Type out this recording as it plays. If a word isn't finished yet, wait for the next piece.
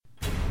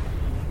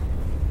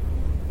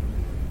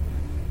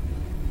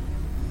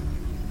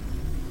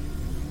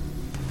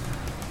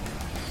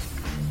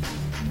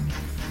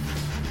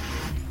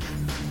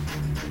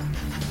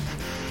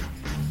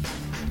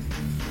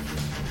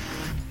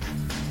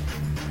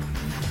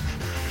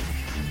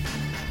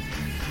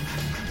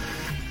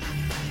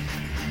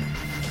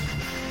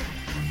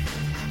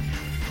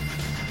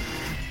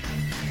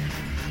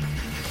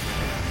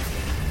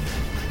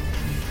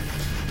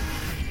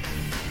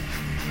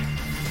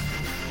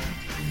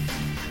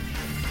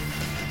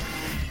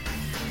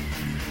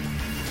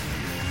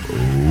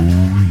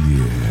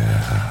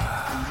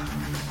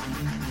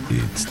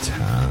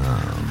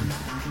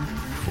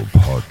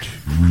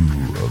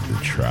the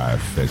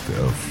trifecta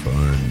of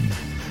fun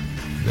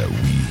that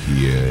we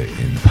here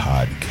in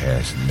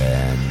podcast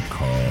land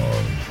call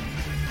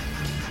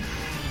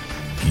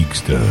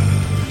Geeksters.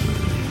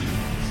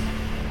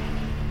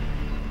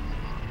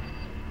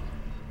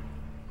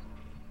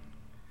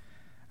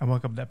 And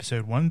welcome to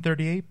episode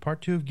 138,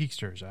 part 2 of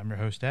Geeksters. I'm your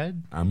host,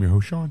 Ed. I'm your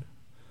host, Sean.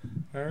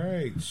 All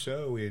right,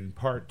 so in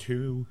part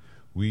 2,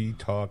 we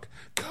talk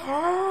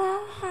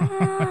Con.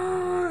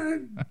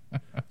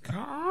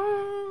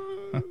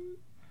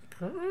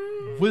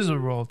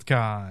 Wizard World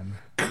Con.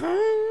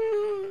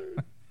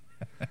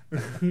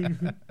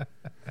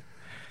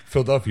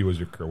 Philadelphia was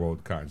your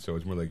World Con, so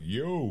it's more like,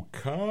 yo,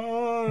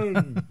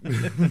 Con.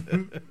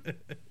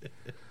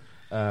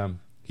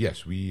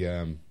 Yes, we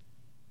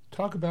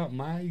talk about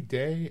my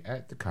day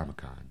at the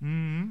Comic-Con.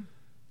 Mm-hmm.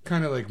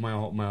 Kind of like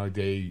my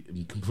day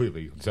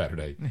completely on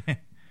Saturday.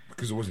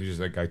 Because it wasn't just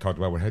like I talked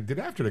about what I did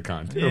after the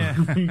con, too.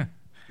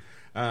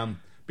 Yeah.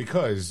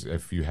 Because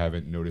if you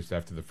haven't noticed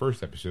after the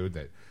first episode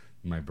that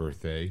my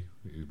birthday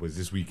was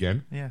this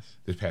weekend. Yes.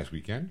 This past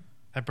weekend.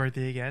 Happy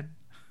birthday again.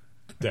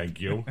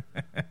 Thank you.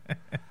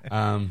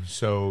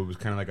 So it was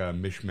kind of like a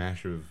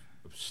mishmash of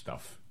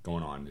stuff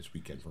going on this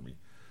weekend for me.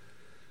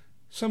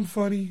 Some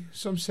funny,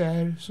 some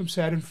sad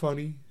and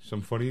funny,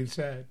 some funny and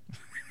sad.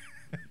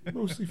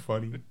 Mostly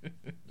funny.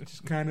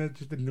 Just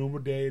a normal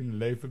day in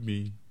the life of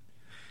me.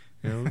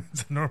 You know?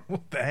 It's a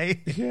normal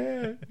day.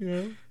 Yeah, you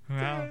know.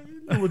 Wow.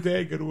 Normal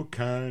day, go to a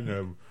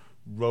con,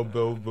 rub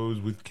elbows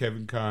with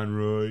Kevin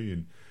Conroy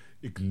and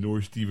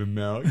ignore Stephen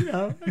Mel. You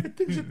know, I got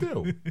things to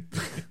do.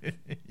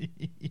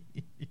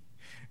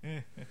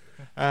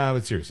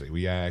 But seriously,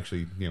 we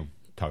actually,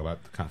 talk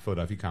about the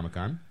Philadelphia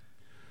Comic-Con.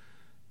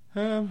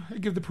 I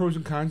give the pros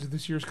and cons of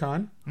this year's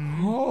con.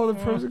 Oh, the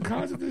pros and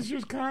cons of this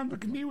year's con.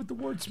 Look at me with the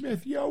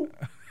wordsmith, yo.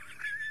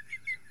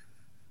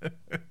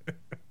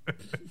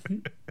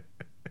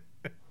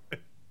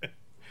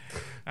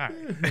 All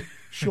right.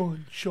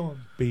 Sean,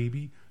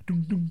 baby.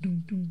 Dun, dun,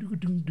 dun, dun, dun,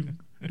 dun, dun,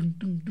 dun,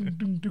 dun,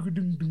 dun, dun,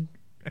 dun,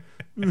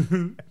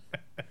 dun.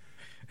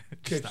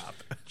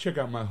 Check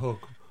out my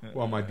hook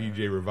while my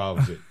DJ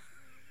revolves it.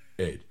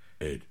 Ed,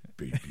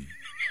 baby.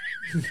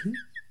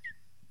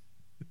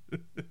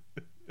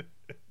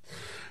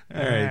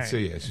 All right, so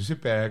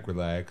sit back,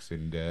 relax,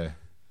 and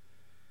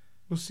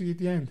we'll see you at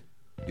the end.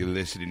 You're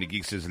listening to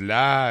Geeksters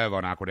live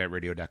on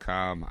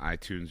AquanetRadio.com,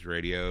 iTunes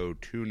Radio,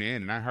 TuneIn,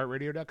 and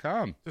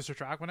iHeartRadio.com. Just search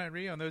Aquanet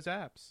Radio on those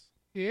apps.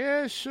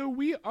 Yeah, so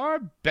we are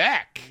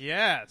back.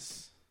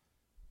 Yes.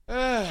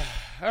 All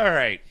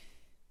right.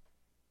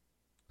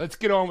 Let's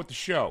get on with the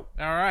show.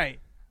 All right.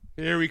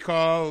 Here we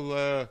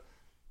call...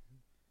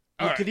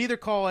 We could either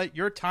call it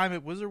Your Time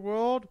at Wizard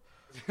World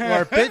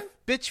or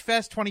Bitch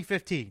Fest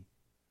 2015.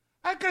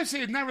 I gotta say,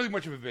 it's not really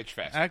much of a bitch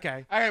fest.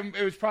 Okay.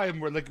 It was probably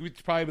more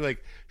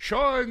like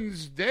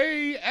Sean's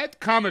Day at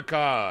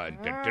Comic-Con.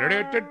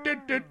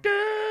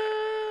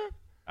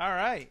 All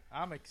right.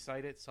 I'm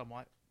excited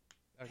somewhat.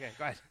 Okay,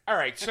 go ahead. All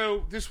right,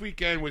 so this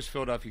weekend was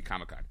Philadelphia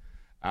Comic-Con.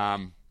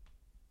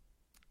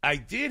 I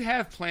did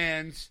have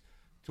plans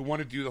to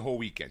want to do the whole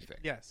weekend thing.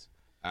 Yes.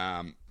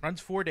 Runs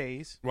 4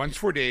 days. Runs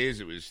 4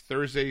 days. It was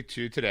Thursday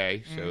to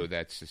today, so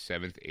that's the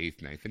 7th,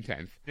 8th, 9th, and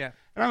 10th. Yeah.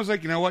 And I was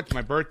like, you know what? It's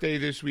my birthday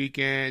this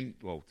weekend.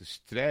 Well, this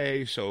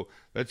today, so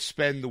let's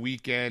spend the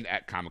weekend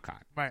at Comic-Con.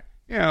 Right.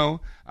 You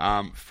know,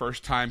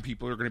 first time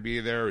people are going to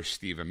be there is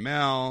Steve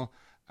Amell,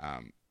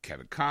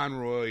 Kevin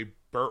Conroy,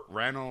 Burt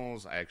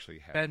Reynolds. I actually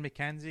have Ben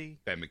McKenzie,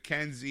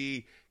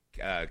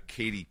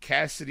 Katie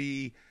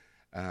Cassidy,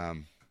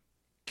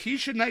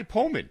 Keisha Knight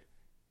Pullman.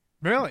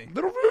 Really?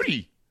 Little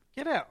Rudy.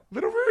 Get out.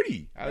 Little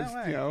Rudy.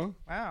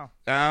 Wow.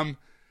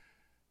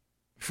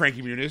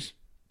 Frankie Muniz,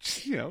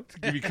 to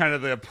give you kind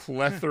of the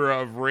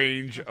plethora of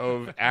range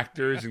of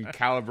actors and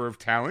caliber of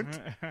talent.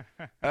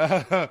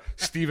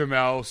 Steve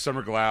Amell,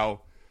 Summer Glau.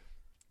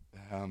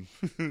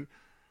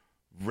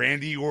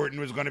 Randy Orton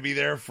was going to be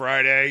there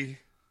Friday.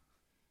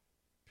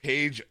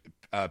 Paige,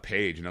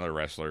 another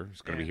wrestler,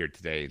 is going to be here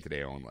today and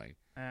today only.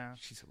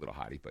 She's a little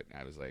hottie, but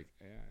I was like,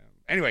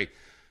 anyway.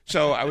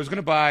 So I was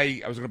gonna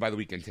buy the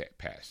weekend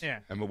pass. Yeah.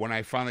 And when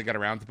I finally got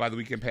around to buy the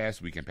weekend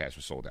pass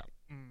was sold out.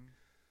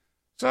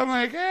 So I'm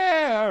like,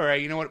 all right.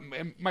 You know what?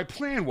 My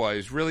plan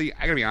was really,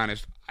 I gotta be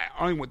honest. I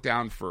only went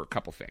down for a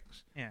couple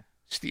things. Yeah.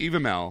 Steve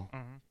Amell,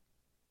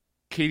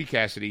 Katie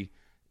Cassidy.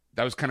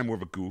 That was kind of more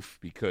of a goof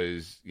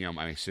because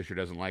my sister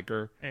doesn't like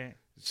her. Yeah.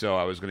 So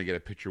I was gonna get a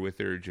picture with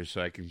her just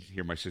so I can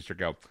hear my sister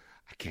go,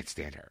 I can't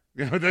stand her.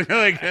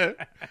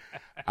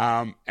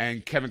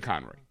 And Kevin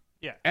Conroy.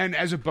 Yeah. And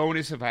as a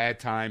bonus, if I had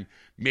time,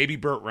 maybe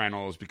Burt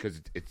Reynolds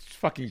because it's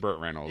fucking Burt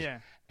Reynolds. Yeah.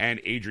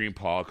 And Adrian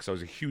Paul because I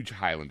was a huge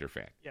Highlander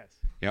fan. Yes.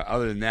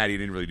 Other than that, he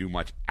didn't really do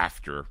much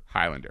after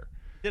Highlander.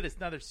 He did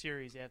another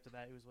series after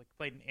that. It was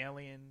played an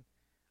alien.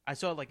 I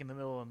saw it in the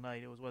middle of the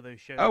night. It was one of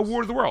those shows. Oh,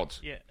 War of the Worlds.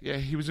 Yeah. Yeah,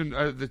 he was in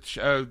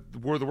the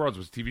War of the Worlds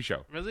was a TV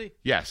show. Was he?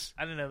 Yes.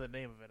 I didn't know the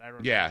name of it. I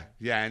remember.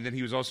 Yeah, and then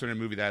he was also in a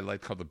movie that I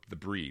liked called The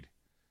Breed.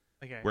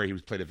 Okay. Where he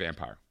was played a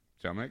vampire.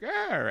 So I'm like,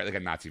 all right, like a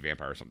Nazi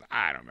vampire or something.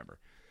 I don't remember.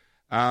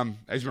 I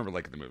just remember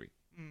liking the movie.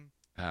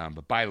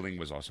 But Bai Ling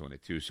was also in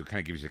it too, so it kind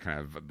of gives you kind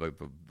of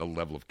the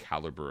level of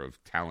caliber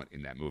of talent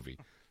in that movie.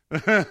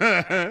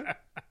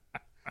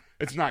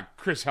 It's not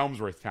Chris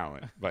Helmsworth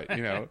talent, but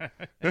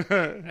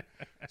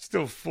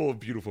still full of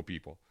beautiful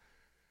people.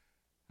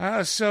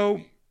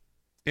 So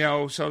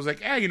I was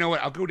like, you know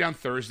what? I'll go down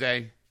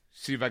Thursday,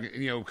 see if I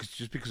can,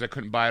 just because I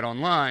couldn't buy it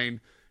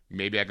online,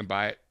 maybe I can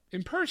buy it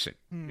in person,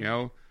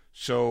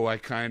 So I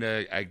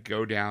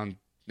go down.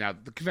 Now,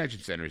 the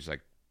convention center is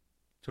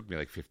took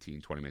me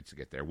 15, 20 minutes to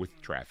get there with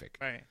traffic.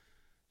 Right.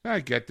 I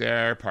get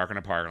there, park in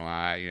a parking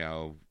lot,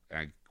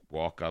 I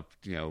walk up,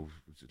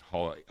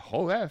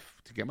 Hall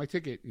F to get my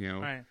ticket,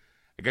 Right.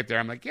 I get there,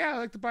 I'm like, I'd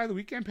like to buy the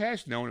weekend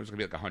pass. No, it was going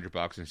to be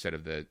 $100 instead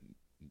of the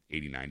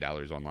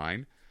 $89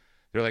 online.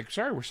 They're like,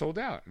 sorry, we're sold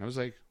out. And I was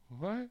like,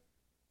 what?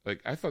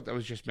 I thought that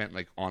was just meant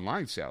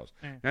online sales.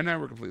 Right. Now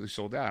we're completely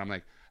sold out. I'm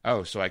like,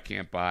 oh, so I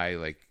can't buy,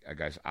 I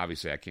guess,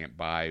 obviously I can't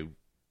buy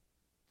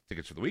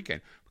tickets for the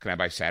weekend. Can I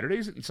buy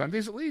Saturdays and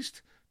Sundays at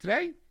least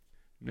today?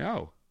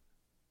 No.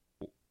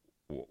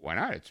 Why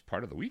not? It's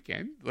part of the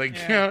weekend.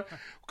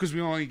 Because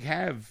we only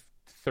have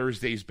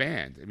Thursdays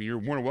banned. I mean,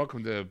 you're more than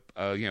welcome to,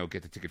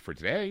 get the ticket for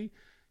today.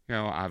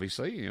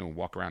 Obviously,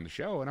 walk around the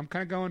show. And I'm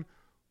kind of going,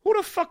 who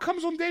the fuck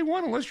comes on day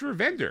one unless you're a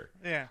vendor?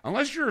 Yeah.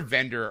 Unless you're a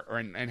vendor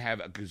and have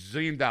a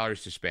gazillion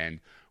dollars to spend,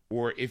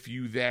 or if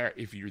you're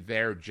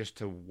there just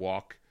to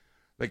walk,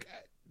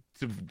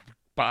 to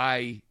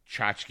buy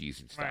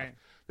tchotchkes and stuff. Right.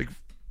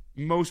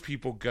 Most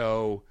people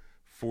go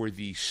for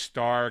the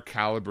star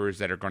calibers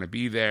that are going to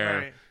be there.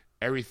 Right.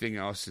 Everything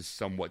else is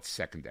somewhat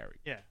secondary.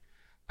 Yeah.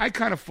 I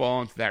kind of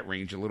fall into that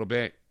range a little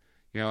bit.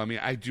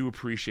 I do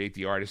appreciate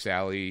the Artist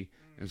Alley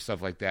and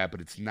stuff like that,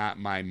 but it's not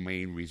my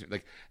main reason.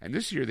 And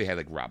this year they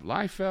had Rob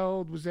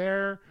Liefeld was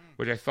there,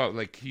 which I thought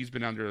he's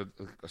been under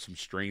some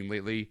strain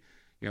lately.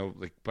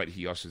 But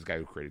he also is the guy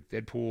who created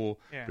Deadpool.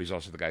 Yeah. But he's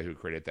also the guy who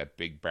created that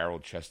big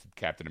barrel-chested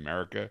Captain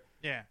America.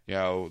 Yeah.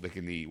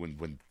 In the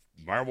when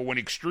Marvel went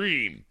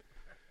extreme.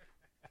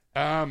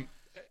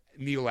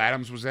 Neil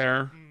Adams was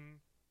there,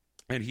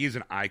 and he's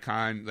an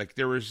icon.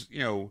 There was,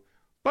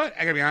 but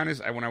I gotta be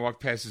honest. When I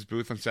walked past his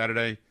booth on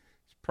Saturday,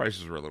 his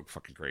prices were a little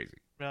fucking crazy.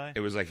 Really?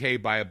 It was hey,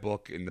 buy a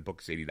book, and the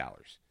book's $80.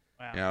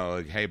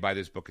 Wow. Hey, buy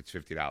this book, it's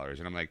 $50,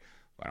 and I'm like,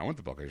 well, I don't want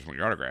the book. I just want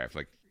your autograph.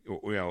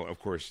 Of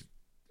course,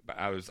 but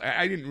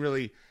I didn't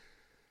really.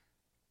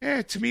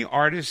 To me,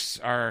 artists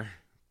are.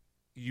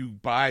 You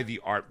buy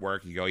the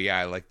artwork, you go,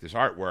 I like this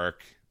artwork.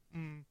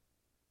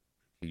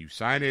 And you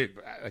sign it.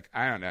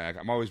 I don't know.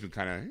 I'm always been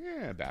kind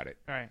of about it.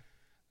 Right.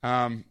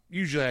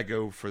 Usually I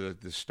go for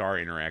the star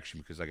interaction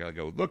because I gotta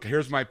go, look,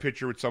 here's my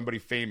picture with somebody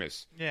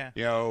famous. Yeah.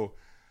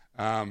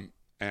 And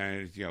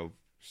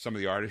some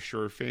of the artists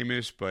sure are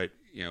famous, but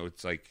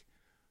it's I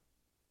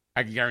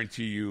can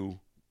guarantee you,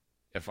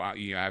 if I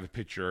have a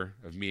picture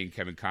of me and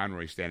Kevin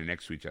Conroy standing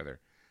next to each other,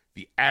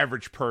 the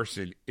average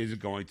person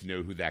isn't going to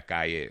know who that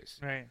guy is.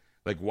 Right.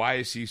 Why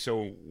is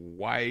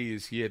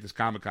he at this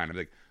Comic-Con? I'm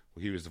like,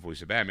 well, he was the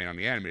voice of Batman on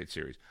the animated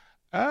series.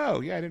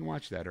 Oh, yeah, I didn't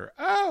watch that. Or,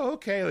 oh,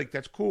 okay,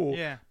 that's cool.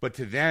 Yeah. But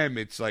to them,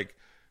 it's But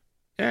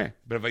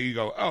if you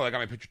go, oh, I got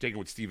my picture taken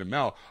with Stephen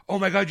Mel. Oh,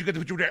 my God, you got the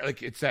picture there.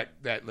 It's that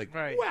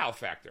right. Wow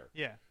factor.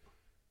 Yeah.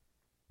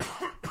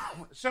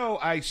 So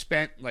I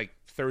spent,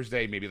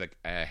 Thursday, maybe,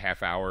 a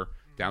half hour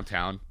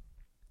downtown.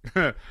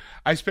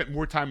 I spent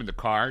more time in the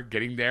car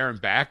getting there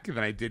and back than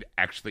I did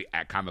actually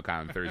at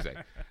Comic-Con on Thursday.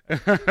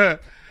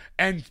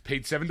 And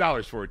paid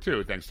 $7 for it,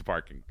 too, thanks to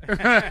parking.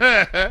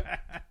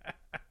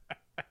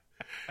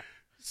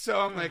 So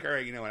I'm like, all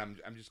right, you know what?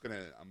 I'm just going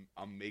to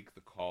I'll make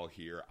the call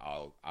here.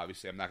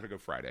 Obviously, I'm not going to go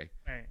Friday.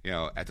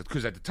 Right.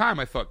 Because at the time,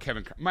 I thought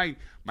my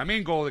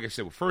main goal, like I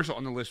said, first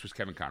on the list was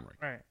Kevin Conroy.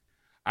 Right.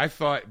 I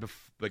thought,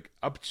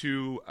 up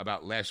to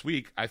about last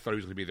week, I thought he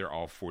was going to be there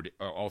all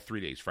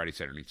 3 days, Friday,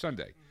 Saturday, and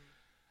Sunday.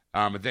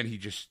 But then he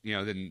just,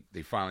 then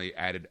they finally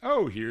added,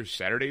 oh, here's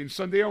Saturday and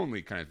Sunday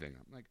only kind of thing.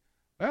 I'm like,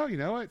 well, you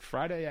know what?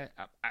 Friday,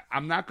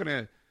 I'm not going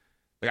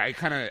to, I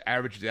kind of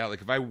averaged it out.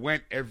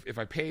 If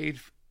I paid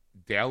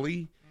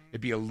daily, it'd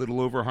be a little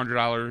over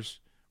 $100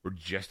 or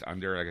just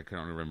under. I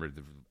can't remember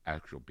the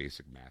actual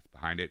basic math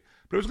behind it.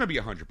 But it was going to be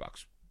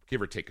 $100,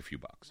 give or take a few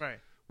bucks. Right.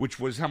 Which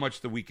was how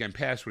much the weekend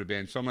pass would have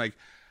been. So I'm like,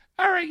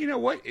 all right, you know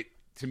what?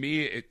 To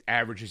me, it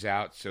averages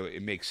out, so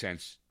it makes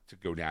sense to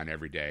go down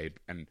every day.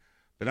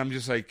 But I'm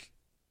just like,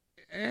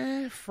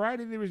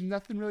 Friday there was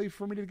nothing really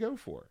for me to go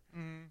for.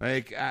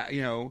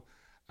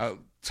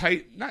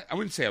 Tight. I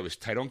wouldn't say I was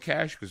tight on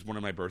cash because one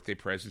of my birthday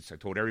presents I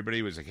told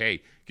everybody was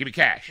hey, give me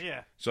cash,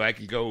 so I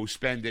can go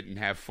spend it and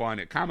have fun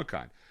at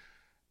Comic-Con.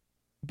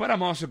 But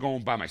I'm also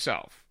going by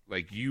myself.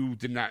 You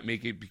did not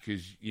make it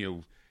because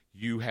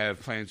you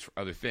have plans for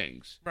other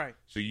things, right?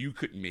 So you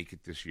couldn't make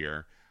it this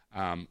year.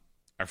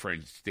 Our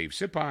friend Dave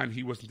Sipon,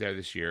 he wasn't there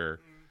this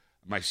year.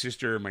 My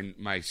sister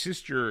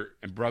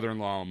and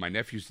brother-in-law and my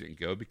nephews didn't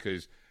go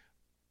because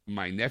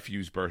my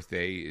nephew's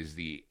birthday is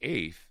the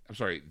 8th. I'm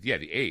sorry, the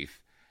 8th.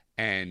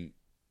 And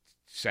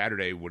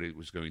Saturday what it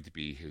was going to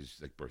be his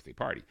like birthday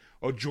party,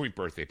 joint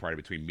birthday party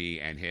between me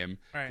and him,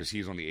 because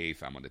he's on the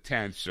 8th, I'm on the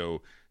 10th.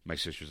 So my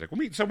sister's like, we'll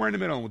meet somewhere in the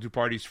middle and we'll do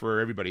parties for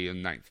everybody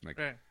on the 9th. I'm like,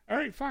 all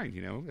right,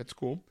 fine, that's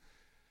cool.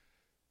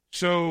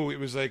 So it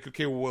was like,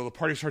 okay, well, the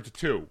party starts at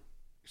 2.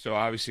 So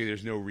obviously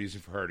there's no reason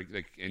for her to,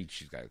 like, and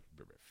she's got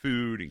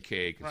food and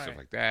cake and stuff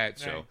like that.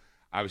 So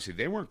obviously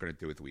they weren't going to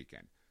do it the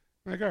weekend.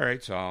 I'm like, all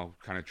right, so I'll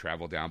kind of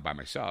travel down by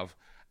myself.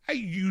 I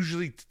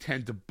usually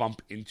tend to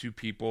bump into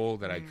people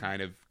that I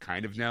kind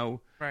of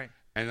know. Right.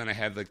 And then I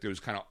have like those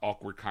kind of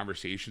awkward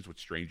conversations with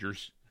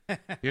strangers. Like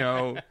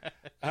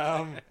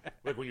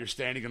when you're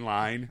standing in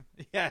line.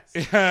 Yes.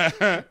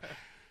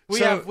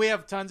 We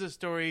have tons of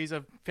stories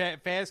of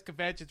fast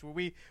conventions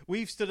where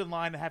we've stood in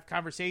line to have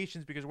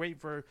conversations because we're waiting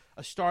for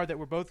a star that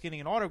we're both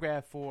getting an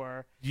autograph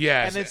for.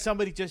 Yes. And then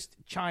somebody just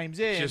chimes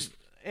in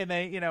and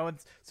they, and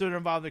so they're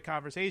involved in the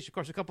conversation. Of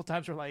course, a couple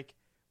times we're like,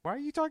 why are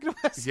you talking to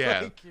us?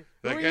 Yeah.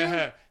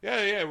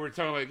 We're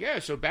talking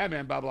like, so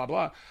Batman, blah, blah,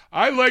 blah.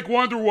 I like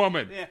Wonder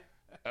Woman. Yeah.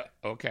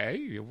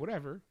 Okay,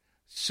 whatever.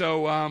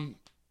 So,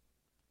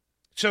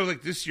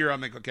 like this year, I'm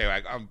like, okay,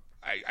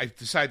 I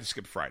decided to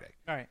skip Friday.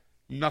 All right.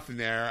 Nothing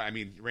there. I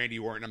mean, Randy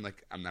Orton, I'm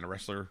like, I'm not a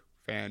wrestler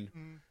fan.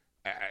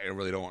 I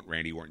really don't want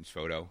Randy Orton's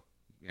photo.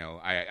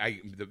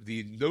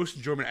 The most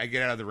enjoyment I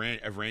get out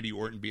of Randy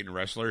Orton being a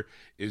wrestler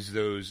is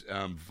those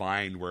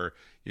Vine where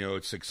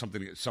it's like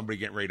somebody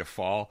getting ready to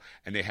fall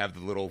and they have the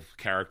little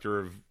character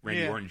of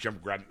Randy Orton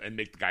jump, grab, and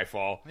make the guy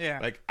fall. Yeah,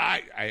 like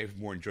I have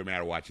more enjoyment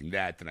out of watching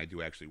that than I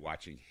do actually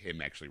watching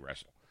him actually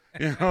wrestle.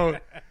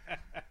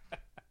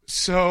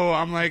 So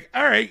I'm like,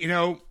 all right,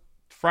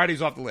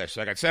 Friday's off the list.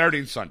 So I got Saturday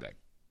and Sunday.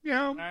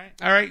 All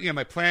right.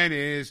 My plan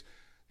is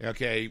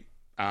okay.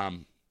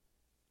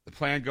 The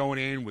plan going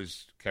in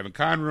was Kevin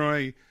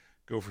Conroy,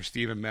 go for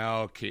Stephen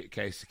Mel, Katie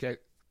Cassidy,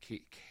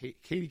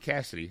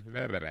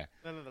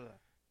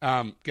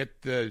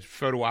 get the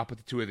photo op with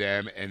the two of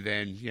them, and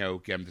then,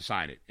 get them to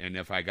sign it. And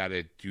if I got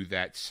to do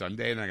that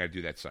Sunday, then I got to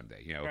do that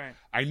Sunday. Right.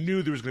 I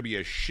knew there was going to be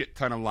a shit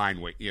ton of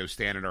line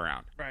standing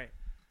around. Right.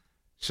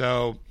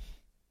 So,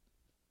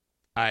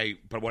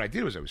 but what I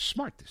did was I was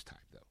smart this time,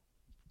 though.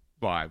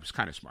 Well, I was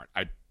kind of smart.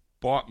 I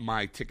bought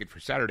my ticket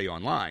for Saturday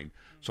online.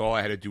 So all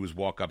I had to do was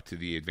walk up to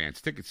the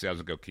advanced ticket sales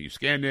and go, can you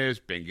scan this?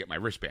 Bang, get my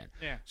wristband.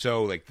 Yeah.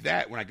 So like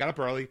that, when I got up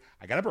early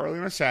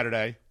on a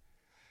Saturday.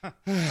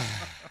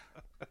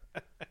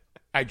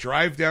 I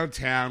drive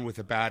downtown with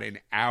about an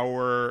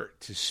hour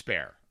to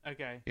spare.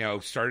 Okay.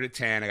 Started at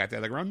 10. I got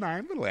there like around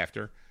 9, a little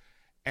after.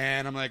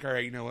 And I'm like, all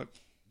right, you know what?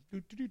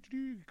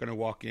 Going to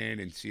walk in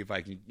and see if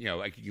I can,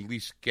 I can at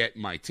least get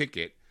my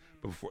ticket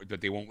before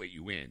that they won't let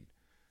you in.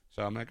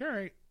 So I'm like, all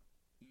right,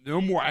 no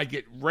more. I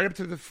get right up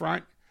to the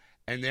front.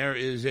 And there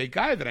is a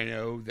guy that I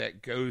know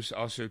that goes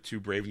also to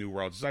Brave New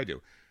Worlds as I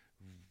do.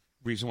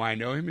 Reason why I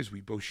know him is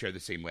we both share the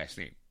same last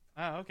name.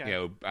 Oh,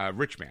 okay.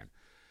 Rich Man.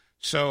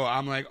 So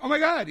I'm like, oh my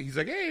God. He's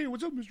like, hey,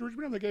 what's up, Mr.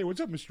 Richmond? I'm like, hey, what's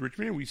up, Mr.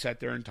 Richmond? And we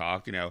sat there and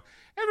talked, and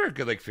for a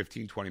good like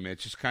 15, 20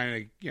 minutes, just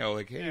kind of,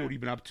 like, hey, what have you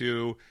been up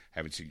to?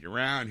 Haven't seen you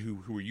around.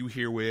 Who are you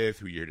here with?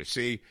 Who are you here to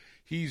see?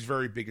 He's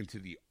very big into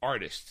the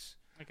artists.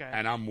 Okay.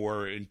 And I'm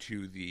more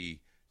into the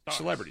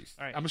celebrities.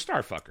 Right. I'm a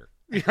star fucker.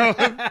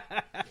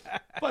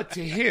 But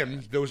to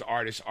him, those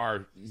artists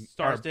are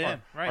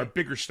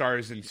bigger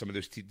stars than some of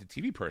those the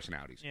TV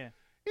personalities. Yeah.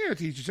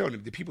 To each his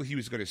own. The people he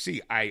was going to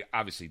see, I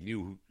obviously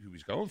knew who he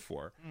was going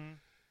for. Mm-hmm.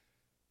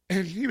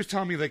 And he was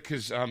telling me, like,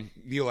 because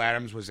Neil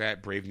Adams was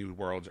at Brave New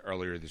Worlds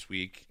earlier this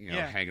week,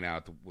 hanging out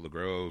at the Willow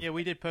Grove. Yeah,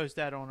 we did post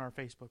that on our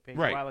Facebook page a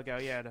while ago,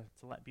 to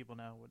let people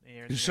know what the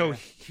air. So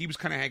he was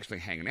kind of actually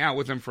hanging out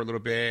with him for a little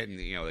bit, and,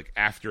 like,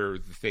 after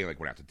the thing, like,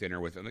 went out to dinner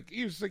with him. Like,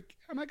 he was like,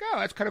 I'm like, oh,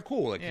 that's kind of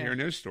cool, like, hearing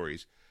those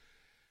stories.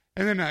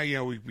 And then,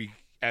 we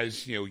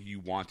as,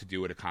 you want to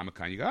do at a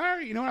Comic-Con, you go, all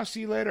right, I'll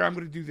see you later. I'm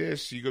going to do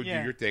this. So you go do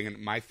your thing.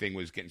 And my thing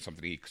was getting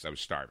something to eat because I was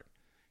starving.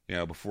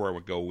 Before I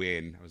would go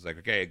in, I was like,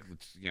 okay,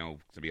 it's going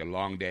to be a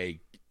long day.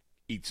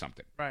 Eat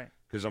something. Right.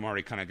 Because I'm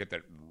already kind of get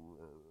that,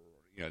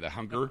 the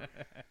hunger.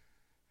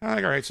 I'm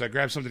like, all right, so I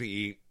grabbed something to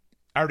eat.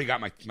 I already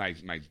got my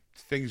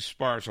things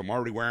sparse, so I'm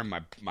already wearing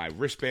my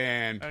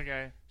wristband.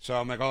 Okay. So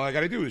I'm like, all I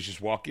got to do is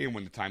just walk in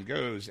when the time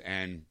goes.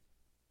 And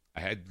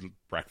I had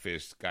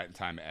breakfast, got in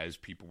time as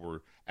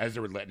they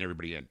were letting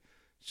everybody in.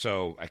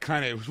 So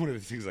it was one of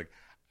the things like,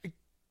 I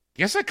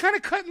guess I kind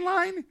of cut in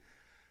line.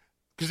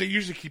 Because they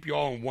usually keep you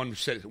all in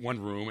one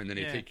room, and then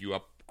they take you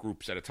up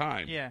groups at a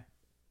time. Yeah.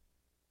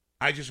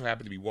 I just so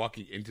happened to be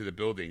walking into the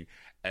building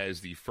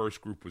as the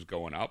first group was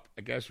going up,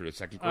 I guess, or the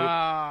second group.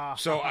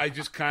 So I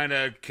just kind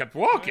of kept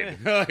walking.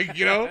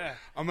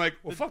 I'm like,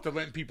 well, fuck, they're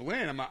letting people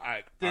in.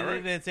 They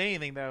didn't say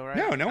anything, though,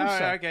 right? No one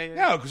said. Okay.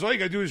 No, because all you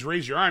got to do is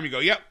raise your arm. You go,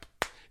 yep.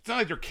 It's not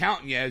like they're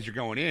counting you as you're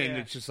going in. Yeah.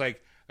 It's just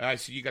like, I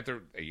see you got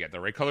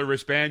the right color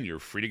wristband. You're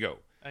free to go.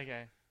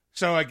 Okay.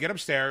 So I get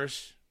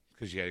upstairs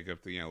because you had to go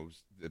up to,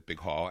 the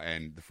big hall,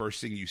 and the first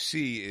thing you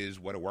see is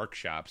What a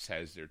Workshops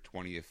has their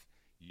 20th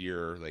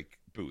year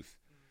booth,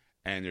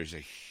 and there's a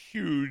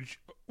huge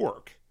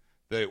orc,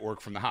 the orc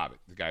from The Hobbit,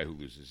 the guy who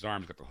loses his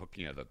arms, got the hook,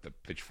 the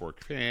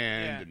pitchfork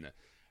hand,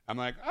 and I'm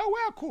like, oh,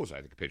 wow, cool. So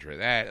I take a picture of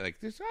that. Like,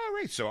 this, all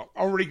right. So I'm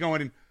already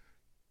going,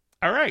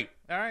 all right.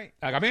 Like,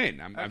 I'm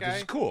in. This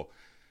is cool.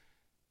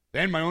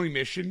 Then my only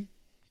mission,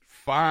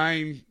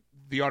 find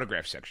the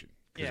autograph section.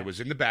 Because it was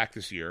in the back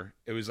this year.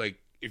 It was like,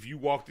 if you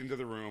walked into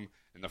the room,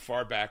 and the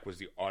far back was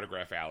the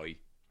autograph alley.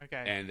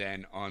 Okay. And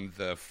then on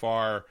the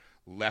far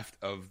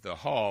left of the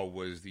hall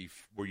was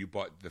where you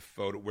bought the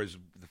photo, where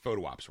the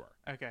photo ops were.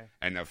 Okay.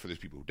 And now for those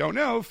people who don't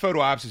know, photo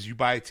ops is you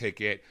buy a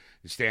ticket,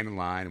 you stand in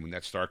line, and when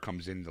that star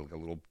comes in, like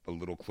a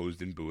little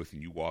closed-in booth,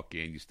 and you walk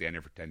in, you stand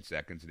there for 10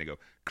 seconds, and they go,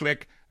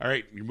 click, all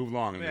right, you move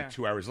along. And then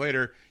 2 hours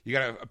later, you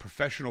got a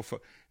professional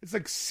it's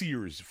like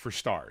Sears for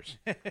stars.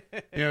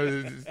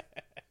 Sears.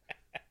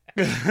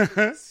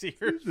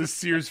 The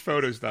Sears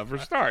photo stuff for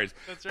stars.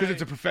 That's right. Because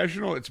it's a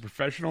professional.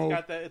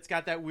 It's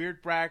got that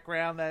weird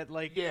background, that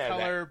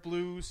color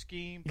blue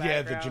scheme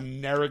background. Yeah, the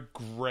generic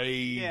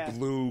gray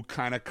blue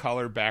kind of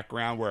color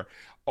background where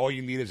all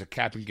you need is a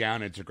cap and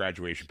gown and it's a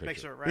graduation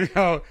picture. Makes it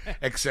right.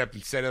 Except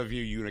instead of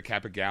you in a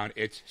cap and gown,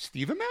 it's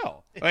Steve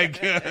Amell.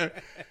 Like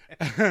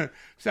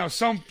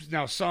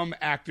now some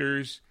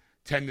actors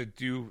tend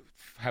to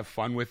have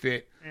fun with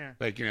it. Yeah.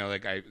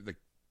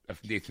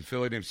 Nathan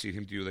Fillion, I've seen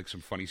him do like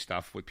some funny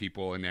stuff with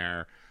people in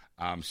there.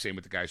 Same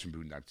with the guys from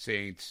Boondock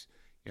Saints.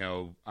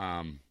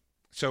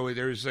 So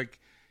there's like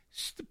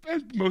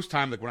most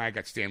time, like when I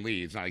got Stan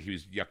Lee, it's not like he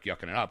was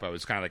yucking it up. I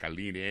was kind of like, I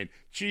lean in,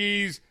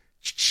 cheese,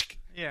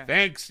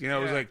 thanks. It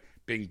was like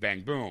bing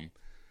bang boom.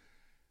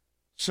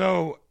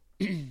 So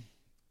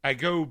I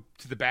go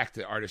to the back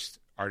to not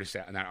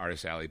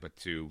Artist Alley, but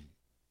to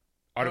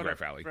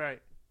Autograph Alley,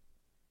 right?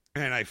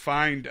 And I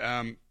find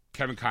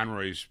Kevin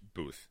Conroy's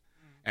booth.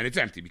 And it's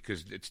empty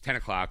because it's 10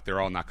 o'clock. They're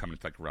all not coming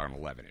until like around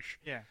 11-ish.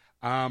 Yeah.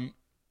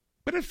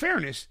 But in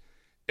fairness,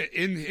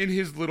 in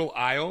his little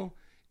aisle,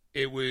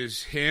 it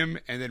was him,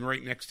 and then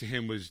right next to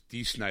him was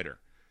Dee Snider,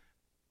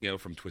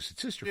 from Twisted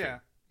Sister. Yeah.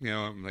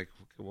 I'm like,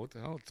 okay, well, what the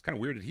hell? It's kind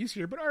of weird that he's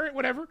here, but all right,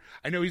 whatever.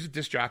 I know he's a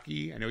disc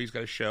jockey. I know he's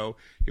got a show.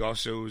 He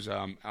also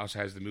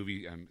has the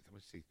movie. I want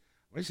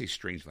to say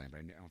Strangeland, but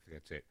I don't think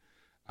that's it.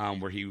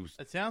 Where he was.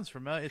 It sounds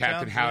familiar.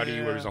 Captain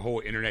Howdy, where it was a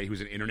whole internet. He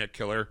was an internet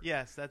killer.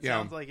 Yes, that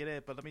sounds like it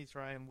is. But let me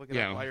try and look it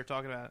up while you're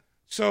talking about it.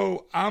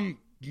 So I'm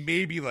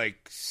maybe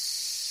like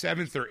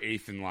 7th or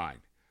 8th in line.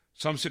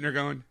 So I'm sitting there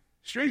going,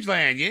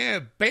 Strangeland, yeah,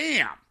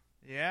 bam.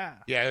 Yeah.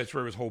 Yeah, that's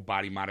where it was whole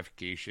body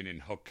modification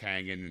and hook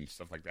hanging and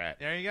stuff like that.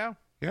 There you go.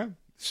 Yeah.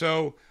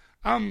 So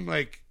I'm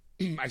like,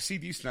 I see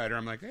Dee Snider.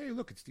 I'm like, hey,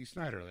 look, it's Dee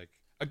Snider. Like,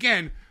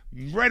 again,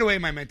 right away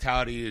my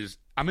mentality is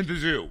I'm in the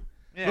zoo.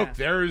 Yeah. Look,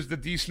 there's the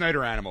Dee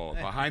Snider animal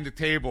behind the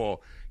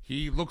table.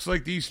 He looks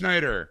like Dee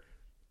Snider.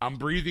 I'm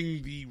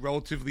breathing the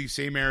relatively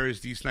same air as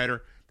Dee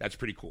Snider. That's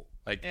pretty cool.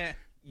 Like,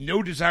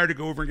 no desire to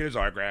go over and get his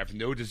autograph.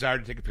 No desire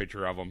to take a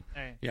picture of him.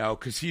 Right.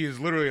 Because he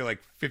is literally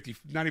like 50,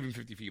 not even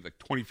 50 feet, like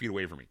 20 feet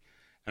away from me.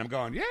 And I'm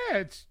going, yeah,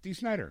 it's Dee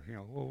Snider.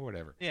 Well,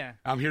 whatever. Yeah.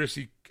 I'm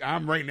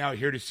right now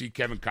here to see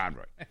Kevin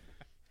Conroy.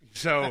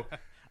 So...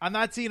 I'm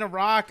not seeing a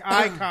rock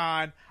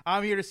icon.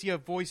 I'm here to see a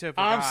voiceover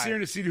guy. I'm here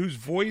to see whose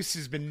voice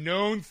has been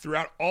known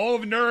throughout all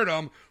of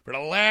nerdom for the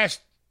last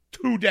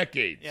 2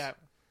 decades. Yeah.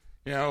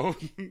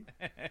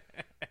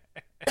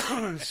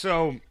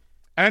 So,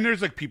 and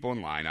there's like people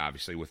in line,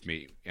 obviously, with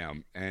me.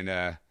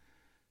 And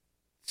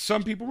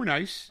some people were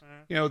nice.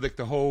 Like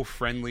the whole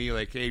friendly,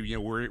 like, hey,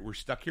 we're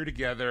stuck here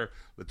together.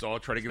 Let's all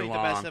try to get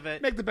along.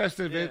 Make the best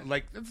of it.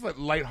 Like, it's like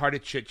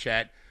lighthearted chit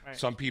chat. Right.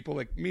 Some people,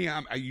 like me,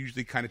 I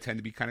usually kind of tend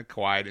to be kind of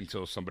quiet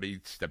until somebody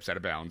steps out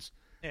of bounds.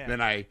 Yeah.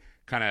 Then I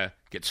kind of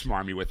get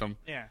smarmy with them.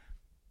 Yeah.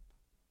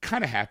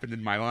 Kind of happened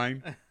in my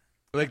line.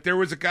 Like, there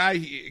was a guy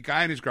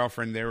and his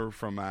girlfriend. They were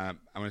from, I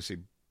want to say,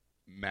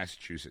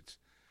 Massachusetts.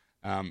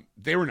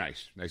 They were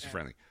nice and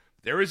friendly.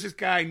 There was this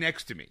guy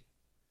next to me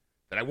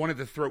that I wanted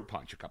to throat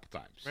punch a couple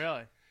times.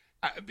 Really?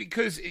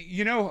 Because,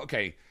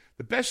 okay,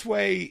 the best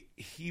way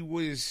he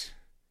was...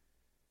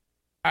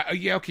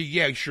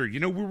 sure.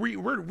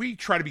 We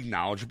try to be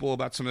knowledgeable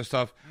about some of the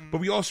stuff,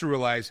 but we also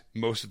realize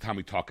most of the time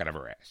we talk out of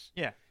our ass.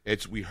 Yeah.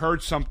 We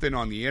heard something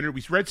on the internet.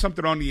 We read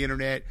something on the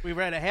internet. We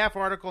read a half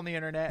article on the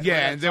internet.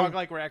 Yeah. And talk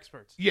like we're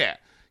experts. Yeah.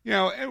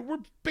 And we're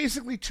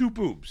basically two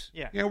boobs.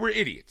 Yeah. We're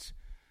idiots.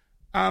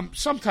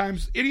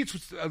 Sometimes idiots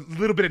with a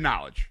little bit of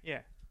knowledge. Yeah.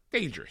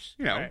 Dangerous,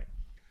 Right.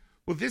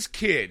 Well, this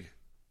kid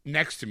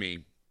next to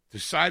me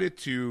decided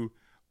to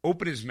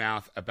open his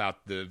mouth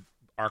about the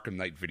Arkham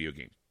Knight video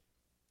game.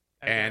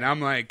 Okay. And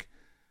I'm like,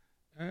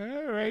 all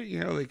right,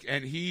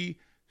 and he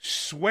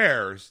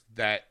swears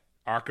that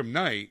Arkham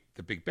Knight,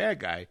 the big bad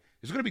guy,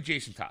 is going to be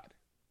Jason Todd.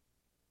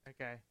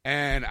 Okay.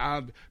 And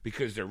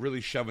because they're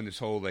really shoving this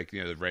whole,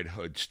 the Red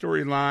Hood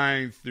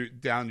storyline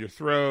down your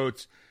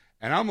throats.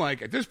 And I'm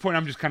like, at this point,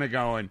 I'm just kind of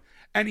going,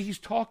 and he's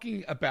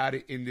talking about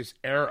it in this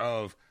air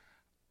of,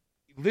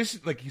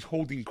 listen, like he's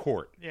holding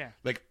court. Yeah.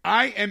 Like,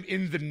 I am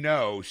in the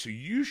know, so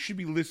you should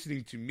be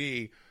listening to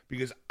me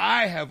because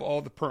I have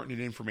all the pertinent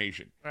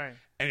information. Right.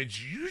 And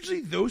it's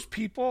usually those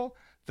people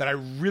that I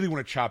really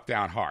want to chop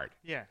down hard.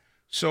 Yeah.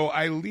 So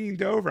I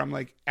leaned over. I'm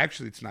like,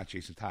 actually, it's not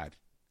Jason Todd.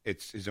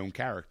 It's his own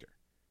character.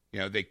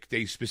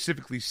 they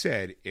specifically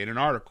said in an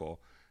article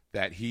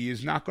that he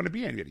is not going to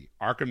be anybody.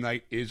 Arkham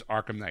Knight is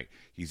Arkham Knight.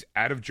 He's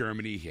out of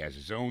Germany. He has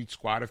his own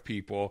squad of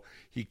people.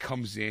 He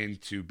comes in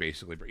to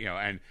basically,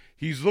 and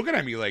he's looking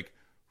at me like,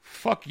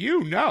 fuck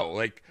you, no.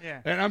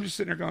 And I'm just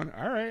sitting there going,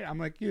 all right. I'm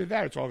like, either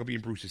that or it's all going to be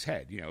in Bruce's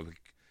head.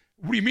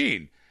 What do you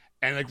mean?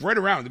 And right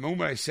around the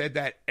moment I said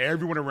that,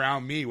 everyone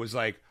around me was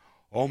like,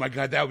 oh my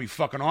God, that would be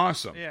fucking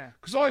awesome. Yeah.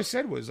 Because all I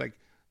said was like,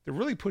 they're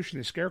really pushing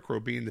the Scarecrow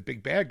being the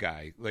big bad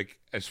guy,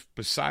 as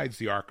besides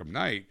the Arkham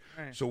Knight.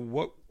 Right.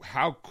 So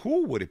how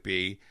cool would it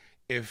be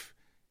if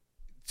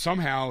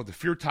somehow the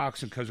fear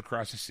toxin comes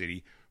across the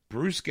city,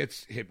 Bruce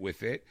gets hit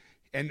with it,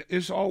 and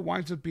this all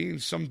winds up being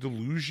some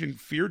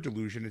fear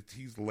delusion that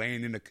he's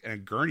laying in a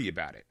gurney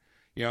about it.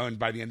 And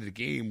by the end of the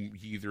game,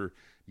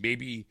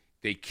 maybe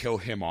they kill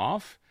him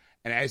off,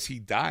 and as he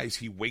dies,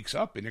 he wakes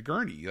up in a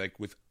gurney,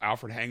 with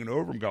Alfred hanging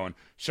over him going,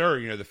 sir,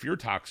 the fear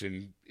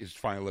toxin is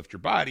finally left your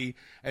body.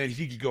 And then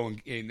he can go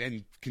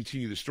and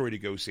continue the story to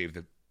go save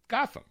the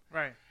Gotham.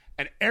 Right.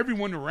 And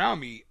everyone around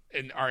me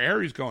in our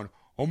area is going,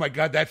 oh my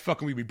God, that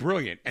fucking would be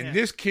brilliant. And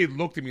this kid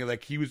looked at me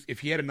like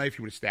if he had a knife,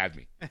 he would have stabbed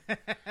me.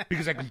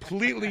 Because I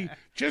completely,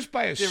 just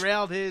by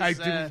derailed his...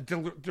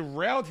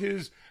 derailed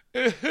his...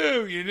 I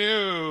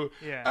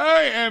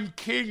am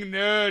King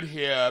Nerd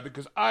here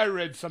because I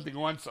read something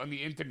once on the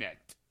internet.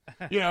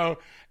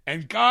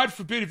 And God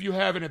forbid if you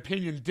have an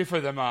opinion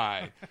differ than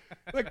I.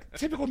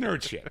 Typical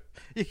nerd shit.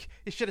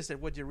 You should have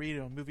said, what'd you read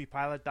on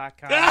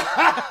moviepilot.com?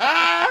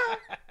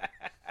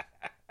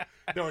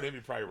 No, Amy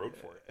probably wrote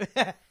for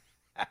it.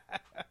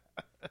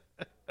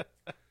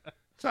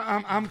 So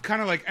I'm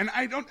kind of and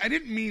I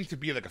didn't mean to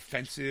be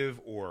offensive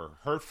or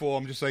hurtful.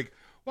 I'm just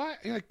why?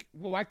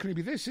 Why couldn't it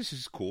be this? This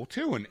is cool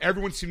too. And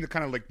everyone seemed to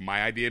kind of like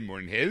my idea more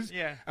than his.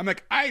 Yeah. I'm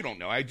I don't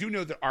know. I do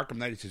know that Arkham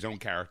Knight is his own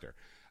character.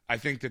 I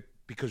think that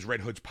because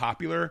Red Hood's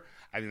popular,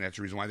 I think that's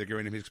the reason why they're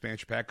giving him his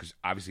expansion pack. Because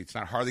obviously it's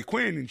not Harley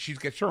Quinn, and she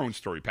gets her own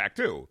story pack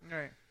too.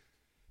 Right.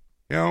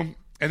 And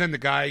then the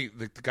guy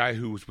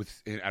who was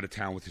out of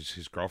town with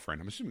his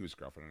girlfriend. I'm assuming it was his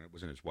girlfriend, and it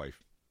wasn't his wife.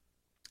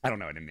 I don't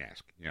know. I didn't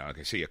ask.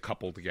 I see a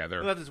couple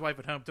together. He left his wife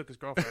at home, took his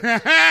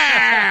girlfriend.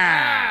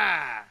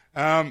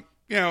 And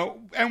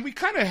we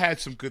kind of had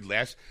some good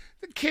laughs.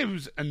 The kid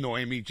was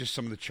annoying me, just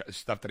some of the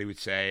stuff that he would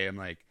say. And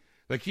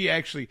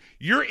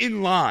you're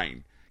in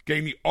line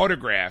getting the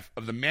autograph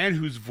of the man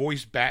who's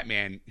voiced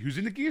Batman, who's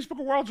in the Guinness Book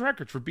of World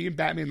Records for being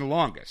Batman the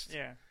longest.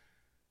 Yeah.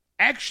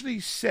 Actually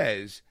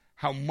says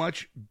how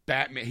much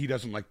he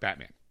doesn't like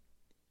Batman.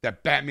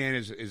 That Batman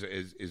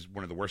is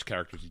one of the worst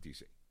characters in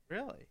DC.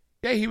 Really?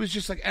 Yeah, he was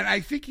just and I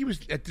think he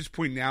was, at this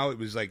point now, it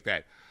was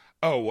that,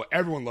 oh, well,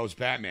 everyone loves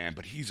Batman,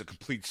 but he's a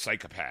complete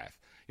psychopath.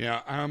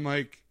 I'm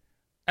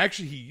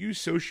actually, he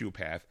used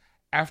sociopath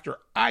after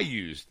I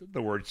used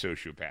the word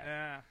sociopath.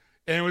 Yeah.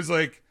 And it was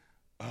oh,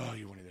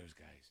 you're one of those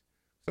guys.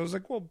 So I was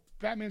well,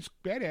 Batman's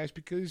badass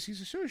because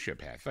he's a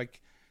sociopath.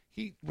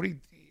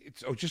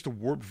 It's just a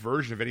warped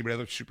version of any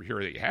other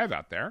superhero that you have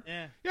out there.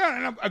 Yeah. Yeah,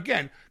 and I'm,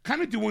 again,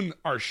 kind of doing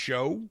our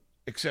show,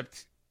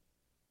 except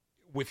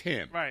with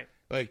him. Right.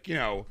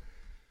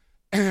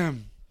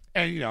 And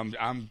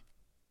I'm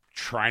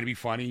trying to be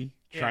funny,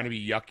 trying to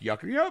be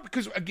yuck,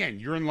 because again,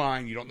 you're in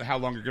line, you don't know how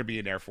long you're going to be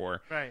in there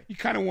for. Right. You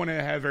kind of want to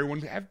have everyone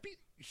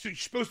you're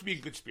supposed to be in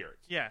good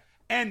spirits. Yeah.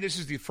 And this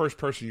is the first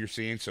person you're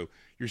seeing, so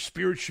your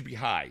spirits should be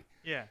high.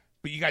 Yeah.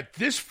 But you got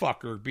this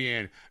fucker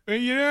being, I'm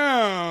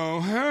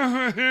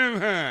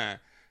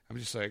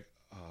just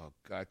oh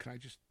God, can I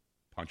just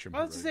punch him?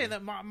 Well, let's say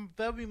that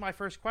would be my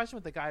first question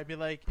with the guy. I'd be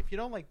if you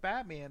don't like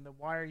Batman, then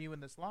why are you in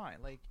this line?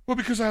 Well,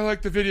 because I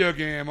like the video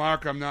game,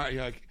 Arkham. Not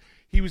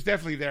he was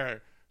definitely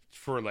there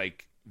for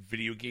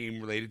video game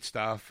related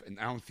stuff, and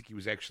I don't think he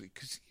was actually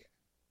because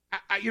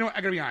I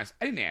gotta be honest,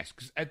 I didn't ask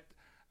because I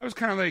was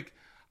kind of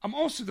I'm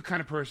also the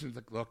kind of person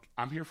that's look,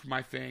 I'm here for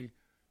my thing.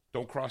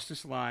 Don't cross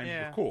this line.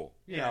 Yeah. We're cool.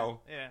 Yeah.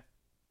 Yeah.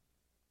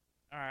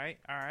 All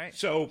right.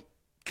 So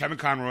Kevin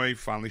Conroy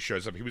finally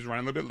shows up. He was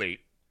running a little bit late.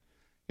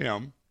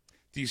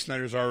 Dee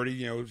Snider's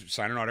already,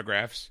 signing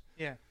autographs.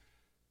 Yeah.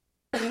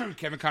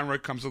 Kevin Conroy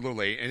comes a little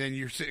late, and then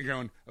you're sitting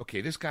going,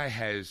 okay, this guy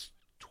has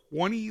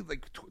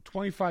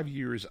 25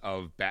 years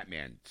of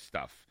Batman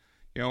stuff,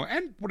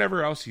 and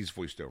whatever else he's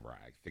voiced over.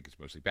 I think it's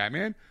mostly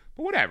Batman,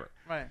 but whatever.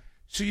 Right.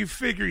 So you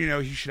figure,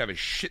 he should have a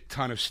shit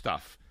ton of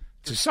stuff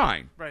to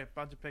sign. Right,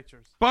 bunch of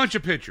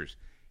pictures.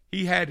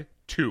 He had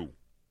 2.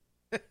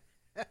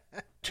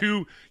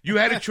 2. You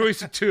had a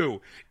choice of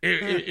 2.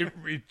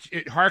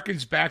 It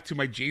harkens back to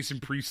my Jason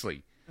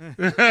Priestley.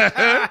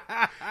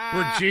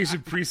 Where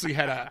Jason Priestley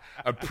had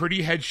a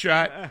pretty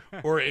headshot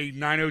or a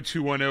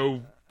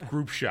 90210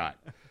 group shot.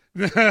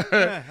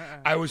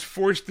 I was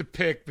forced to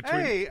pick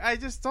between. Hey, I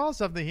just saw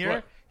something here.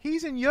 What?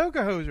 He's in Yoga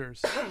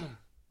Hosers.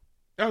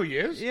 Oh, he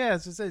is? Yeah,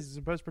 it says it's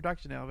in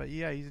post-production now, but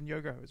yeah, he's in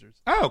Yoga Hosers.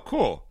 Oh,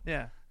 cool.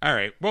 Yeah. All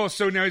right. Well,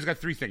 so now he's got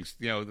 3 things.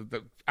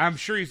 I'm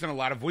sure he's done a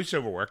lot of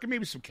voiceover work and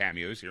maybe some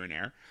cameos here and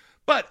there.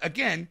 But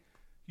again,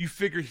 you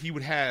figure he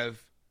would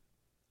have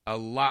a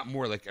lot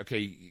more okay,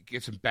 you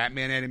get some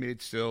Batman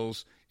animated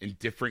stills in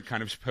different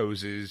kind of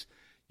poses.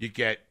 You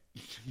get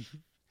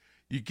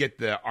you get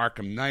the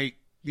Arkham Knight.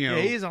 You know,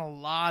 he's on a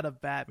lot of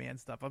Batman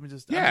stuff.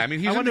 He's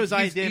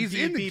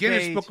in the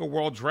Guinness Book of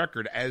World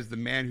Record as the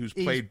man who's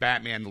played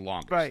Batman the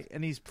longest. Right,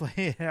 and he's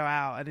playing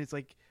and it's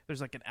like there's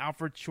like an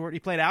Alfred short. He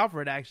played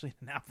Alfred actually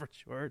in an Alfred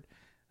short.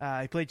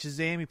 He played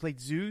Shazam. He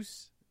played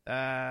Zeus.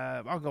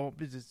 I'll go.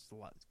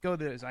 Go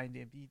to his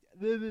IMDb.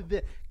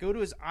 Go to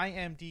his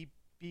IMDb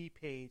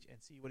page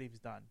and see what he's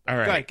done. All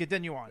right, go ahead,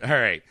 continue on. All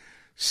right,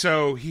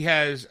 so he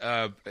has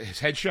his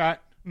headshot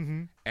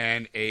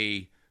and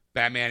a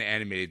Batman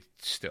animated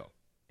still.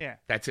 Yeah,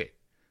 that's it.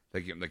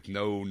 Like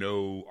no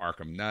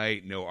Arkham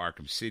Knight, no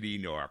Arkham City,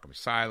 no Arkham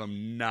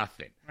Asylum,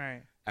 nothing.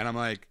 Right. And I'm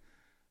like,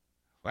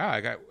 wow, I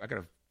got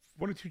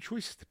one or two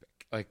choices to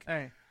pick. Like,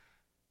 hey.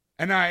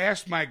 And I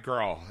asked my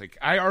girl. Like,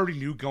 I already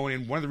knew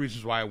going in. One of the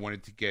reasons why I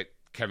wanted to get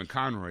Kevin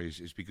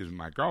Conroy's is because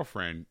my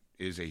girlfriend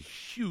is a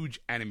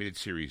huge animated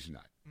series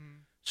nut.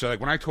 So like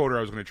when I told her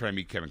I was going to try and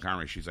meet Kevin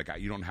Conroy, she's like,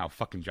 "You don't know how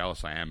fucking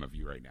jealous I am of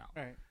you right now."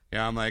 Right.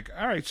 Yeah, I'm like,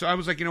 all right. So I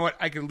was like, you know what?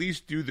 I can at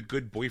least do the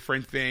good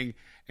boyfriend thing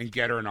and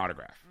get her an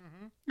autograph.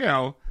 You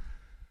know,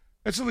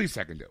 that's the least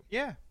I can do.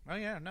 Yeah. Oh,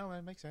 yeah. No,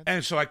 that makes sense.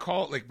 And so I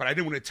called, but I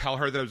didn't want to tell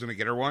her that I was going to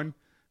get her one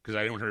because I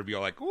didn't want her to be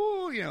all like,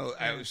 oh, you know.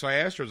 Yeah. So I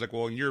asked her, I was like,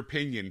 well, in your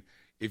opinion,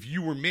 if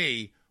you were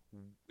me,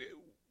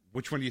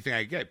 which one do you think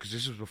I'd get? Because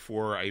this was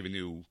before I even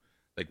knew,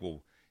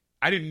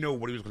 I didn't know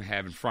what he was going to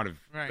have in front of,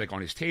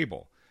 on his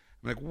table.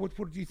 I'm like,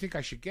 what do you think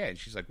I should get? And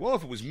she's like, well,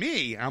 if it was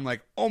me, and I'm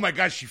like, oh my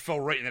God, she fell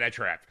right into that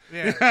trap.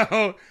 Yeah. You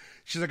know?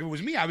 She's like, if it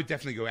was me, I would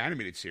definitely go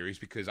animated series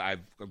because I'm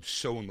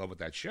so in love with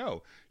that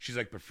show. She's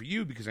like, but for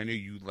you, because I know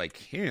you like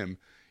him,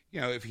 you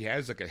know, if he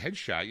has like a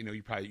headshot, you know,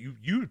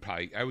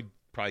 I would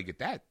probably get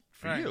that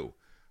for you.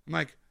 I'm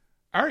like,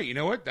 all right, you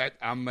know what?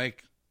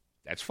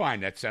 That's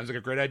fine. That sounds like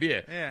a great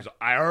idea. Yeah. So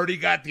I already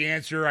got the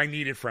answer I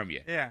needed from you.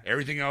 Yeah.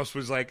 Everything else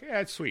was like, yeah,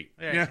 it's sweet.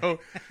 Yeah. You know?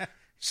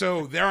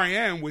 So there I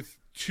am with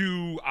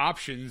two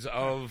options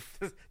of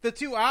the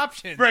two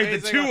options. Right,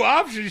 the two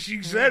options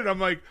she said. I'm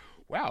like,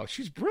 wow,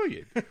 she's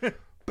brilliant.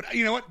 But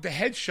you know what? The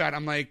headshot,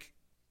 I'm like,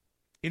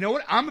 you know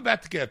what? I'm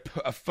about to get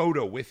a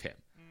photo with him.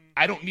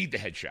 I don't need the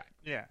headshot.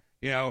 Yeah.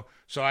 You know,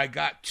 so I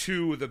got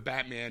two of the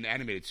Batman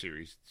animated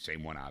series,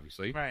 same one,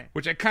 obviously. Right.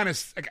 Which I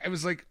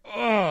was like,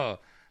 oh,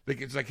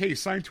 it's like, hey,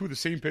 sign two of the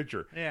same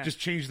picture. Yeah. Just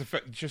change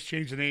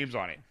the names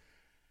on it.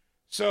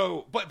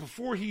 So, but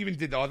before he even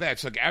did all that,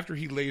 so after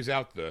he lays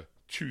out the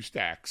two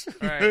stacks,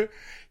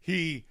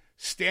 he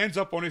stands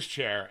up on his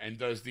chair and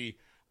does the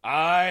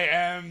I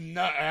am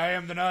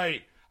the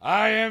night,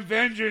 I am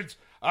vengeance,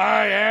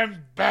 I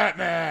am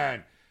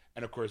Batman.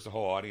 And of course the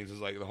whole audience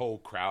is like, the whole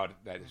crowd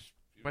that is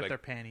wet their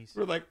panties.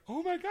 We're like,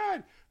 oh my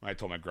God. When I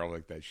told my girl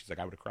like that, she's like,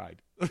 I would have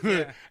cried.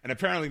 Yeah. And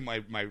apparently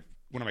one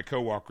of my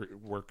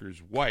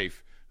co-workers'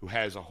 wife, who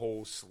has a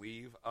whole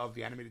sleeve of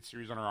the animated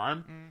series on her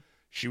arm,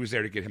 she was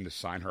there to get him to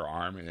sign her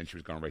arm, and then she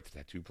was going right to the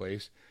tattoo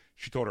place.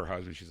 She told her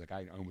husband, she's like,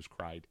 I almost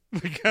cried.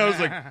 I was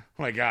like, oh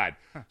my God.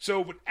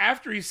 So but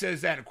after he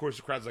says that, of course,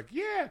 the crowd's like,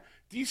 yeah.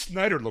 Dee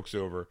Snider looks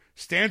over,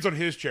 stands on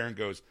his chair, and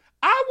goes,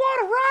 I want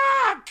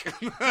to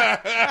rock.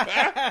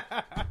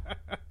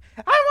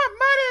 I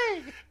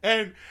want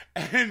money.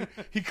 And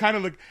he kind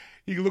of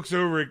he looks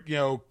over at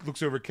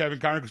Kevin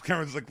Conroy, because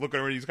Kevin's like looking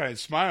over, and he's kind of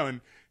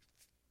smiling,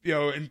 you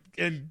know,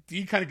 and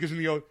he kind of gives him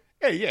the old,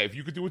 hey, yeah, if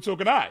you could do it, so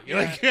can I. Yeah.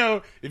 Like, you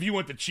know, if you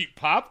want the cheap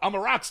pop, I'm a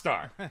rock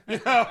star. You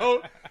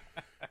know?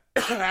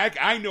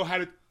 I know how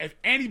to, if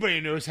anybody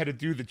knows how to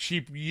do the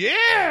cheap,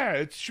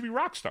 it should be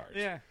rock stars.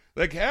 Yeah.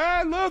 Like,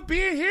 I love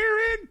being here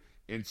in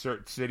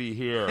insert city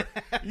here.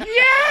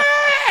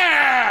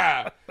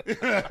 Yeah! It's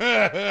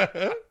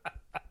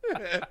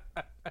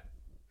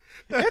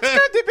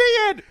good to be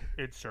in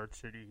insert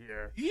city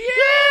here.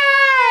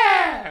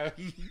 Yeah!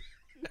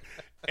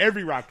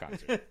 Every rock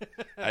concert.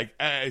 Like,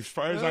 as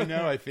far as I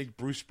know, I think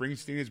Bruce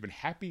Springsteen has been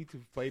happy to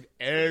have played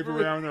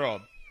everywhere around the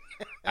world.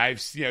 I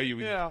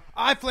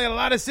play a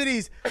lot of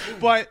cities,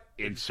 but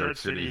insert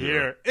city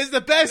here is the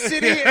best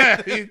city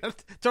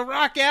to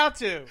rock out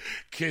to.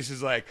 Kiss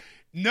is like,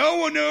 no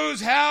one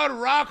knows how to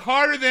rock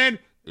harder than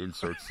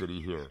insert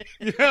city here.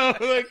 You know,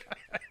 like,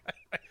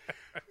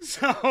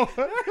 so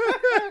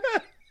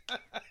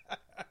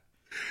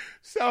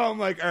I'm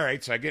like, all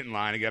right. So I get in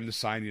line. I get him to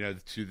sign, you know,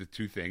 the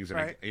two things,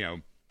 and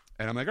and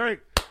I'm like, all right,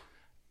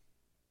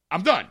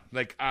 I'm done.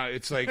 Like,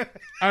 it's like,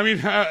 I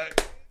mean.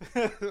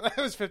 That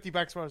was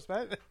 $50 what I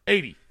spent.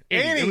 80.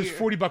 It was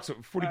 $40 bucks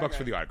for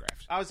the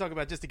autographs. I was talking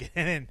about just to get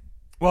in.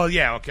 Well,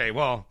 yeah, okay.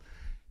 Well,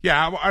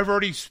 yeah, I've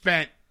already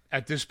spent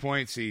at this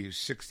point,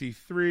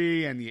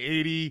 63 and the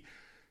 80.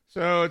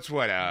 So it's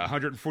what,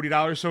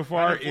 $140 so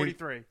far?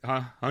 143.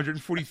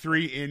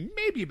 143 in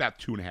maybe about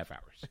 2.5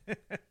 hours. You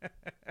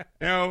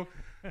know?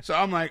 So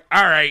I'm like,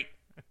 all right.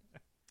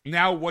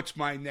 Now what's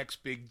my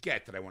next big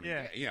get that I want to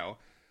get? You know,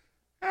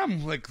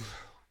 I'm like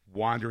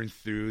wandering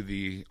through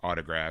the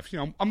autographs. You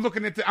know, I'm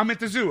at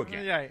the zoo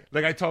again. Yeah.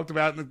 Like I talked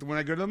about when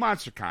I go to the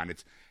Monster Con.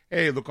 It's,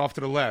 hey, look off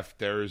to the left,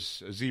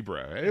 there's a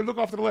zebra. Hey, look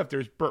off to the left,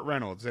 there's Burt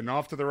Reynolds. And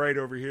off to the right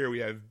over here, we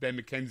have Ben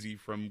McKenzie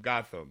from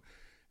Gotham.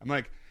 I'm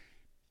like,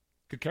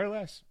 Could care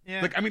less.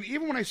 Yeah. Like, I mean,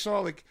 even when I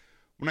saw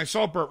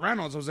Burt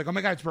Reynolds, I was like, oh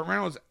my God, it's Burt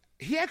Reynolds.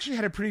 He actually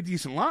had a pretty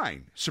decent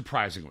line,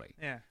 surprisingly.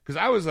 Yeah. Because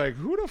I was like,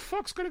 who the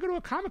fuck's going to go to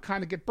a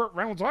Comic-Con to get Burt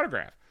Reynolds'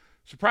 autograph?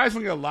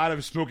 Surprisingly, a lot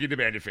of Smokey the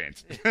Bandit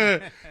fans.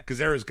 Because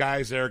there was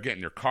guys there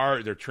getting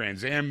their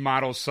Trans Am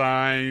models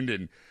signed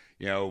and,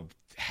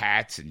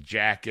 hats and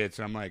jackets.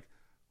 And I'm like,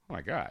 oh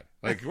my God.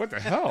 Like, what the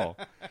hell?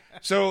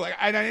 So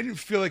I didn't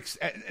feel like,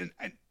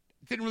 I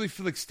didn't really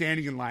feel like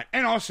standing in line.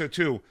 And also,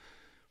 too,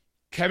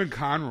 Kevin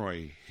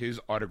Conroy, his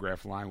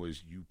autograph line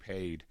was, you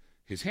paid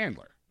his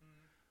handler.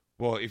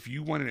 Well, if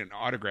you wanted an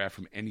autograph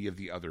from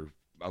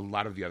a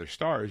lot of the other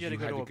stars, you had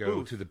to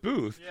go to the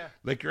booth,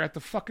 like you're at the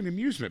fucking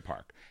amusement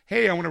park.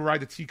 Hey, I want to ride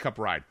the teacup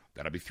ride.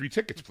 That'll be 3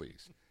 tickets,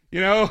 please.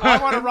 I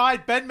want to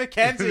ride Ben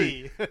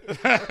McKenzie.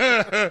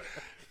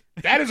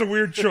 That is a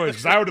weird choice,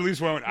 because I would at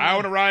least I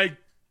want to ride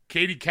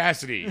Katie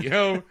Cassidy,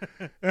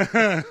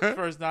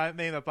 First name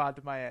that popped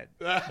in my head.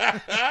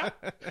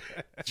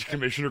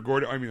 Commissioner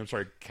Gordon. I'm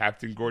sorry,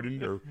 Captain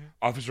Gordon or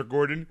Officer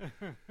Gordon.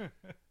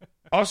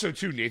 Also,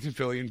 too, Nathan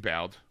Fillion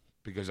bailed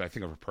because I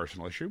think of a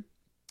personal issue.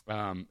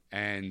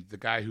 And the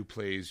guy who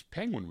plays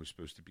Penguin was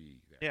supposed to be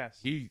there. Yes.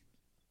 He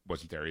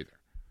wasn't there either.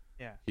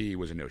 Yeah. He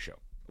was a no-show.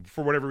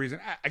 For whatever reason.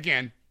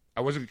 Again,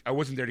 I wasn't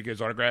there to get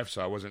his autograph,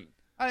 so I wasn't.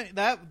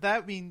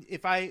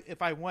 If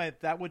I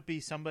went, that would be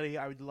somebody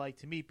I would like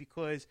to meet,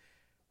 because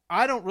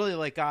I don't really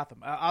like Gotham.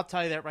 I'll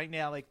tell you that right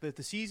now. Like,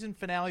 the season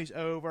finale's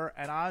over,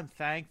 and I'm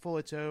thankful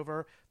it's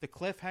over. The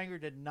cliffhanger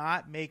did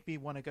not make me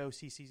want to go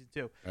see season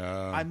 2.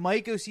 I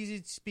might go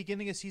see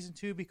beginning of season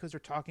 2 because they're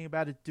talking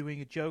about it doing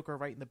a Joker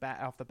right in the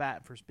off the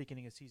bat for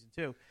beginning of season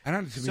 2. I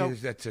don't. To me,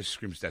 that just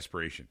screams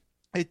desperation.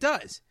 It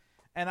does.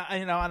 And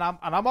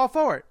I'm all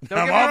for it.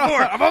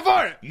 I'm all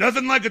for it.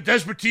 Nothing like a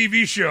desperate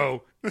TV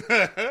show.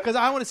 Because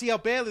I want to see how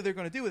badly they're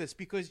going to do with this.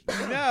 Because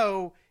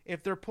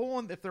if they're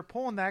pulling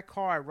that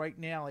card right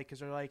now, like, because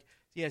they're like,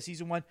 yeah,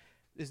 season 1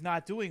 is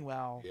not doing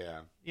well. Yeah.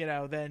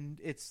 Then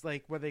it's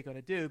like, what are they going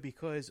to do?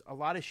 Because a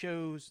lot of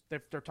shows they're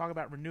talking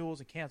about renewals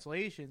and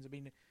cancellations. I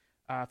mean,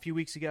 a few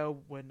weeks ago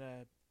when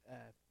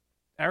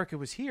Erica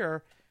was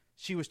here,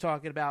 she was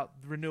talking about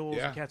renewals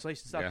and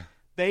cancellation stuff. Yeah.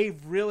 This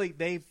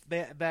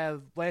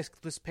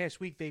past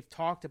week they've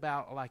talked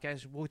about, like,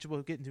 which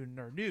we'll get into in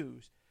our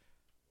news.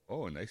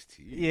 Oh, a nice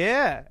tease.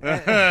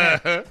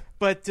 Yeah.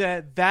 But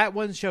that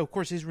one show, of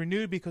course, is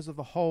renewed because of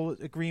the whole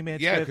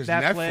agreement with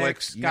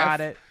Netflix.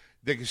 Got it.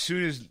 As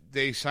soon as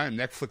they signed,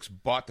 Netflix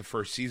bought the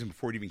first season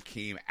before it even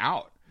came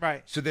out.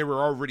 Right. So they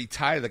were already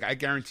tied. Like, I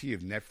guarantee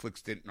if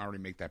Netflix didn't already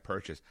make that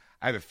purchase,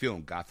 I have a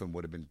feeling Gotham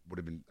would have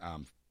been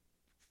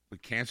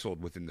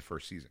canceled within the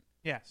first season.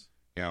 Yes.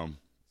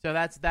 So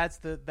that's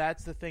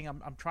the thing.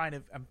 I'm trying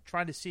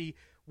to see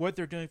what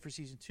they're doing for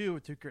season 2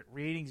 to get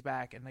ratings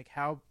back, and like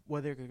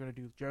what they're going to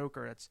do with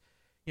Joker. That's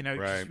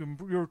right.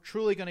 You're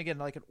truly going to get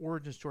like an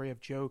origin story of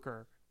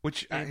Joker,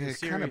 which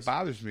it kind of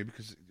bothers me,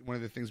 because one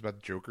of the things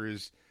about Joker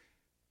is,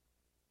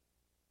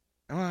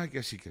 well, I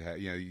guess you could have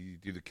you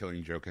do the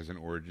Killing Joke as an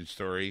origin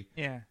story.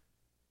 Yeah.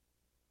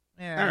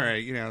 Yeah. All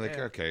right.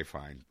 Okay,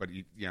 fine, but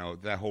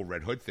that whole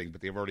Red Hood thing,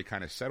 but they've already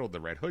kind of settled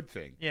the Red Hood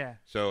thing. Yeah.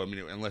 So I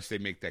mean, unless they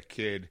make that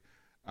kid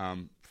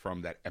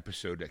from that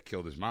episode that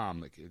killed his mom,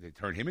 like, they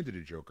turn him into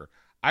the Joker.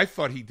 I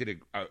thought he did it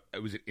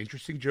was an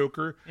interesting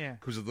Joker. Yeah.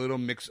 It was a little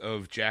mix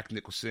of Jack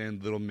Nicholson,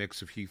 little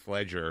mix of Heath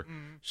Ledger.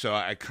 Mm-hmm. So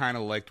I kind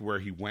of liked where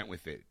he went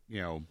with it.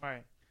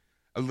 Right.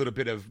 A little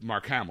bit of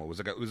Mark Hamill.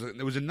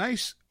 It was a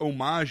nice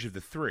homage of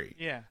the three.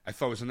 Yeah. I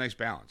thought it was a nice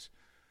balance.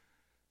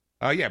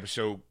 But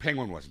so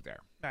Penguin wasn't there.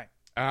 Right.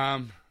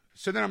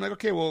 So then I'm like,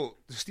 okay, well,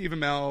 the Stephen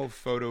Amell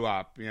photo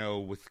op,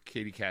 with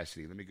Katie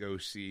Cassidy. Let me go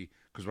see.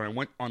 Because when I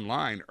went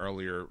online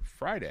earlier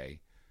Friday,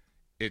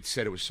 it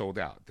said it was sold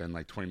out. Then,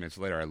 like 20 minutes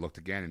later, I looked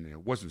again, and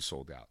it wasn't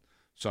sold out.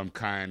 So I'm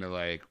kind of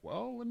like,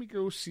 well, let me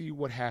go see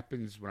what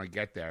happens when I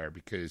get there,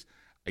 because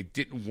I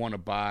didn't want to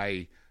buy.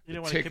 You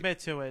didn't want to commit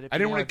to it. I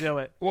didn't want to do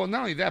it. Well,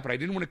 not only that, but I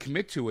didn't want to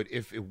commit to it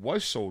if it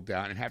was sold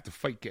out and have to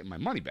fight getting my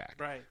money back.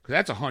 Right. Because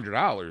that's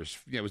 $100.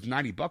 It was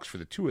 $90 for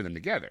the two of them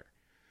together.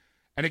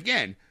 And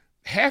again,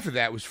 half of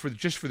that was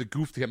just for the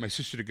goof to get my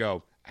sister to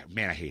go,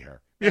 man, I hate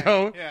her.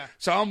 Yeah.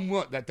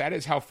 So that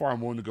is how far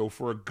I'm willing to go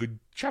for a good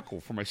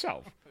chuckle for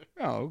myself.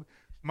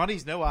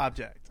 Money's no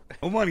object.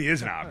 Well, money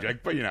is an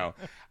object, but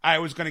I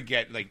was going to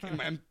get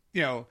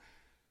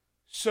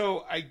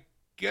so I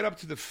get up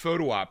to the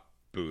photo op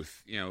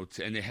booth,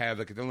 and they have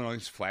like a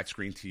nice flat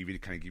screen TV to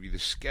kind of give you the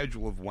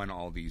schedule of when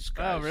all these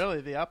guys. Oh, really?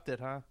 They upped it,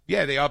 huh?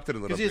 Yeah, they upped it a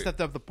little bit. Because you just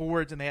have the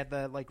boards, and they had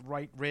the like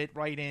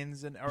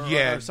write-ins,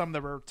 or some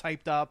that were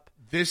typed up.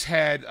 This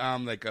had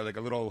like a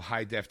little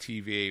high def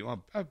TV,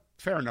 well, a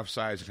fair enough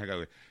size, and kind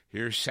of go,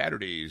 here's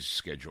Saturday's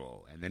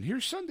schedule, and then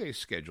here's Sunday's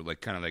schedule,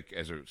 like kind of like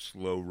as a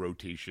slow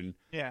rotation.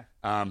 Yeah.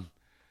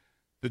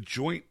 The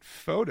joint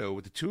photo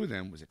with the two of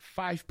them was at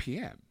 5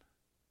 p.m.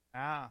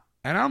 Ah.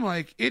 And I'm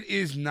like, it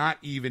is not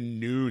even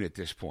noon at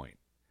this point.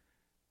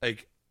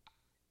 Like,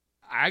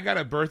 I got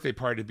a birthday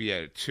party to be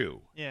at 2.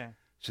 Yeah.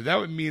 So that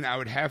would mean I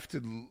would have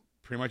to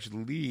pretty much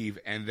leave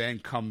and then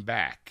come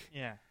back.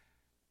 Yeah.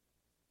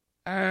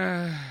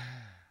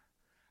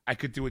 I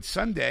could do it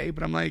Sunday,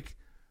 but I'm like,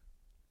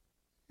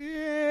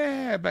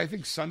 yeah, but I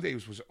think Sunday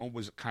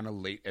was kind of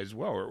late as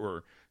well,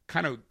 or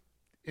kind of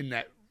in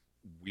that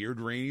weird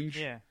range.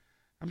 Yeah.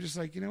 I'm just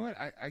like, you know what?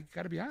 I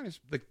got to be honest.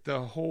 Like the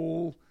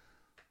whole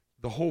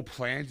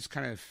plan just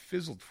kind of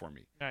fizzled for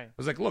me. Right. I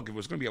was like, look, if it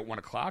was going to be at 1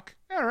 o'clock,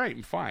 all right,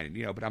 I'm fine.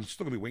 But I'm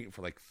still going to be waiting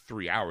for like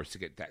 3 hours to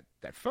get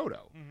that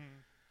photo. Mm-hmm.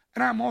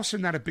 And I'm also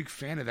not a big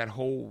fan of that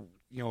whole,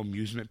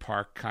 amusement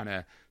park kind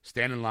of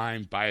stand in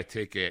line, buy a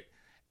ticket,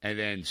 and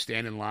then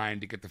stand in line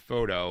to get the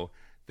photo,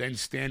 then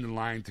stand in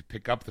line to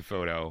pick up the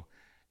photo,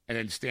 and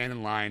then stand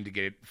in line to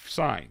get it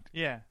signed.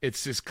 Yeah.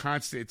 It's this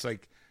constant, it's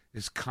like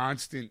this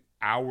constant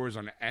hours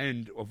on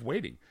end of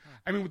waiting.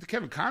 I mean, with the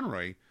Kevin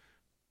Conroy,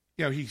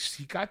 he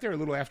got there a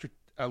little after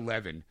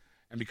 11,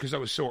 and because I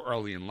was so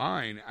early in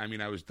line, I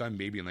mean, I was done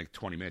maybe in like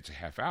 20 minutes, a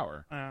half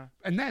hour.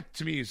 And that,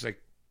 to me, is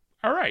like,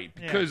 all right,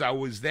 because I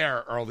was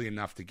there early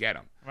enough to get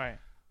him. Right.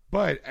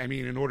 But, I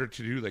mean, in order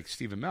to do, like,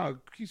 Stephen Amell,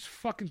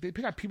 they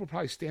got people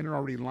probably standing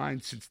already in line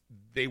since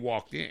they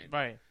walked in.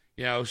 Right.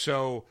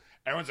 So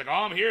everyone's like,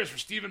 oh, I'm here for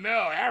Stephen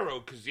Amell, Arrow,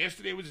 because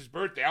yesterday was his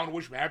birthday. I want to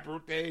wish him a happy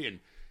birthday, and,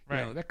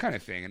 that kind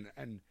of thing.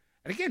 And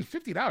again,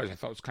 $50 I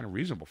thought was kind of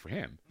reasonable for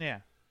him.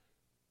 Yeah.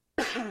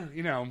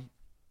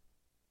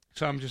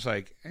 So I'm just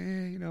like,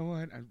 you know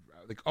what?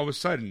 Like, all of a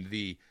sudden,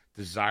 the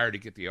desire to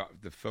get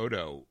the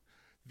photo,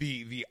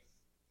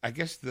 I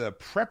guess the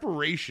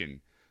preparation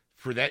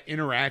for that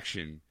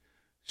interaction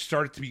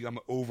started to become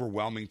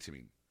overwhelming to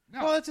me.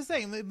 No. Well, that's the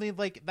thing. I mean,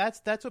 like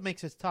that's what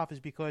makes it tough, is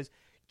because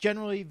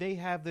generally they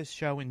have this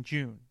show in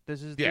June.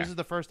 This is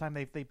the first time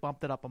they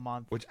bumped it up a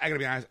month. Which, I gotta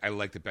be honest, I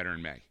liked it better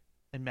in May.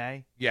 In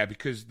May? Yeah,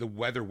 because the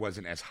weather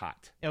wasn't as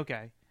hot.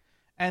 Okay,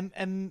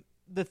 and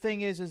the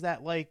thing is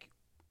that like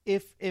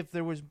if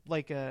there was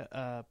like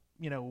a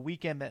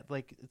weekend that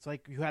like it's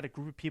like you had a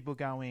group of people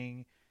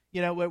going,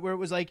 where it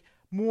was like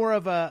more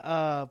of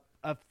a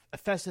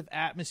festive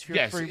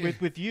atmosphere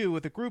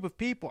with a group of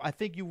people, I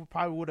think you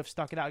probably would have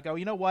stuck it out. Go,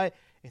 you know what?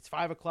 It's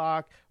 5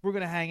 o'clock. We're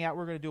gonna hang out.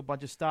 We're gonna do a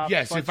bunch of stuff.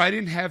 Yes, if I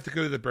didn't have to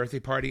go to the birthday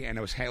party and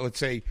I was, let's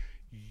say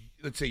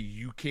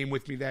you came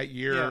with me that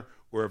year,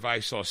 or if I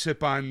saw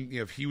Sip on,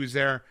 if he was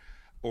there,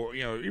 or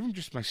even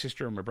just my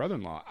sister or my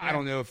brother-in-law, I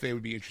don't know if they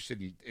would be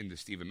interested in the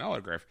Stephen Amell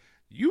autograph.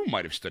 You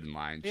might have stood in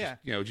line,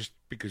 just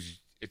because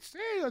it's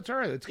that's all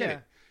right. Let's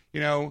get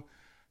it.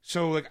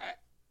 So like.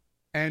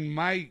 And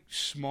my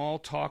small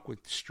talk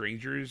with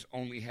strangers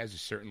only has a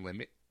certain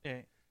limit.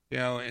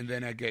 Yeah. And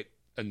then I get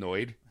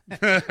annoyed.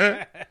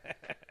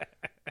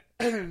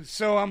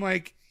 So I'm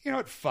like, you know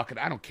what? Fuck it.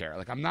 I don't care.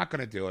 Like, I'm not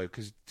going to do it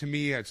because to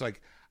me, it's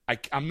like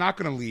I'm not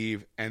going to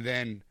leave and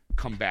then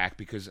come back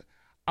because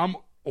I'm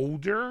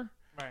older.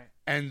 Right.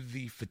 And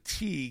the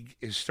fatigue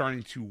is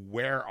starting to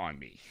wear on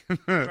me.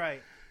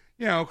 Right.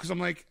 Because I'm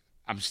like,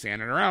 I'm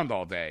standing around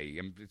all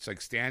day. It's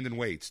like stand and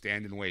wait.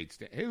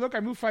 Hey, look, I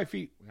moved 5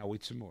 feet. I'll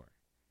wait some more.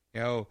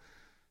 So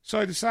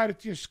I decided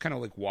to just kind of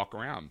like walk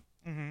around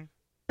and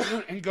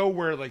go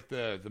where like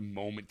the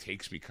moment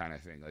takes me, kind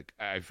of thing. Like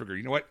I figured,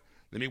 you know what?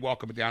 Let me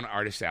walk up and down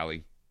Artist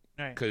Alley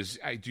because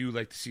I do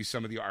like to see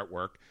some of the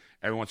artwork.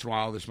 Every once in a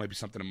while, this might be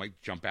something that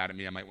might jump out at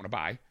me. I might want to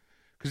buy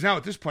because now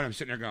at this point, I'm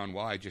sitting there going,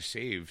 well, I just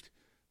saved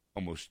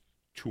almost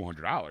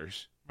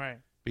 $200, right?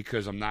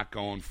 Because I'm not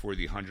going for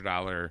the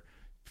 $100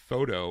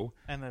 photo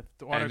and the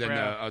autograph. And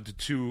then the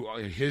two,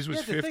 his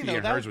was 50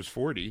 and hers was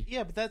 40.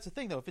 Yeah, but that's the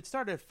thing though. If it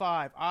started at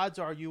 5, odds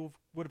are you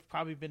would have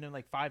probably been in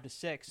like 5 to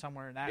 6,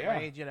 somewhere in that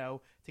range,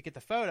 to get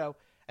the photo.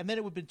 And then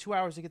it would have been 2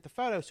 hours to get the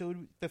photo, so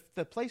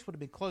the place would have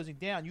been closing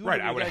down.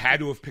 I would have had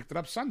to have picked it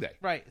up Sunday.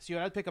 Right, so you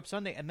had to pick up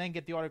Sunday and then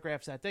get the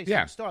autographs that day. So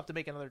you still have to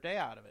make another day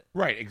out of it.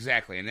 Right,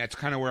 exactly, and that's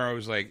kind of where I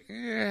was like,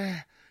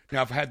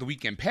 Now, if I had the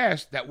weekend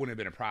pass, that wouldn't have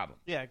been a problem.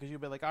 Yeah, because you'd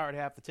be like, I already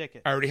have the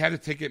ticket. I already had the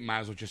ticket,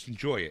 might as well just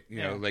enjoy it.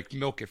 You know, like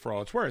milk it for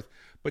all it's worth.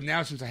 But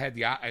now, since I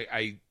had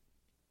I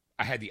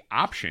had the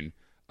option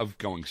of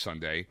going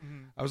Sunday,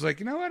 I was like,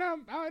 you know what?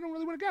 I don't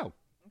really want to go.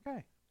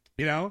 Okay.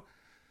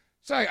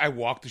 So I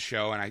walked the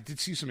show, and I did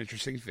see some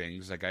interesting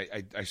things. Like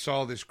I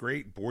saw this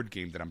great board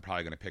game that I'm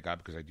probably going to pick up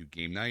because I do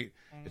game night.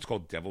 It's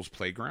called Devil's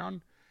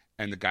Playground,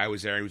 and the guy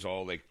was there. He was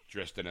all like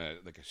dressed in a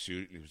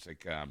suit, and he was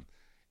like,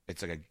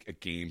 it's like a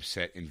game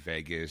set in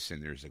Vegas,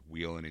 and there's like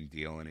wheeling and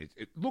dealing.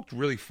 It looked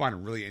really fun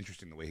and really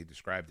interesting the way he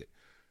described it.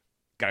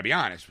 Got to be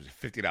honest, it was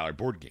a $50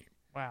 board game.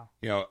 Wow.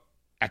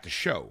 At the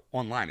show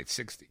online it's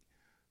 $60.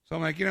 So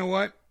I'm like, you know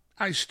what?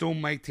 I still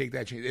might take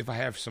that chance if I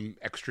have some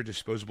extra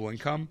disposable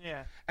income.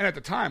 Yeah. And at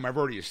the time, I've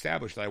already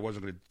established that I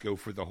wasn't going to go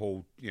for the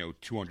whole,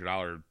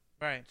 $200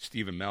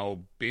 Stephen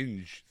Amell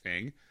binge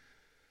thing.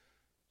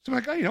 So I'm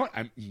like, oh, you know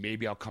what?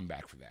 Maybe I'll come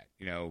back for that.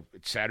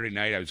 It's Saturday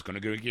night. I was going to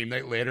go to game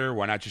night later.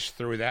 Why not just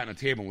throw that on the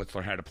table and let's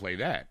learn how to play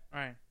that?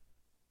 Right.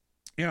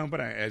 But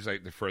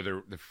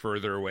the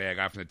further away I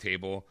got from the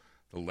table,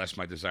 the less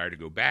my desire to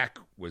go back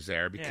was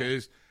there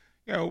because,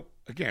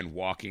 again,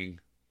 walking,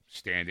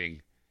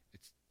 standing.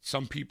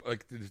 Some people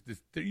like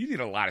you need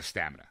a lot of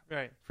stamina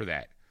for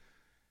that.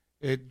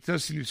 It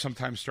does seem to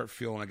sometimes start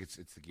feeling like it's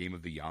the game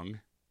of the young.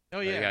 Oh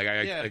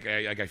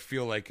yeah. I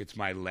feel like it's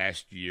my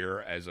last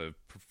year as a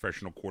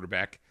professional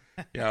quarterback.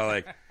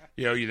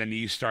 The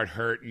knees start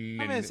hurting.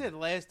 I mean, I said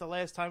the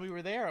last time we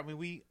were there. I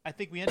mean, I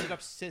think we ended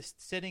up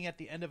sitting at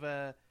the end of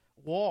a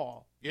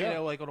wall. Yeah.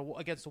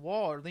 Against the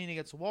wall or leaning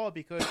against the wall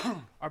because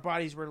our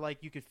bodies were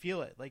like, you could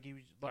feel it. Like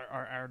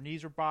our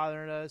knees were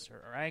bothering us,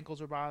 or our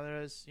ankles were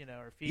bothering us.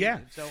 Our feet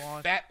and so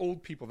on. Fat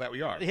old people that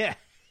we are. Yeah.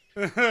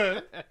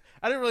 I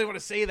didn't really want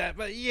to say that,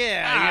 but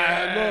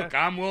yeah. Look,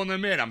 I'm willing to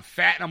admit I'm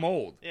fat and I'm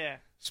old. Yeah.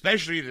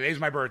 Especially today's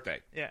my birthday.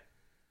 Yeah.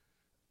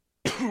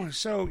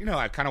 So,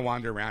 I kind of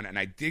wandered around and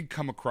I did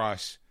come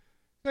across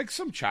like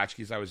some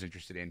tchotchkes I was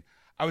interested in.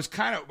 I'll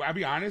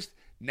be honest,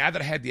 now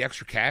that I had the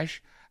extra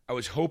cash, I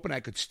was hoping I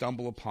could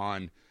stumble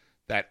upon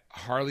that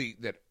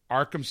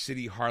Arkham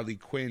City Harley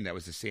Quinn that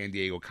was the San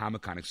Diego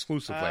Comic-Con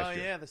exclusive last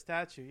year. Oh, yeah, the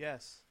statue,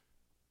 yes.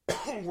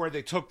 Where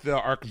they took the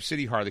Arkham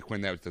City Harley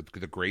Quinn, that was the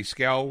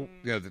grayscale,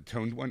 the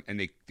toned one, and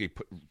they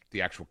put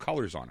the actual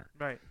colors on her.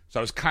 Right. So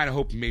I was kind of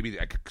hoping maybe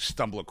I could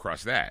stumble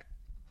across that.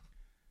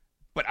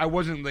 But I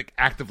wasn't like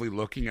actively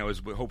looking. I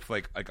was hoping for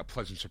like a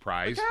pleasant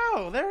surprise.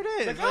 Oh, there it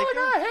is. Oh my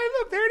God, hey,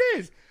 look, there it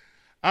is.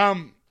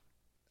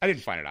 I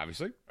didn't find it,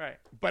 obviously. Right.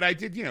 But I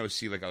did,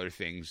 see like other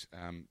things,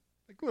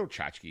 like little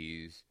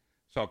tchotchkes.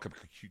 Saw a couple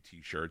of cute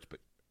T-shirts,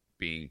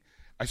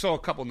 I saw a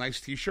couple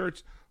nice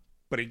T-shirts.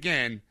 But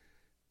again,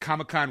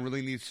 Comic-Con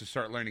really needs to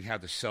start learning how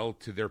to sell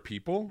to their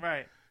people.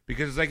 Right.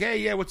 Because it's like, hey,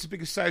 yeah, what's the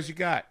biggest size you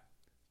got?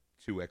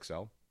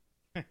 2XL.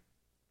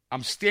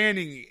 I'm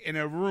standing in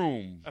a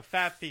room of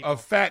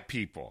fat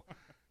people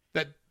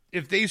that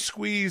if they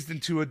squeezed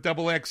into a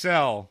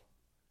XXL,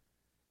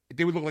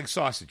 they would look like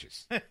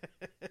sausages.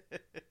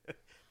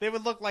 They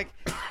would look like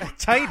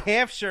tight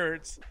half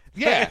shirts.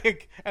 Yeah.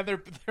 And they're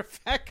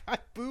fat guy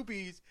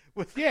boobies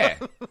look They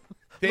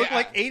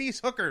like 80s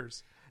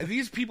hookers.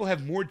 These people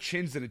have more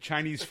chins than a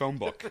Chinese phone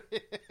book.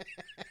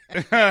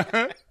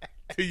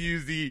 To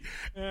use the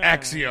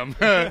axiom.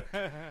 Or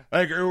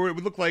it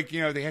would look like,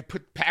 they had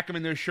pack them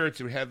in their shirts.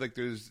 It would have like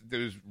those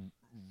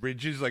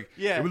ridges.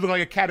 It would look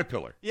like a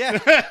caterpillar. Yeah.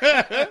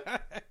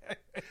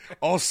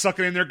 All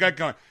sucking in their gut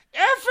going,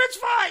 it's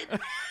fine.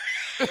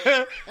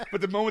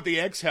 But the moment they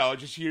exhale,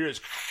 just hear is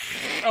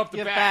up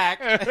the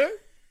back.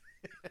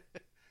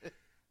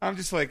 I'm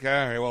just like, all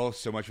right, well,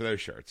 so much for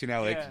those shirts.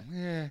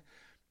 And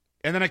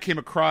then I came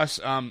across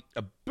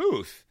a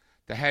booth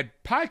that had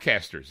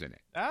podcasters in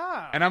it.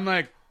 Ah. And I'm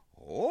like,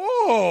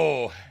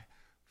 oh,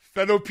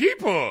 fellow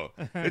people.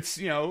 It's,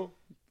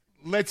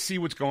 let's see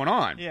what's going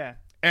on. Yeah.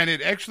 And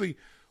it actually,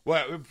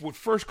 what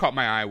first caught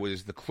my eye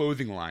was the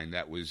clothing line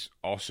that was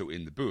also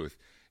in the booth.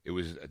 It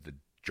was the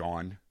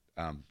John,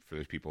 for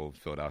those people in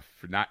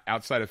Philadelphia, not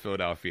outside of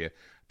Philadelphia.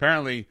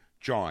 Apparently,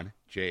 John,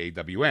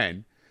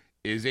 Jawn,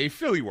 is a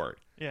Philly word.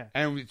 Yeah.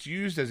 And it's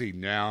used as a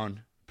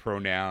noun,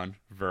 pronoun,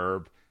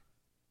 verb,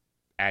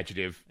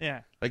 adjective.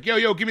 Yeah. Like,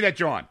 yo, give me that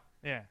John.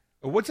 Yeah.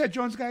 What's that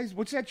John's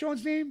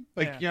name?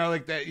 Like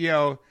that,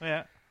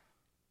 Yeah.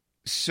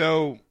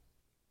 So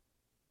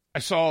I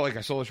saw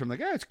this from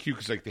it's cute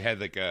because they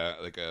had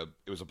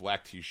it was a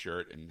black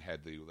T-shirt and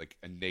had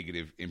a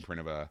negative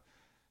imprint of a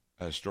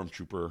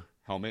stormtrooper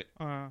helmet,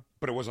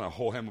 but it wasn't a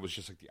whole helmet. It was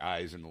just like the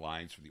eyes and the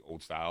lines from the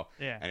old style.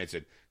 Yeah. And it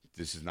said,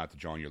 "This is not the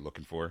John you're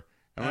looking for."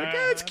 I'm like,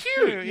 it's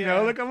cute, you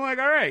know. I'm like,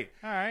 all right.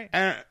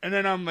 And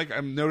then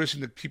I'm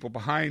noticing that people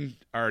behind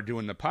are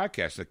doing the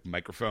podcast, like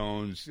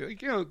microphones,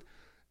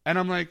 and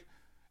I'm like,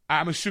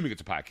 I'm assuming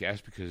it's a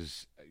podcast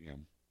because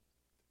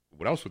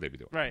what else would they be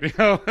doing? Right.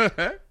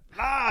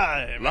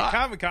 Live at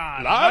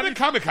Comic-Con. Live at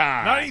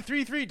Comic-Con.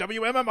 93.3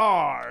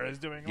 WMMR is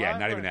doing live. Yeah,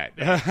 not even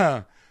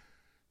that.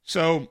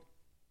 So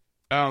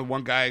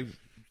one guy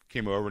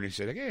came over and he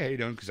said, hey, how you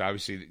doing? Because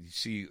obviously, you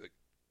see,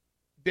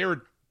 they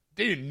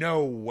didn't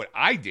know what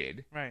I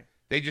did. Right.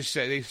 They just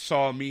said they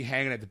saw me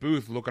hanging at the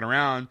booth, looking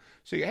around,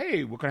 saying,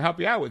 hey, what can I help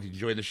you out with? You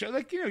enjoy the show?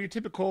 Like, your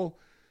typical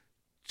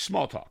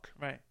small talk.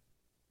 Right.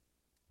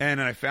 And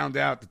then I found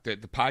out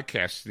that the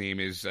podcast name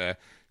is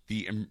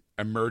the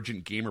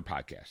Emergent Gamer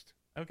Podcast.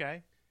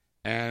 Okay.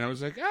 And I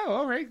was like, oh,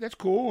 all right, that's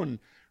cool. And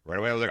right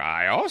away I was like,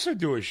 I also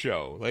do a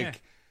show.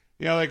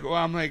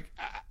 I'm like,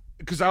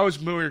 because I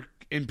was more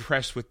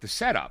impressed with the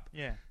setup.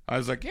 Yeah. I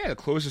was like, yeah, the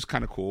clothes is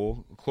kind of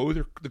cool.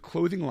 The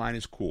clothing line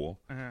is cool.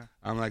 Uh-huh.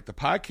 I'm like, the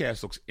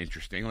podcast looks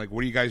interesting. Like, what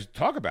do you guys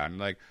talk about? And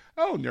like,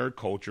 oh, nerd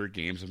culture,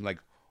 games. I'm like,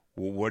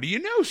 well, what do you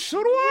know?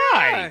 So do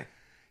I.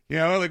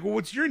 Well,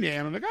 what's your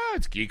name? I'm like, oh,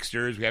 it's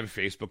Geeksters. We have a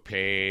Facebook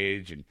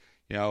page. And,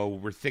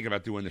 we're thinking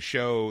about doing the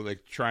show,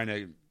 trying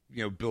to,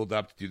 build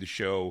up to do the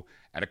show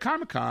at a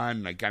Comic-Con.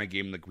 And I kind of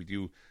gave them, we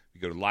go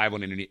live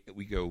on internet.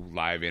 We go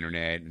live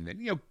internet. And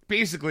then,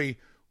 basically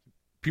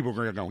people are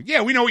going to go,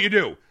 yeah, we know what you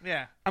do.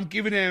 Yeah. I'm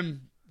giving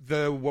them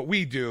what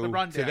we do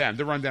to them,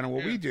 the rundown of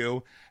what we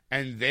do.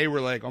 And they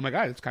were like, oh my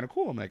God, it's kind of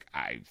cool. I'm like,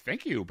 I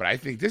thank you, but I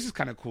think this is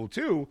kind of cool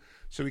too.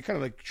 So we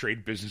kind of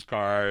trade business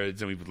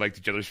cards and we liked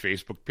each other's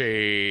Facebook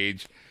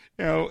page.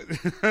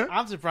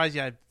 I'm surprised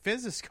you had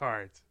business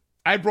cards.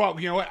 I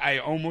brought, I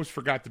almost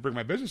forgot to bring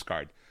my business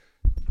card.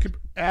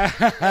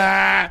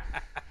 I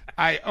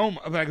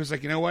I was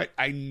like, you know what?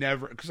 I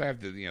never, because I have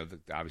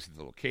obviously the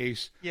little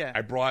case. Yeah.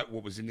 I brought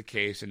what was in the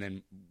case and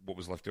then what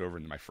was left over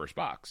in my first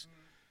box.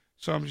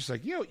 So I'm just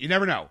like, you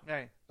never know.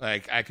 Right.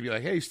 Like, I could be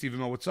like, hey, Stephen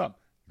Mill, what's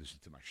up? Listen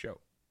to my show.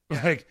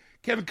 Like,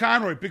 Kevin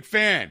Conroy, big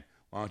fan.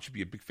 Why don't you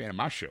be a big fan of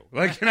my show?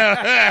 Like, be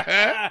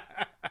a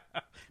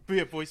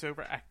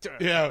voiceover actor.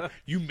 Yeah.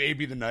 You may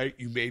be the Knight.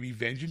 You may be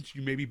Vengeance.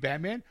 You may be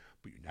Batman.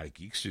 But you're not a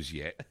Geeksters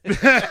yet.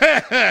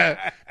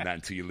 Not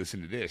until you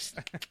listen to this.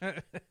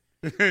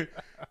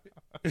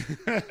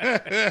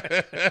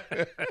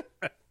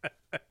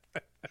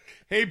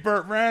 Hey,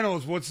 Burt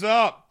Reynolds, what's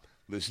up?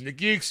 Listen to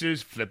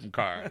Geeksters, flipping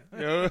card.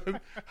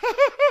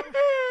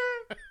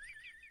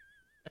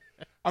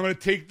 I'm gonna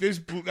take this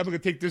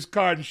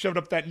card and shove it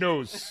up that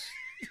nose.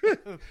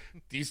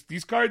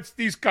 these cards.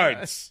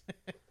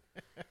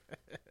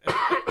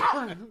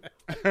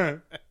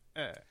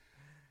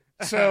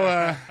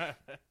 So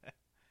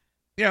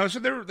so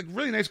they're like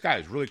really nice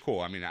guys, really cool.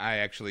 I mean, I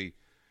actually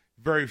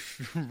very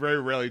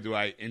rarely do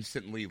I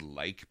instantly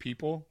like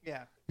people.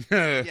 Yeah.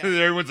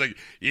 Everyone's like,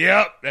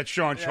 "Yep, that's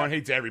Sean. Yeah. Sean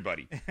hates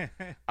everybody."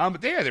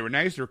 But they were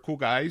nice. They were cool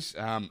guys.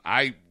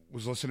 I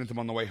was listening to them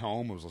on the way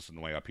home. I was listening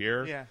on the way up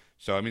here. Yeah.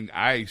 So I mean,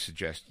 I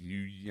suggest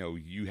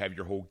you have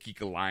your whole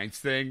Geek Alliance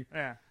thing.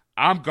 Yeah.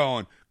 I'm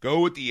go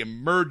with the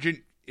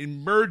Emergent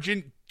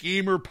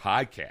Gamer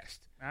podcast.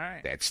 All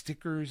right. They had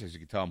stickers, as you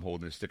can tell. I'm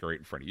holding a sticker right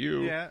in front of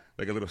you. Yeah.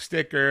 Like a little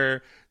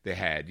sticker. They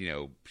had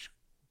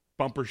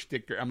bumper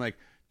sticker. I'm like,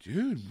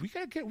 dude, we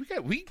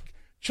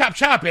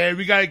chop, man.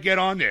 We gotta get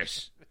on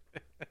this.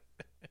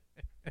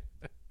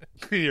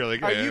 You're like,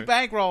 you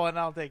bankrolling?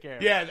 I'll take care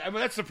of it. Yeah, I mean,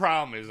 that's the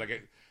problem. Is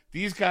like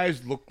these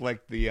guys look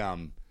like the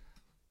I'm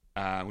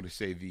going to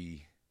say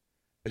the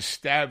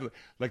established,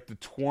 like the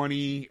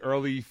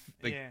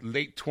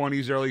late 20s,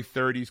 early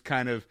 30s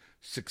kind of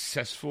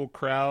successful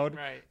crowd.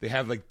 Right. They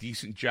have like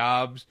decent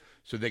jobs,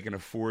 so they can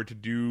afford to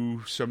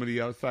do some of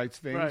the outside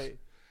things. Right.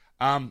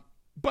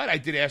 But I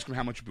did ask them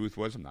how much the booth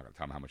was. I'm not going to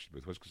tell them how much the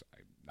booth was because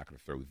I'm not going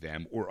to throw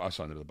them or us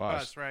under the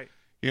bus. That's right.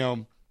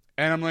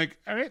 And I'm like,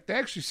 all right, that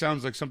actually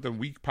sounds like something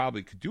we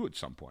probably could do at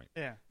some point.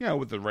 Yeah.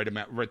 With the right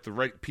amount, the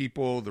right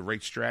people, the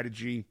right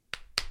strategy.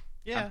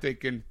 Yeah. I'm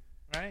thinking,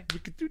 right, we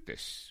could do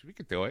this. We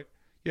could do it.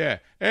 Yeah.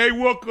 Hey,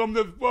 welcome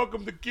to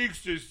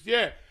Geeksters.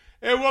 Yeah.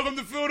 Hey, welcome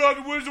to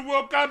Philadelphia Wizard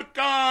World Comic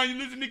Con. You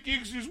listen to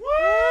Geeksters.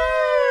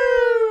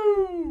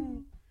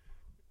 Woo!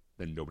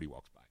 Then nobody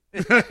walks by.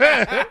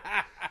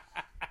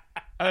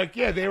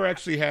 Yeah, they were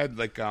actually had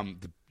like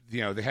they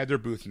had their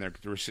booth in there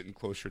because they were sitting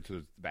closer to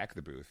the back of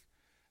the booth.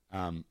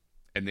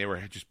 And they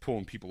were just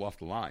pulling people off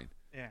the line,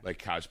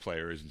 like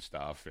cosplayers and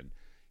stuff. And,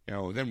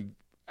 then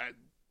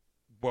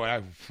what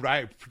I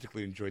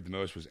particularly enjoyed the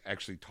most was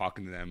actually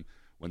talking to them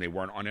when they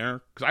weren't on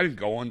air. Because I didn't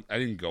go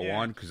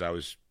on because I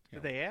was...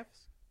 Did they ask?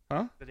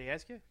 Huh? Did they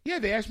ask you? Yeah,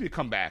 they asked me to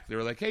come back. They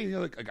were like, hey,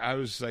 I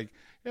was like,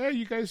 yeah,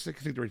 you guys I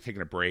think they were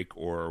taking a break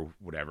or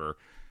whatever.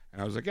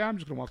 And I was like, yeah, I'm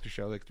just going to walk the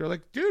show. Like, they're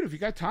like, dude, if you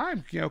got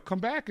time, come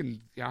back and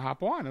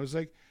hop on. I was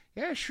like,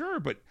 yeah, sure,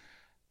 but...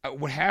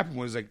 what happened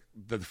was like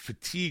the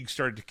fatigue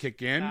started to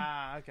kick in.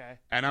 Okay.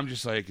 And I'm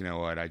just like, you know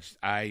what?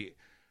 I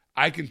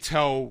can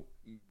tell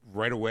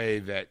right away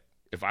that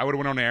if I would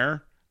have went on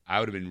air, I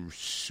would have been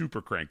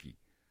super cranky.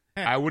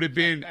 I would have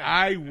been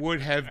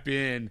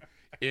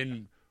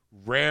in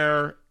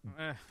rare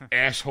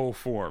asshole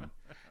form.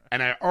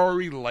 And I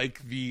already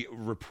like the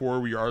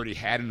rapport we already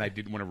had, and I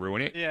didn't want to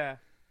ruin it. Yeah.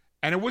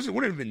 And it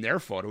wouldn't have been their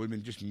fault. It would have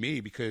been just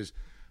me because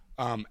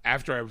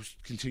after I was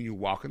continue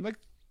walking, like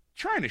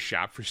trying to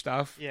shop for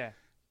stuff. Yeah.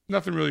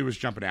 Nothing really was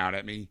jumping out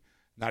at me.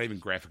 Not even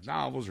graphic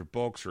novels or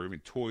books or even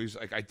toys.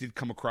 Like I did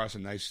come across a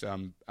nice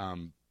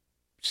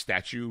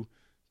statue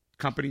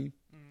company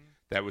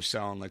that was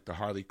selling like the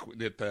Harley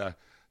the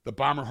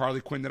bomber Harley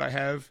Quinn that I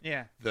have.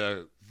 Yeah.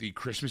 The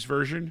Christmas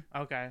version.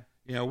 Okay.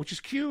 Which is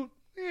cute.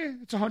 Yeah,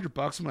 it's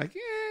 $100. I'm like,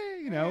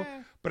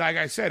 yeah. But like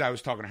I said, I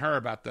was talking to her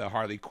about the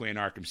Harley Quinn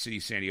Arkham City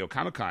San Diego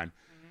Comic Con,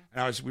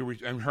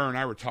 and her and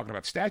I were talking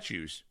about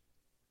statues.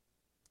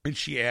 And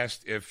she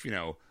asked if,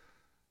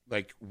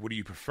 like, what do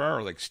you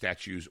prefer, like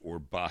statues or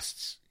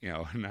busts?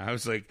 And I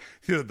was like,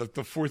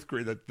 the fourth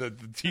grade, the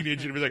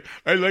teenager was like,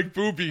 I like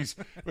boobies.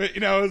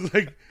 But, I was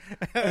like,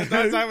 that's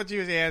not what she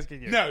was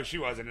asking you. No, she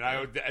wasn't.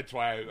 And that's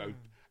why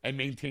I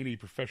maintain a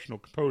professional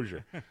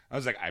composure. I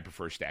was like, I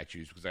prefer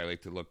statues because I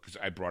like to look. Because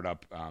I brought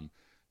up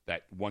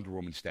that Wonder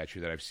Woman statue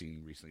that I've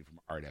seen recently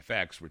from Art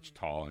FX, which is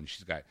tall, and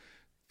she's got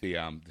the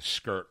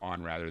skirt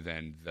on rather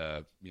than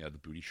the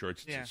booty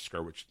shorts. It's a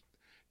skirt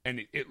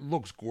and it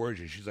looks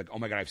gorgeous. She's like, oh,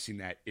 my God, I've seen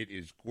that. It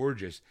is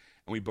gorgeous.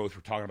 And we both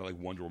were talking about, like,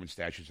 Wonder Woman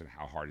statues and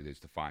how hard it is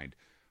to find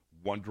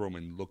Wonder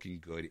Woman looking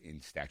good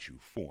in statue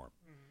form.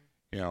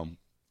 Mm-hmm.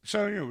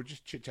 So, we're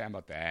just chit-chatting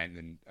about that and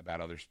then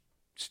about other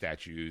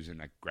statues.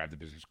 And I grabbed the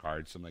business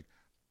card. So I'm like,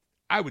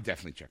 I would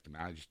definitely check them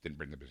out. I just didn't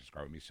bring the business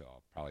card with me, so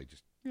I'll probably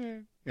just,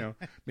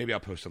 maybe I'll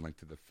post a link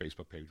to the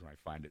Facebook page when I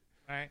find it.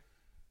 All right.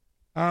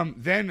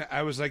 Then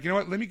I was like, you know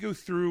what? Let me go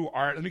through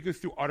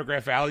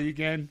Autograph Alley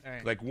again,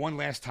 like one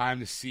last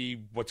time to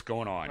see what's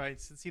going on. Right,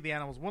 to see the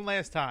animals one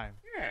last time.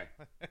 Yeah.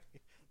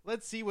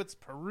 let's see what's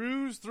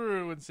perused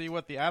through and see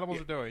what the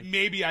animals are doing.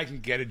 Maybe I can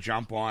get a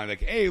jump on,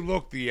 like, hey,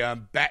 look, the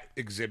bat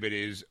exhibit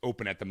is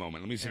open at the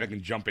moment. Let me see if I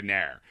can jump in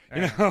there.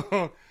 You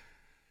know?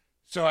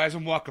 So as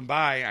I'm walking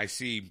by, I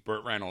see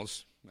Burt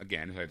Reynolds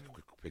again. I have a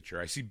quick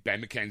picture. I see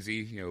Ben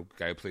McKenzie,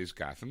 guy who plays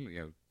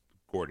Gotham.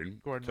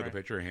 Gordon took a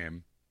picture of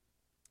him,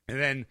 and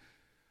then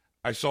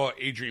I saw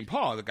Adrian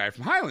Paul, the guy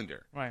from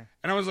Highlander. Right.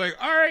 And I was like,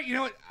 all right, you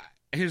know what?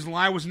 His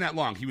line wasn't that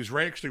long. He was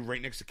right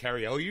next to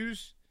Cary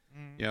Elwes,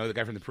 the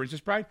guy from The Princess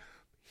Bride.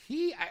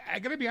 I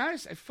got to be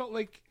honest, I felt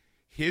like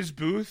his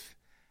booth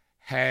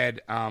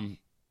had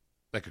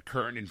like a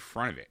curtain in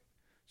front of it.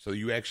 So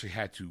you actually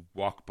had to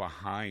walk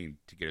behind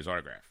to get his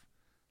autograph.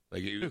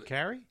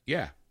 Cary?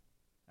 Yeah.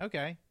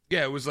 Okay.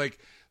 Yeah, it was like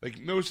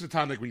most of the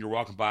time, like when you're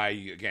walking by,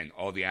 again,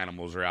 all the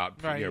animals are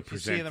out. Right, you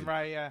see them,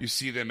 right, yeah. You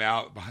see them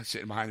out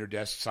sitting behind their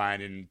desk,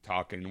 signing,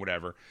 talking,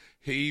 whatever.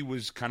 He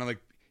was kind of like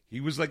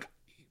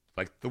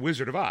the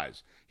Wizard of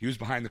Oz. He was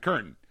behind the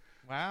curtain.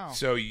 Wow.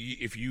 So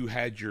if you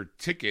had your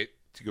ticket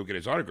to go get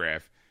his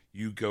autograph,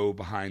 you go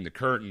behind the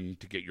curtain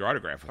to get your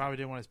autograph. Probably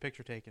didn't want his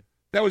picture taken.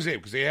 That was it,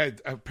 because they had,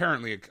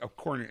 apparently,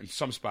 according in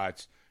some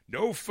spots,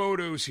 no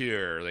photos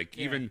here.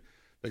 Even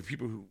like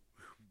people who,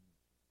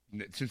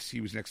 since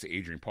he was next to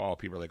Adrian Paul,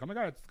 people are like, oh my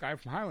God, it's the guy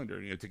from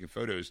Highlander, taking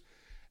photos.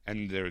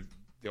 And they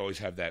always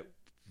have that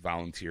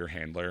volunteer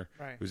handler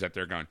who's up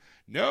there going,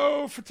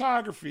 no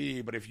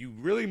photography, but if you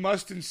really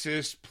must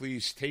insist,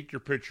 please take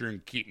your picture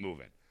and keep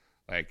moving.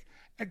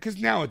 Because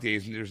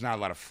nowadays, there's not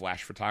a lot of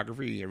flash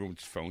photography.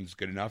 Everyone's phone's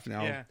good enough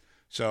now. Yeah.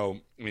 So,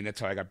 that's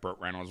how I got Burt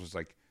Reynolds, was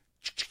like,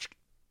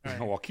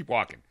 I'll keep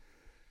walking.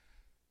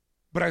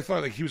 But I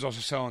thought he was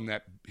also selling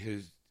that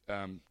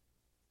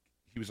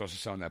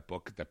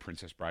book, that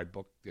Princess Bride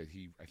book that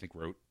he, I think,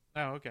 wrote.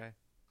 Oh, okay.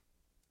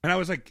 And I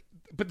was like,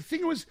 but the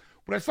thing was,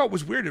 what I thought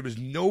was weird, there was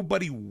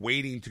nobody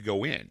waiting to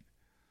go in.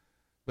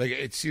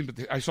 It seemed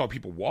that I saw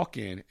people walk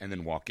in and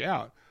then walk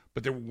out,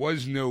 but there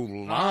was no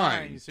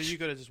line. So you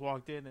could have just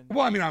walked in and...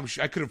 Well,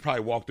 I could have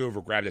probably walked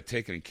over, grabbed a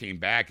ticket, and came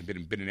back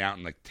and been out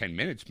in 10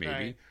 minutes maybe.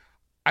 Right.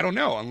 I don't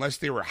know, unless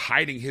they were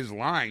hiding his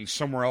line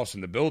somewhere else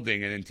in the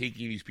building and then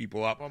taking these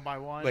people up. One by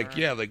one?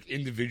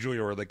 Individually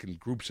or in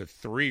groups of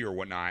 3 or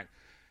whatnot.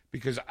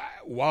 Because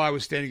while I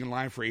was standing in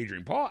line for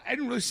Adrian Paul, I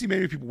didn't really see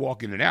many people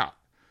walk in and out.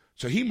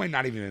 So he might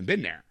not even have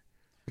been there.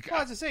 Well,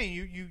 I was just saying,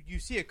 you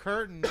see a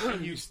curtain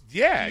and you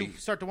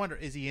start to wonder,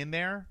 is he in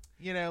there?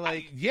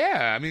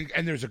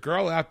 And there's a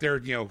girl out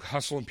there,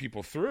 hustling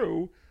people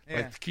through.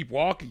 Keep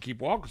walking.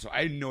 So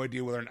I had no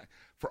idea whether or not,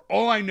 for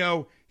all I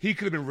know, he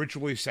could have been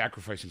ritually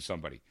sacrificing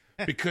somebody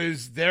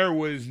because there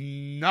was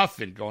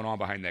nothing going on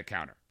behind that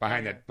counter,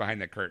 behind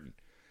that curtain.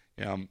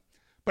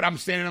 But I'm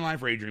standing in line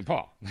for Adrian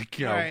Paul.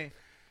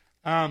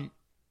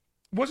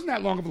 Wasn't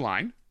that long of a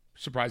line,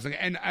 surprisingly.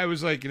 And I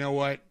was like, you know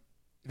what?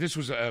 This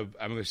was I'm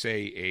going to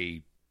say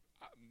a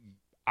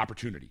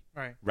opportunity,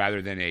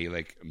 rather than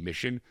a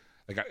mission.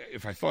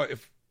 If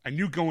I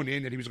knew going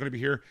in that he was going to be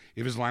here,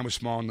 if his line was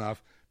small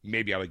enough,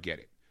 maybe I would get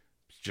it.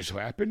 Just so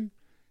happened,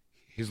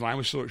 his line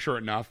was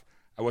short enough.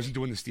 I wasn't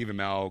doing the Stephen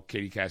Amell,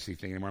 Katie Cassidy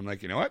thing anymore. I'm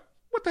like, you know what?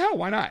 What the hell?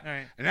 Why not?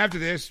 Right. And after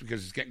this,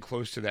 because it's getting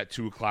close to that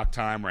 2:00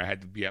 time where I had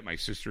to be at my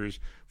sister's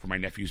for my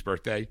nephew's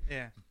birthday,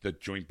 the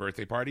joint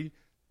birthday party.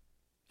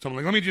 So I'm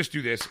like, let me just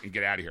do this and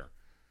get out of here.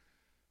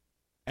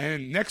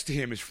 And next to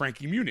him is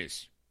Frankie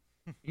Muniz,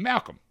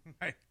 Malcolm.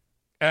 Right.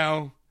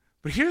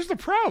 But here's the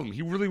problem: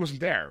 he really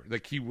wasn't there.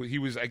 He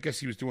was. I guess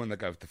he was doing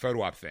the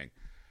photo op thing,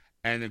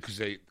 and then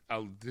because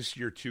this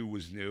year too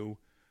was new,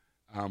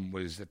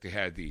 was that they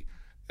had the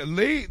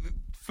late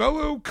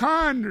fellow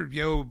con,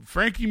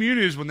 Frankie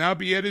Muniz will now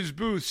be at his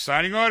booth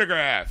signing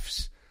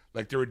autographs.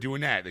 They were doing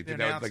that. They did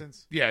that.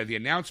 The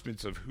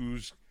announcements of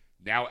who's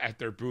now at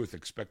their booth,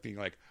 expecting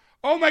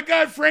oh my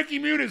God, Frankie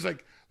Muniz,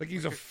 like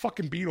he's a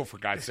fucking Beatle, for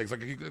God's sakes.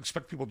 You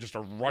expect people just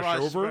to rush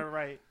over.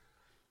 Right.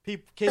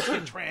 Kids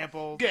get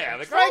trampled.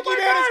 Yeah, Frankie Muniz,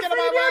 get him out.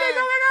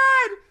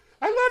 Oh my God,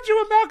 I loved you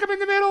with Malcolm in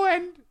the Middle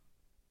and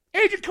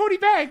Agent Cody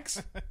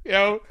Banks.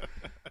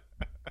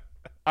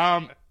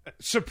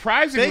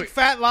 Surprisingly, Big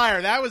Fat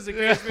Liar. That was the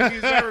greatest movie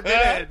he's ever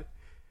been in.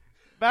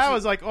 That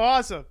was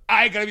awesome.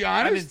 I gotta be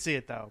honest, I didn't see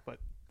it though, but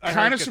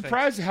kind of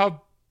surprised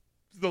how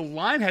the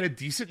line had a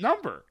decent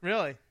number.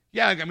 Really?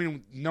 Yeah,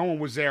 no one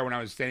was there when I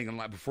was standing in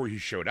line before he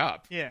showed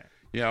up. Yeah.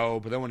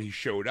 But then when he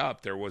showed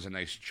up, there was a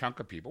nice chunk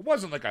of people. It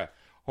wasn't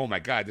oh my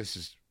God, this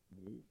is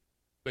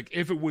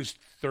if it was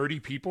 30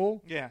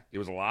 people, it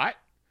was a lot.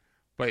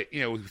 But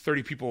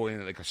 30 people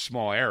in a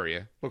small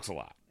area looks a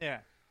lot. Yeah.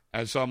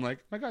 And so I'm like,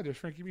 my God, there's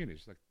Frankie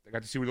Muniz. I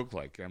got to see what he looked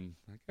like. I'm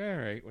like, all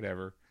right,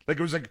 whatever. It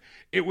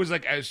was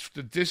as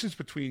the distance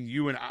between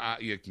you and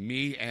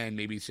me and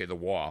maybe say the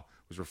wall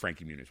was where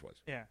Frankie Muniz was.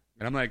 Yeah.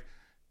 And I'm like,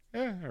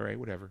 all right,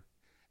 whatever.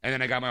 And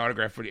then I got my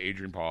autograph for the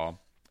Adrian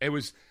Paul. It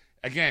was,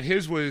 again,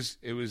 it was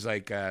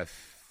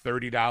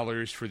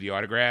 $30 for the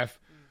autograph.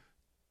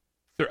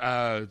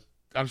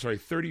 I'm sorry,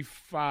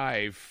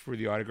 $35 for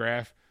the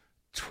autograph.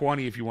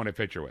 $20 if you want a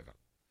picture with him.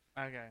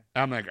 Okay.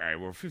 I'm like, all right,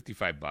 well,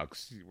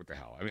 $55. What the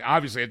hell? I mean,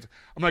 obviously,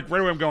 I'm like,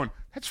 right away, I'm going,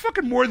 that's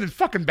fucking more than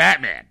fucking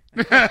Batman.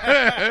 And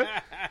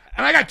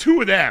I got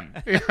 2 of them,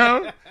 you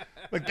know?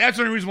 Like, that's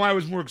the only reason why it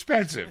was more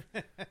expensive.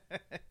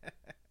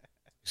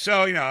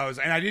 So, you know,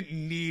 I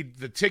didn't need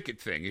the ticket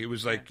thing. It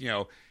was like, you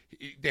know,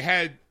 they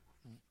had,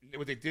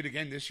 what they did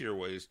again this year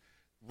was,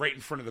 right in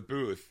front of the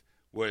booth,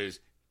 was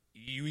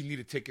you need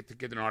a ticket to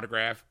get an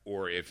autograph,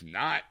 or if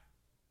not,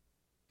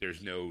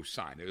 there's no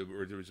sign.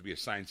 Or there was to be a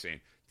sign saying,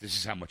 this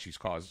is how much he's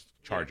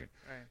charging.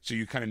 Yeah, right. So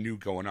you kind of knew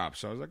going up.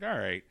 So I was like, all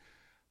right.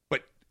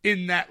 But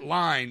in that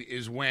line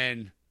is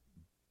when,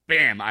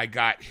 bam, I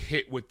got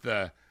hit with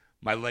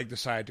my leg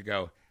decided to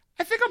go,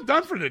 I think I'm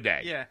done for the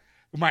day. Yeah.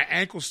 My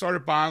ankle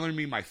started bothering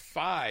me. My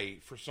thigh,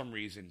 for some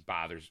reason,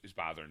 is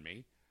bothering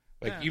me.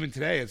 Like, even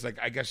today, it's like,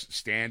 I guess,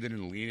 standing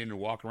and leaning and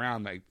walking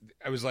around.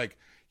 I was like,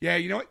 yeah,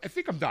 you know what? I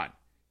think I'm done.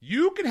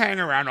 You can hang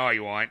around all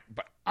you want,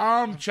 but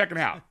I'm checking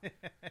out.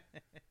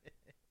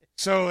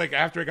 So, like,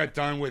 after I got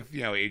done with,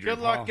 you know, Adrian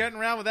Good luck Paul, getting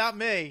around without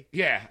me.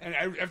 Yeah, and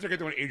after I got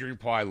done with Adrian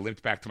Paul, I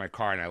limped back to my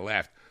car and I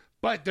left.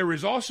 But there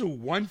was also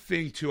one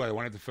thing, too, I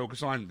wanted to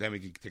focus on. Then we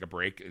can take a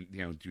break and,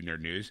 you know, do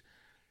nerd news.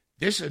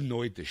 This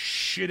annoyed the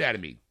shit out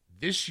of me.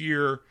 This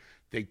year,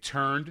 they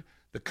turned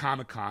the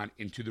Comic-Con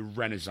into the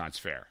Renaissance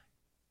Fair.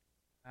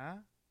 Huh?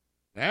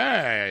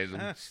 Hey,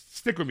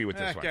 stick with me with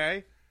this one.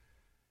 Okay.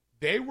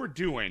 They were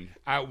doing,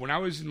 when I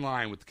was in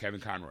line with Kevin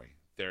Conroy,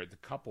 the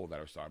couple that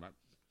I was talking about,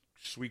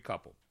 sweet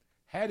couple,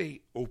 had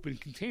a open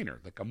container,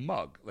 like a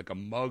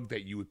mug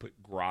that you would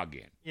put grog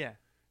in. Yeah.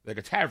 Like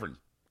a tavern.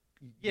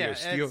 Yeah,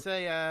 it's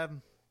a...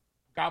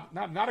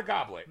 not a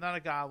goblet. Not a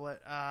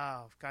goblet.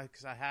 Oh, God,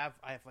 because I have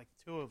like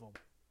 2 of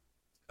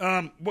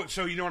them.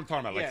 So you know what I'm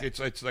talking about? Like it's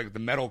like the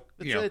metal.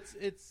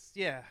 It's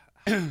yeah.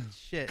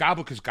 Shit.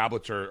 Goblet, because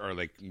goblets are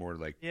like more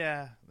like.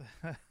 Yeah.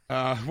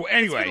 Well,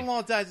 anyway, it's been a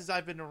long time since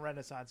I've been to a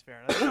Renaissance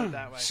Fair. Let's put it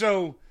that way.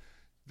 So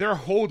they're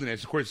holding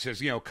it. Of course, it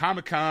says, you know,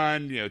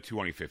 Comic-Con, you know,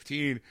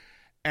 2015,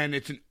 and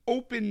it's an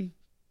open.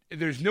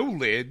 There's no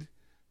lid.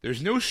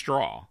 There's no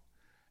straw.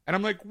 And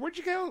I'm like, where'd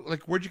you go?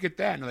 Like, where'd you get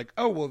that? And they're like,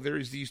 oh, well,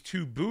 there's these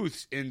 2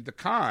 booths in the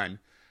con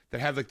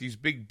that have like these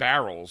big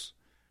barrels,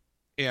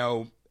 you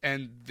know,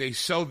 and they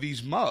sell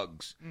these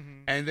mugs.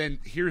 Mm-hmm. And then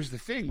here's the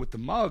thing with the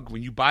mug: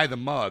 when you buy the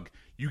mug,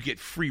 you get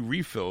free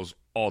refills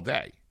all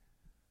day.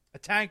 A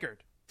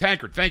tankard.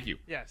 Thank you.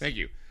 Yes. Thank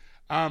you.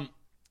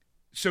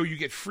 So you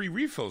get free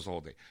refills the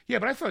whole day. Yeah,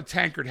 but I thought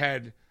tankard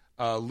had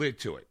a lid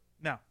to it.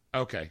 No.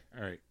 Okay.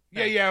 All right.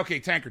 Yeah. Okay.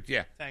 Tankard.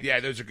 Yeah. Yeah.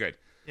 Those are good.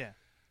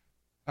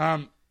 Yeah.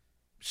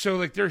 So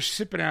like they're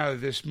sipping out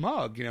of this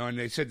mug, you know, and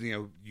they said, you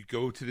know, you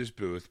go to this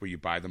booth where you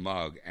buy the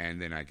mug,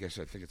 and then I think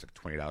it's like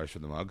 $20 for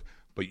the mug,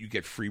 but you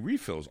get free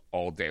refills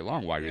all day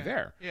long while you're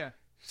there. Yeah.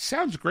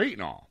 Sounds great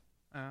and all.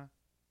 Uh-huh.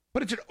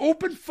 But it's an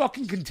open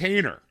fucking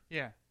container.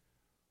 Yeah.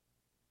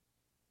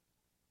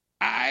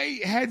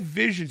 I had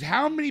visions.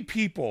 How many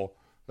people,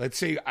 let's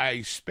say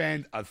I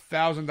spend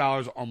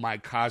 $1,000 on my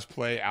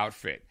cosplay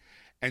outfit,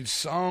 and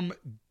some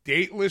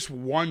dateless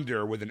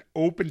wonder with an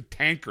open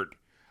tankard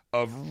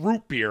of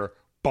root beer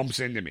bumps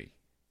into me.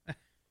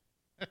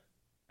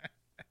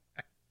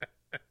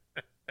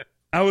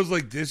 I was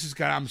like, this is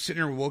I'm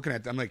sitting here looking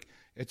at them. I'm like,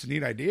 it's a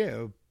neat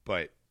idea,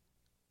 but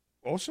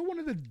also one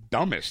of the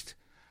dumbest.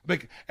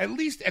 Like, at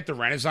least at the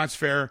Renaissance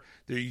Fair,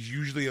 there's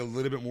usually a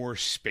little bit more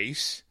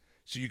space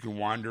so you can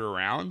wander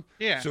around.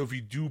 Yeah. So if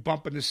you do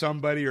bump into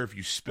somebody or if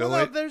you spill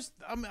it. There's,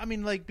 I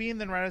mean, like being in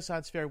the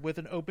Renaissance Fair with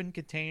an open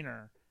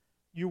container,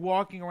 you're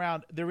walking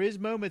around. There is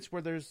moments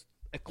where there's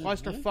a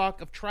clusterfuck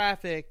of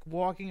traffic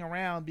walking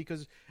around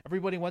because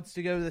everybody wants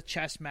to go to the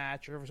chess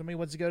match or somebody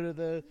wants to go to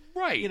the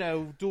you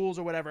know, duels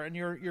or whatever, and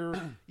you're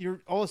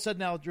all of a sudden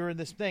now you're in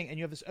this thing and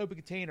you have this open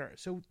container.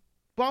 So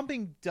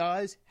bumping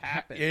does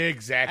happen.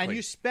 Exactly. And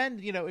you spend,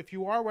 you know, if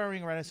you are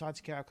wearing a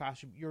Renaissance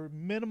costume, you're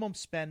minimum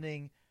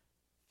spending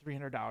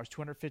 $300,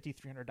 $250,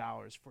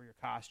 $300 for your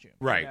costume.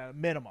 Right. You know,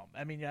 minimum.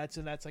 I mean, that's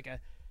like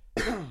a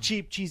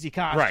cheap, cheesy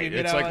costume. Right.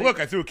 It's like, look,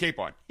 I threw a cape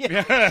on.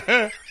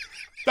 Yeah.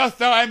 Doth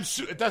thou am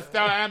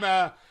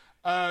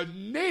a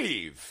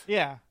knave.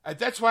 Yeah.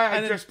 That's why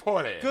I just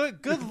poured it.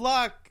 Good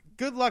luck.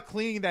 Good luck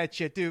cleaning that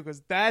shit, too,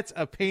 because that's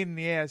a pain in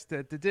the ass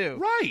to do.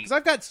 Right. Because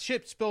I've got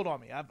shit spilled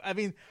on me. I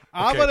mean,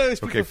 I'm one of those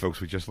people. Okay, folks,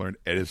 we just learned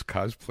Ed is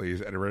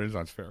cosplays at a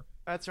Renaissance Fair.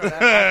 That's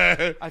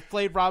right. I've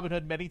played Robin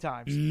Hood many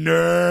times.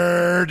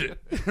 Nerd.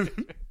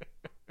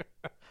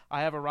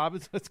 I have a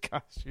Robin Hood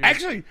costume.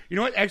 Actually, you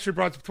know what? Actually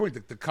brought up the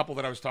point. The couple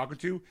that I was talking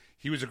to,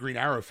 he was a Green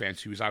Arrow fan,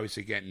 so he was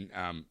obviously getting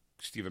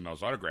Stephen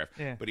Amell's autograph.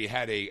 Yeah. But he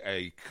had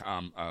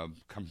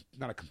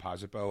not a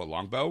composite bow, a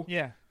long bow.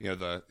 Yeah.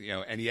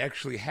 And he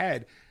actually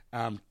had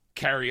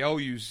Carrie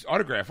Elwes'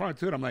 autograph on it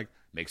too. And I'm like,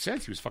 makes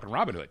sense. He was fucking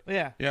Robin Hood.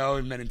 Yeah.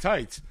 In Men in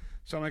Tights.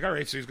 So I'm like, all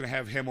right. So he's going to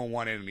have him on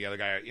one end and the other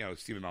guy,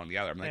 Stephen Amell on the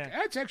other. I'm like,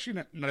 that's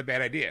actually not a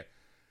bad idea.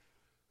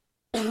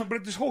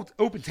 But this whole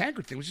open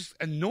tankard thing was just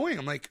annoying.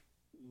 I'm like,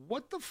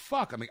 what the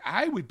fuck? I mean,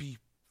 I would be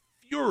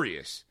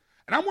furious.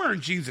 And I'm wearing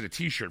jeans and a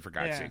T-shirt, for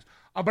God's sakes.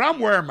 But I'm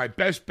wearing my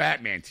best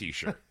Batman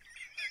T-shirt.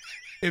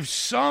 If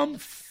some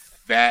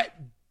fat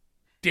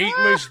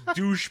dateless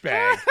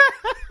douchebag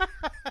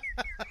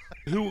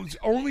who's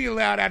only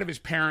allowed out of his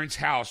parents'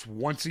 house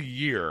once a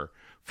year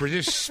for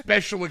this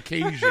special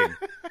occasion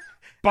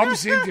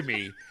bumps into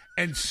me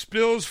and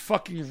spills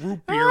fucking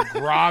root beer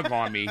grog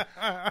on me,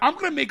 I'm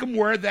going to make him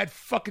wear that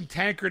fucking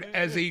tankard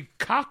as a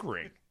cock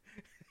ring.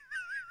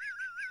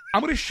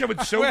 I'm going to shove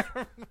it so...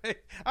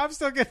 I'm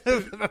still getting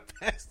the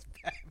best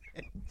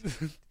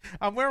Batman.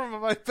 I'm wearing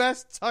my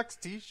best Tux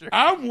t-shirt.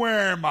 I'm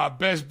wearing my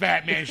best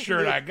Batman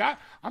shirt I got.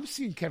 I'm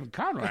seeing Kevin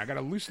Conroy. I got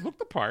to look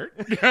the part.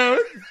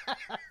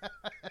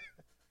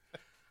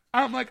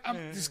 I'm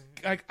just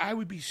like, I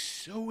would be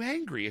so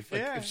angry if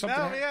something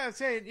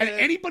happened. And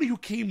anybody who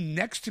came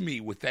next to me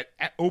with that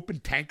open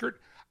tankard,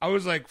 I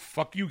was like,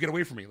 fuck you, get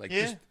away from me.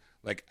 Just,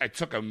 I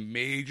took a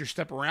major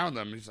step around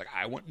them. He's like,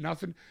 I want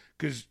nothing,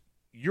 because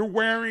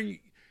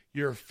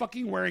you're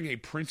fucking wearing a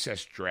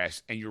princess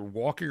dress and you're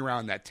walking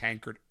around that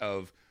tankard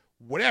of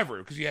whatever,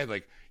 because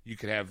you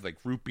could have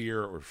root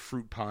beer or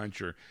fruit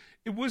punch, or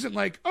it wasn't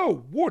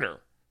water.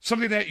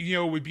 Something that,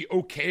 would be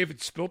okay if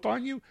it spilt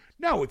on you?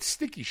 No, it's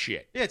sticky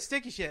shit. Yeah, it's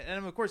sticky shit.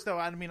 And, of course, though,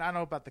 I don't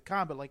know about the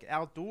con, but,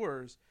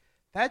 outdoors,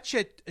 that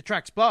shit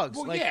attracts bugs,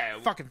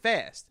 fucking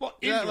fast. Well,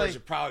 indoors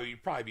would probably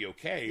be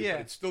okay,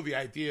 but it's still, the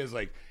idea is,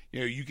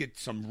 you get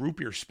some root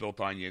beer spilt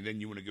on you, and then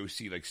you want to go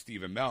see,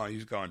 Stephen Mel, and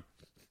he's going,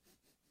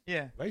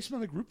 yeah. Why do you smell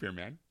like root beer,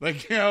 man?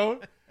 You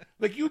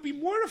would be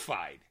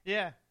mortified.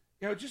 Yeah.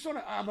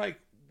 I'm like,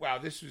 wow,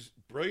 this was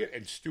brilliant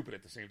and stupid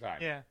at the same time.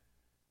 Yeah.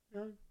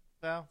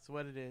 Well, it's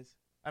what it is.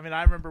 I mean,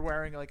 I remember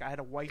wearing, I had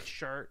a white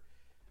shirt,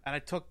 and I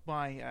took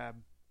my,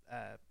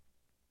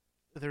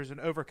 there was an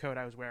overcoat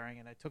I was wearing,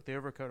 and I took the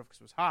overcoat off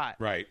because it was hot.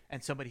 Right.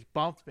 And somebody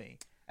bumped me,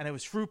 and it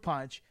was fruit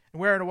punch, and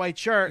wearing a white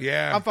shirt,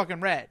 yeah. I'm fucking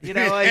red.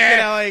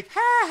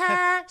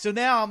 So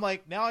now I'm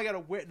now I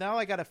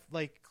gotta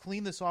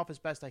clean this off as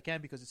best I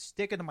can because it's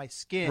sticking to my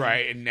skin.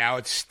 Right, and now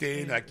it's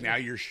stained, now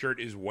your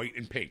shirt is white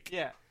and pink.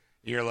 Yeah.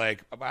 You're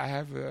like, I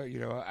have a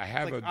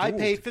I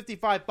paid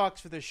 $55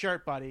 for this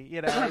shirt, buddy.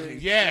 Yeah.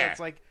 It's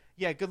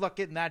yeah, good luck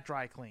getting that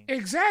dry clean.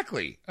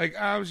 Exactly.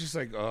 I was just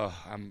it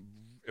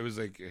was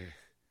so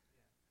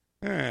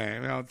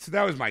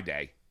that was my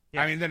day.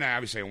 Yeah. I mean, then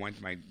obviously I went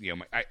to my,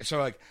 I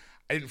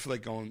didn't feel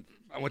like going.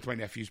 I went to my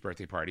nephew's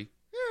birthday party.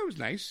 Yeah, it was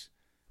nice.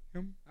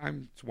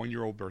 It's a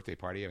 1-year-old birthday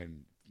party. I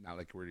mean, not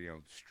like we're,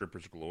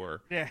 strippers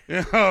galore. Yeah.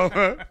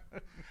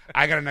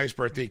 I got a nice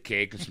birthday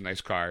cake and some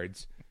nice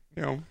cards.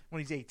 When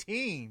he's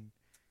 18.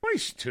 When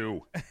he's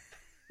 2.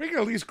 We can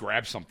at least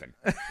grab something.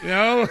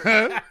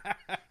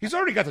 He's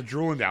already got the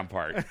drooling down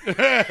part.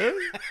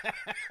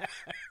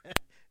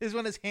 Is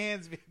when his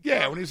hands.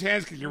 When his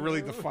hands can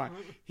really define.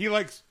 He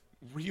likes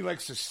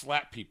to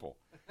slap people.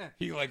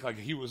 He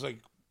he was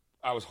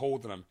I was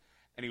holding him,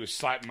 and he was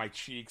slapping my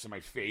cheeks and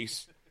my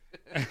face.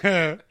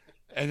 And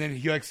then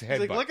he likes to headbutt.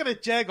 He's look at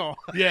it jiggle.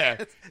 Yeah.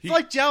 It's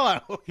like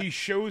Jell-O. He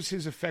shows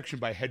his affection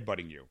by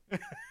headbutting you.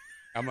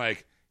 I'm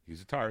like,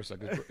 he's a Taurus.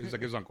 He's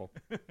like his uncle.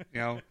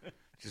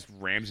 Just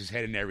rams his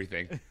head in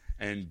everything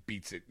and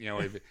beats it.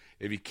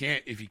 If he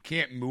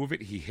can't move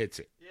it, he hits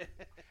it. Yeah.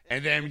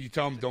 And then when you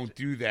tell him don't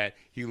do that,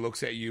 he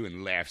looks at you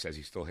and laughs as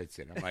he still hits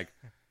it. I'm like,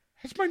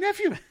 that's my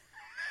nephew.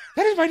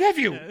 That is my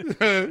nephew.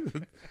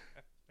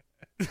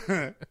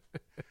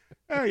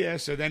 Oh yeah.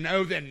 So then,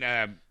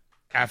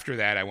 after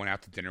that, I went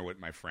out to dinner with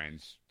my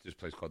friends. This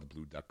place called the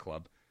Blue Duck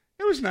Club.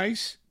 It was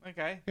nice.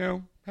 Okay.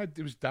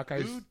 It was duck.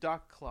 Blue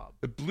Duck Club.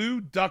 The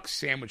Blue Duck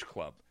Sandwich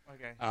Club.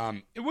 Okay.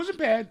 It wasn't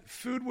bad.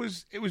 Food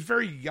was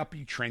very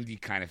yuppie,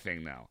 trendy kind of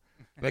thing though.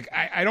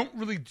 I don't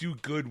really do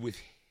good with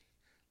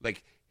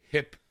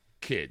hip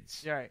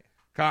kids. Right.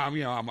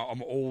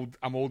 I'm old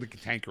and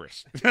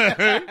cantankerous.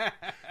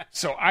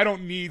 So I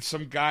don't need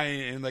some guy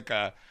in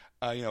a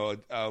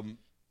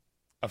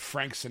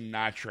Frank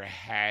Sinatra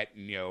hat,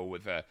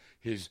 with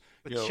his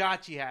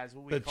Chachi has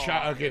what we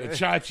call the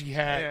Chachi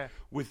hat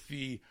with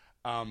the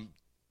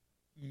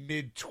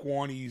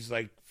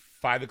mid-20s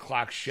 5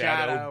 o'clock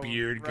shadow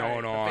beard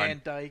going on.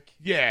 Van Dyke.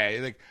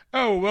 Yeah,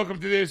 welcome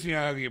to this,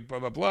 blah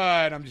blah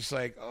blah. And I'm just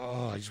I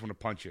just want to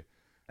punch you.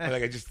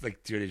 I just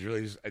dude, it's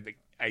really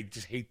I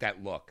just hate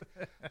that look,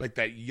 that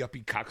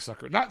yuppie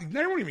cocksucker.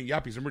 They weren't even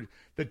yuppies. Remember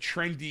the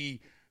trendy,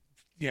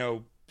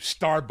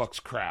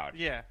 Starbucks crowd.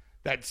 Yeah.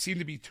 That seem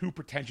to be too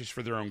pretentious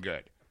for their own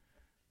good.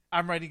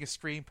 I'm writing a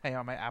screenplay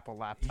on my Apple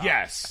laptop.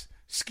 Yes.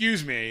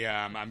 Excuse me.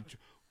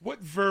 What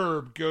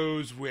verb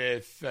goes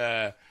with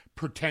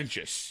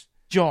pretentious?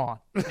 John.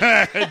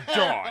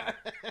 John.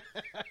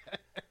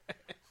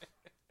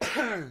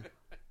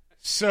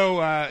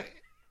 So,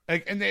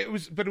 and it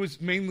was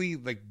mainly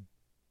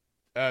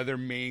their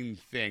main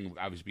thing.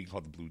 I was being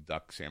called the Blue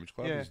Duck Sandwich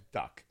Club. It was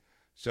duck.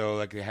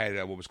 So they had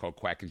what was called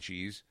quack and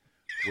cheese,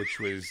 which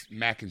was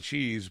mac and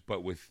cheese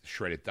but with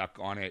shredded duck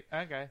on it.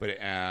 Okay. But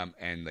and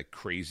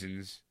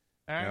craisins,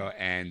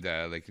 and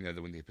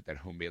when they put that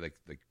homemade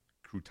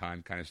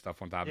crouton kind of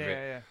stuff on top of it.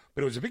 Yeah.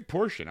 But it was a big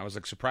portion. I was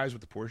surprised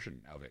with the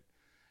portion of it.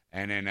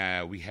 And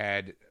then we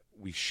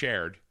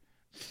shared.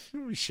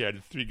 We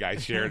shared. 3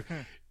 guys shared.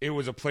 It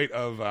was a plate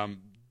of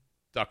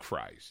duck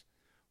fries,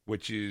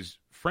 which is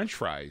French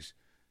fries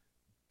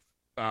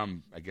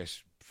I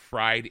guess,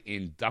 fried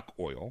in duck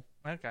oil.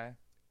 Okay.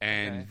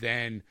 And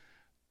then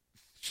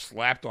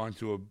slapped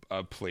onto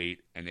a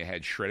plate, and they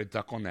had shredded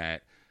duck on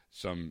that,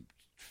 some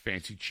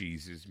fancy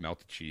cheeses,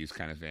 melted cheese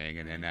kind of thing,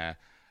 and then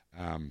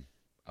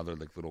other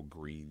like little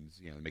greens,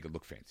 to make it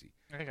look fancy.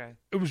 Okay.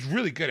 It was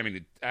really good. I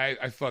mean,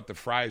 I thought the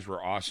fries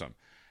were awesome.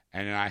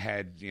 And then I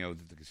had,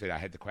 like I said, I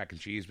had the quack and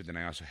cheese, but then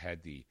I also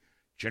had the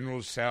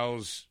General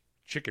Tso's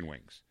chicken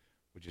wings,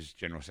 which is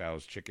General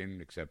Tso's chicken,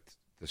 except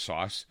the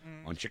sauce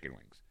on chicken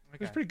wings. Okay.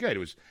 It was pretty good. It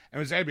was,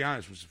 to be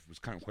honest, was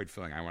kind of quite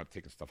filling. I wound up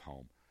taking stuff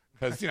home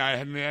because I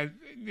had a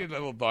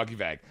little doggy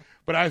bag.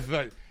 But I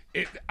thought,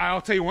 I'll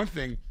tell you one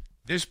thing: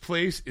 this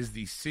place is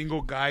the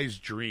single guy's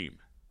dream.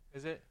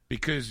 Is it?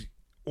 Because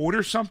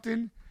order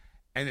something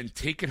and then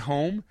take it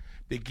home.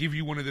 They give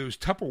you one of those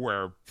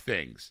Tupperware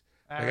things.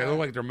 Like I look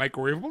like they're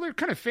microwavable. They're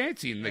kind of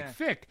fancy and like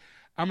thick.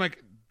 I'm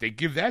like, they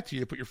give that to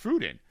you to put your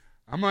food in.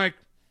 I'm like,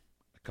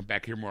 I come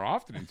back here more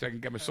often until I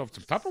can get myself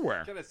some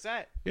Tupperware. Get a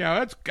set.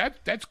 Yeah,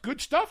 that's good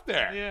stuff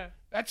there. Yeah,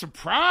 that's some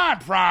prime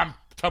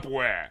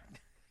Tupperware.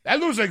 That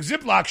looks like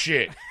Ziploc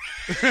shit.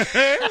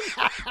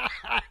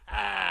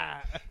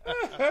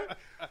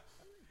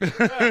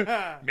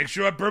 Make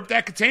sure I burp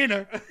that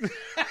container.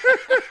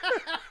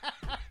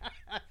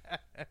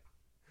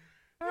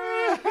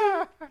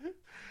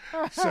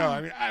 So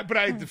I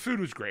mean, the food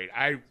was great.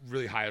 I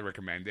really highly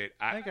recommend it.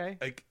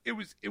 Like it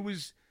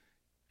was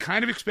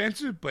kind of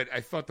expensive, but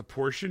I thought the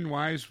portion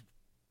wise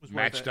was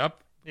matched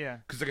up. Yeah,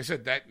 because like I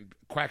said, that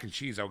quack and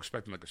cheese, I was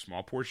expecting like a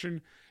small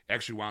portion. It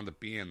actually wound up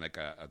being like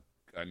a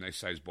nice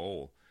sized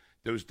bowl.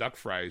 Those duck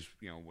fries,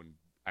 when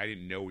I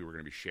didn't know we were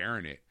going to be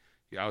sharing it,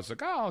 I was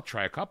like, I'll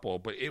try a couple,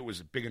 but it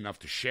was big enough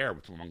to share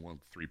among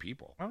 3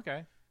 people.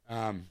 Okay.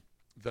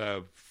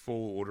 The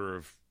full order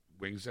of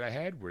wings that I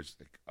had was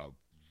like a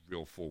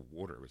real full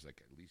order. It was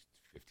like at least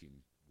 15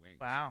 wings.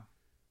 Wow.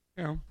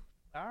 All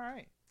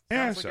right.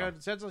 Yeah.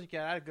 Sounds like you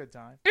had a good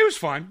time. It was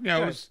fun.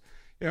 It was.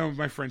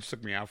 My friends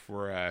took me out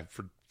for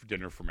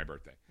dinner for my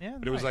birthday. Yeah.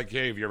 But it was like,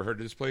 hey, have you ever heard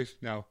of this place?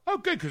 No. Oh,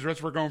 good, because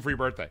that's where we're going for your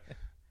birthday.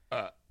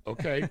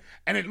 Okay.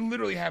 And it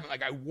literally happened.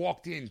 Like I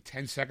walked in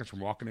 10 seconds from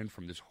walking in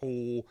from this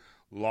whole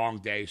long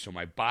day, so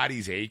my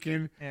body's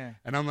aching. Yeah.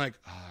 And I'm like,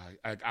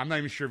 I'm not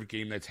even sure of a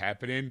game that's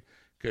happening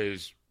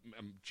because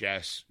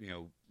Jess,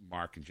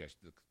 Mark and Jess,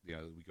 we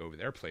go over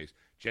their place.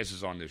 Jess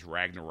is on this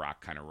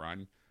Ragnarok kind of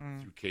run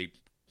through Cape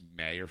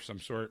May or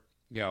some sort.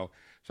 So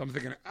I'm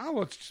thinking,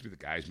 let's just be the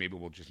guys. Maybe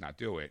we'll just not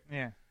do it.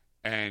 Yeah.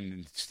 And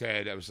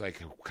instead, I was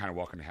like, kind of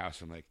walking the house.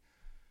 I'm like,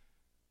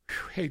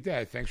 hey,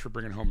 Dad, thanks for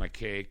bringing home my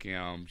cake.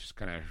 I'm just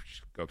kind of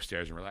go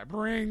upstairs and relax.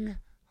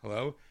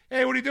 Hello?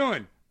 Hey, what are you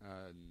doing?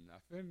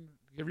 Nothing.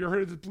 Have you ever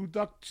heard of the Blue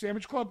Duck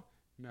Sandwich Club?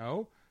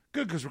 No.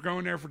 Good, because we're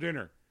going there for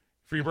dinner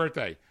for your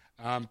birthday.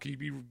 Can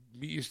you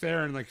meet us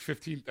there in like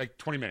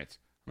 20 minutes?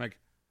 I'm like,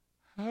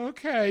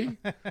 okay.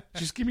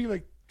 Just give me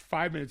like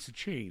 5 minutes to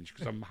change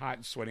because I'm hot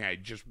and sweating. I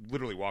just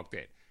literally walked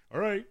in. All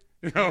right.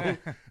 So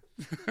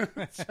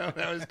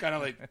that was kind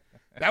of like,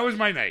 that was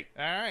my night.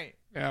 All right.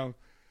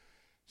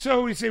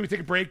 So we say we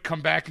take a break,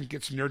 come back, and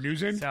get some nerd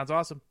news in. Sounds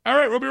awesome. All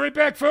right, we'll be right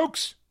back,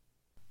 folks.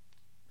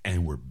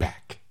 And we're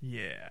back.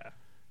 Yeah.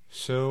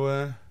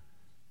 So,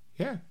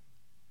 got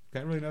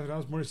really nothing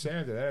else more to say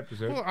after that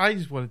episode. Well, I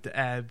just wanted to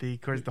add the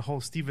whole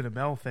Stephen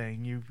Amell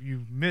thing.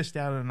 You missed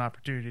out on an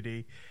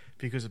opportunity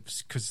because of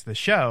the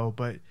show,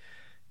 but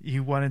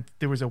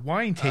there was a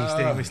wine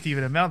tasting with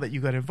Stephen Amell that you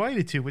got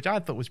invited to, which I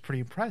thought was pretty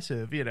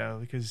impressive,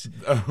 because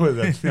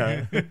that's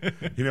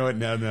you know what,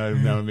 now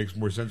it makes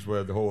more sense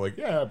with the whole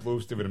I blew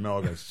Stephen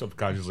Amell.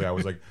 Subconsciously I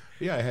was like,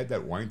 I had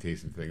that wine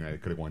tasting thing that I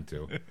could have went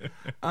to.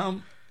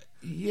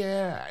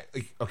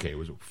 Okay, it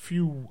was a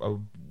few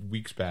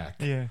weeks back.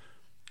 Yeah,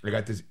 I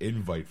got this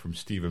invite from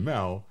Stephen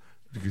Amell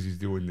because he's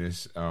doing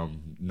this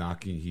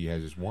he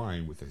has his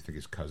wine with I think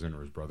his cousin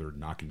or his brother,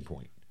 Knocking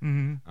Point,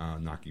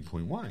 Knocking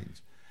Point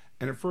Wines.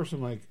 And at first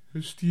I'm like,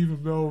 has Stephen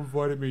Amell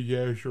invited me?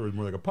 Yeah, sure. It's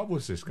more like a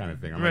publicist kind of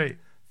thing. I'm like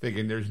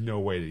thinking there's no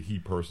way that he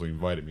personally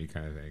invited me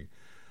kind of thing.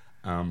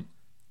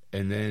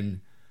 And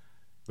then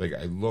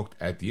I looked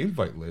at the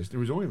invite list. There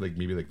was only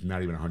maybe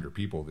not even 100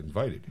 people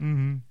invited.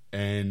 Mm-hmm.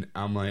 And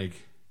I'm like,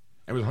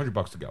 it was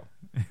 $100 to go.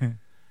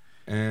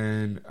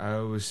 And I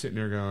was sitting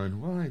there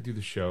going, well, I do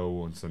the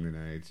show on Sunday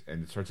nights.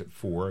 And it starts at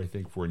 4 in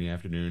the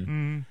afternoon.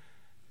 Mm-hmm.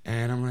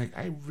 And I'm like,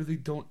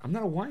 I'm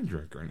not a wine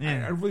drinker.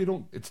 And I really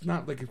don't, it's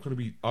not like it's going to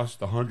be us,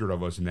 the 100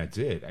 of us, and that's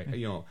it.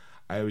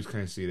 I always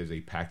kind of see it as a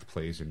packed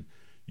place, and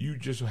you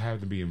just so happen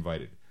to be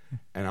invited.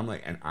 And I'm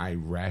like, and I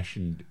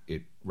rationaled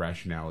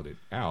it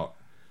out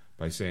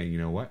by saying, you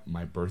know what?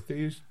 My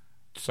birthday is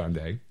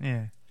Sunday.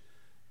 Yeah.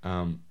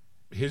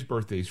 His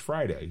birthday is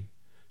Friday.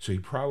 So he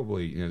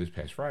probably, this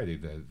past Friday,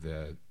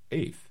 the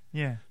 8th.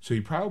 Yeah. So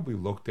he probably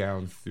looked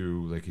down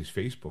through his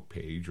Facebook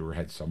page or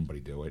had somebody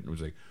do it and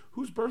was like,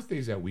 whose birthday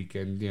is that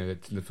weekend,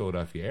 that's in the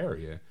Philadelphia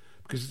area?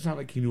 Because it's not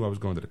like he knew I was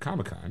going to the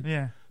Comic-Con.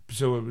 Yeah.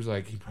 So it was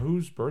like,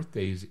 whose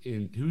birthday's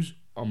who's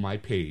on my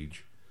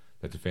page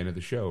that's a fan of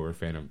the show or a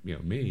fan of,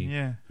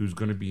 me, who's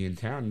going to be in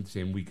town the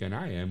same weekend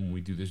I am when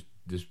we do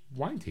this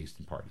wine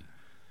tasting party.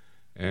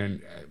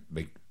 And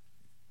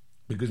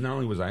because not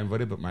only was I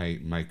invited, but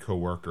my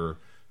coworker,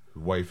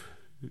 wife,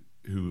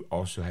 who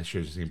also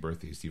shares the same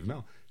birthday as Steve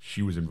Amell,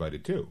 she was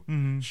invited too.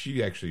 Mm-hmm.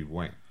 She actually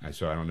went.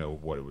 So I don't know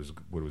what it was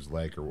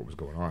like or what was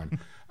going on.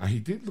 He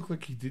did look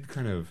like he did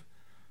kind of.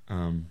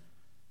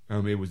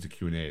 Maybe it was the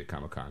Q&A at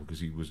Comic-Con because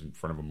he was in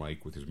front of a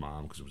mic with his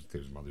mom because it was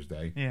his Mother's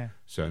Day. Yeah.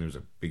 So and there was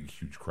a big,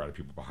 huge crowd of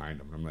people behind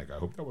him. And I'm like, I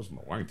hope that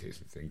wasn't the wine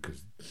tasting thing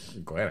because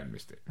I'm glad I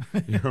missed it.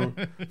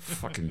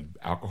 Fucking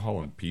alcohol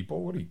and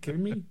people. What are you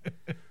kidding me?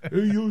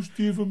 Hey, yo,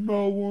 Steve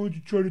Amell, why don't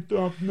you try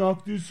to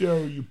knock this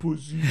out, you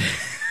pussy?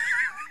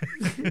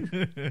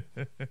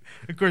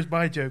 Of course,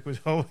 my joke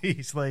was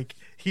always like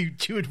you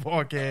would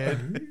walk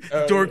in,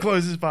 door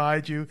closes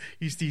behind you,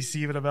 you see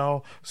Stephen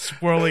Amell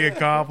swirling a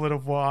goblet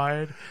of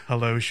wine.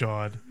 Hello,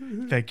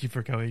 Sean. Thank you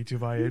for coming to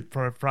my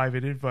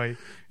private invite.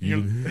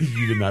 You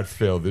did not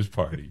fail this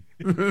party.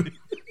 And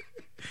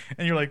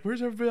you're like,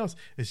 where's everybody else?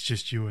 It's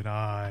just you and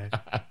I.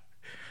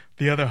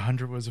 The other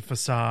 100 was a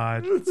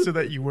facade so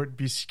that you wouldn't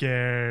be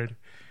scared.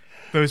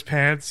 Those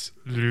pants,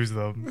 lose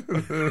them.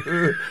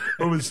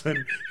 All of a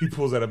sudden, he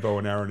pulls out a bow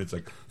and arrow, and it's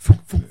like,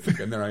 thunk, thunk,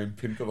 thunk, and then I'm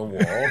pinned to the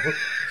wall.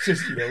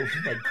 Just,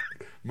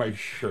 my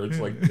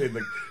shirt's like in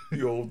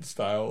the old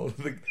style.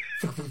 Like,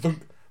 thunk, thunk,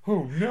 thunk.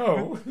 Oh,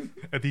 no.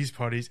 At these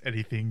parties,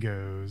 anything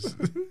goes.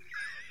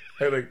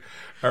 Hey,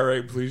 all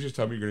right, please just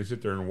tell me you're going to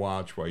sit there and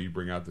watch while you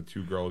bring out the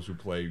two girls who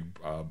play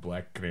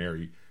Black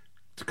Canary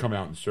to come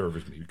out and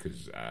service me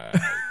because, I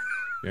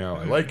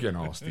like you and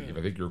all, Steve.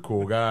 I think you're a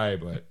cool guy,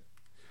 but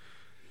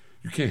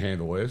you can't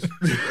handle this.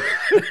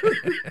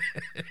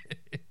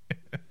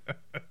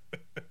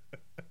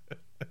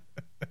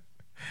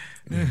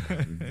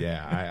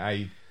 Yeah,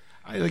 I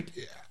like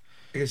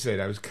I said,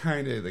 I was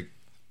kind of like,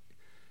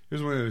 it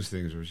was one of those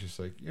things where it's just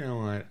like, you know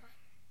what,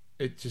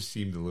 it just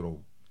seemed a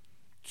little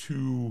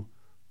too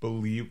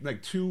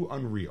too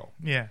unreal.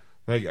 Yeah.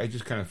 Like, I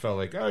just kind of felt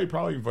like, he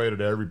probably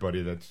invited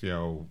everybody that's,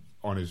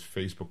 on his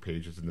Facebook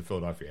page that's in the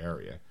Philadelphia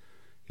area,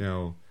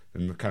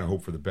 and kind of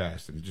hope for the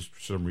best. And just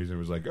for some reason, it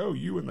was like,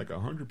 you and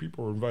 100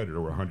 people were invited,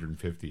 or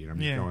 150. And I'm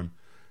just going,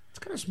 it's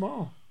kind of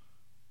small.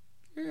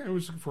 Yeah, it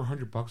was for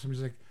 $100. I'm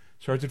just like,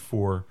 starts at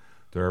 4.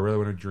 Do I really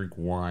want to drink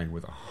wine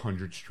with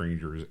 100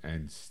 strangers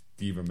and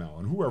Steve Amell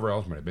and whoever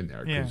else might have been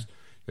there? Because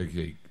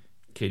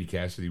Katie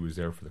Cassidy was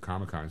there for the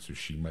Comic-Con, so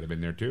she might have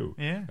been there too.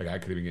 Yeah. Like, I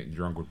could have been getting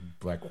drunk with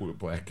Black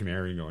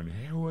Canary and going,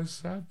 hey,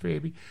 what's up,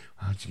 baby?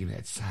 Why don't you give me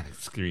that Sonic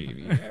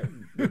scream? Yeah.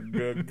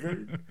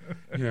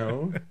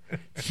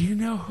 Do you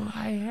know who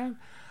I am?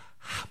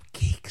 I'm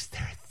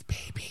Geekster,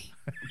 baby.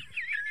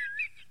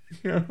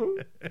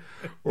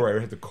 Or I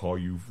would have to call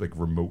you,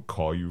 remote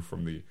call you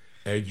from the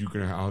edge.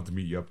 I'll have to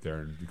meet you up there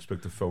and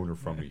expect a phoner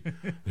from me.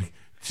 Like,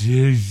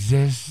 this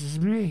is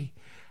me.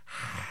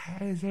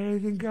 Is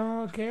everything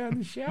going okay on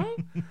the show?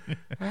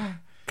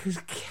 Because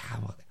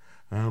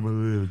I'm a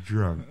little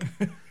drunk.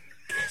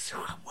 Guess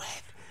who I'm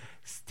with?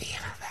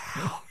 Steve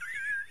Amell.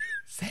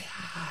 Say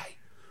hi.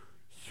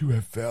 You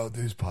have failed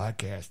this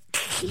podcast.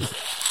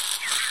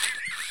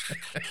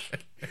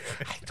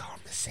 I told him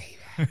to say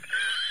that.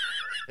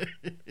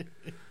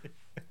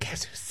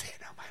 Guess who's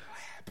sitting on my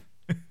lap?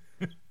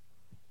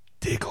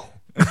 Diggle.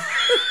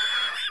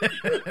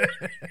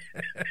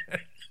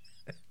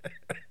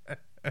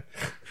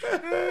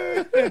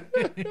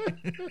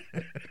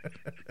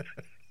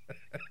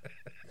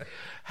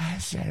 I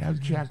said I'm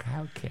drunk.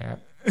 How cap?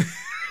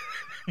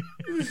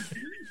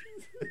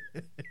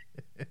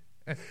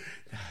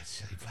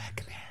 Silly Black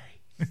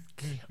Canary.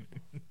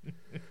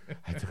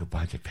 I took a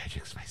bunch of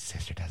pictures. My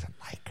sister doesn't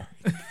like her.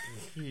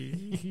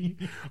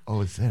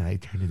 All of a sudden, I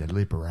turned into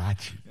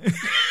Liberace.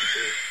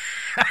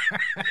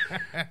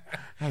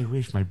 I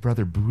wish my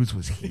brother Booze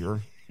was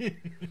here.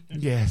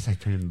 Yes, I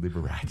turned into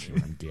Liberace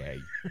one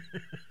day.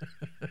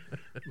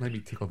 Let me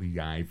tickle the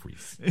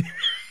ivories.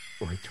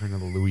 Or I turn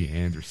into Louis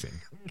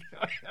Anderson.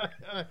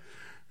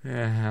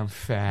 I'm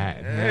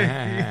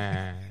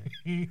fat.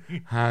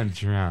 I'm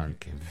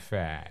drunk and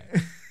fat.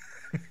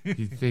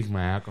 You'd think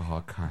my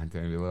alcohol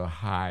content would be a little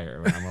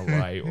higher when I'm a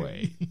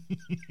lightweight.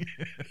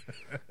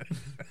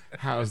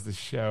 How's the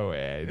show,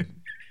 Ed?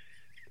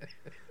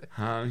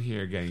 I'm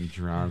here getting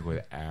drunk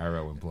with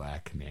Arrow and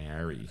Black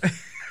Canary.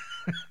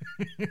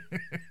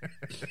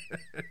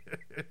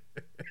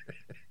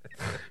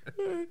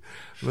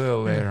 A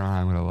little later on,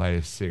 I'm going to light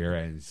a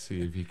cigarette and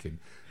see if he can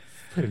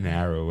put an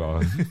arrow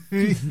on.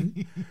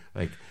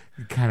 Like,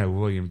 kind of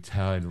William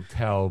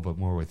Tell, but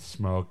more with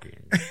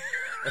smoking.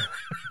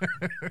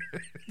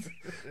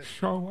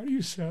 Sean, why do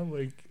you sound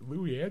like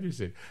Louis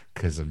Anderson?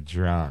 Because I'm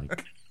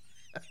drunk.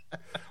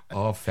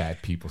 All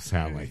fat people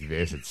sound like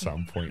this at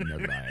some point in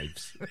their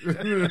lives.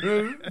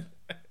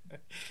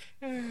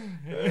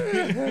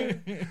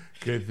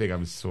 Good thing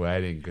I'm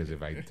sweating, because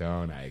if I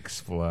don't, I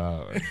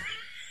explode.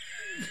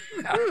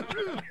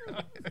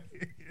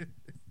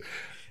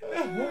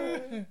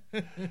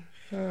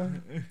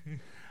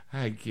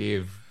 I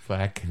gave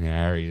Black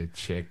Canary, the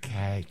chick,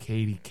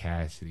 Katie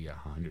Cassidy,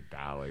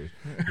 $100.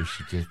 If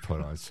she just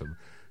put on some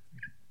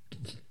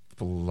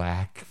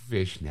black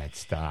fishnet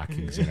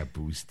stockings and a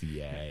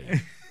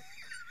bustier.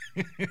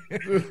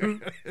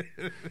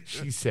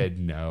 She said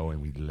no,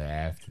 and we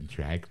laughed and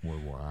drank more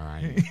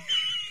wine.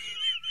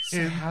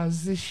 So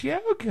how's the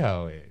show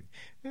going?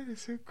 That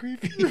is so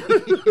creepy.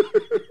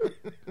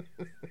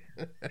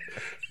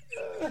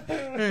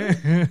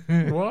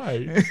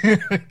 Why?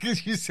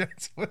 Because you sound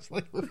so much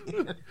like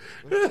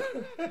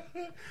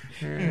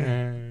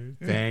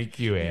Thank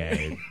you,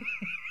 Ed.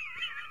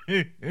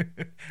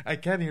 I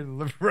can hear the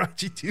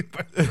Liberace too.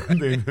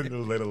 The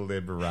little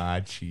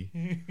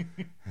Liberace.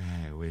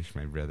 I wish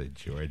my brother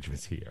George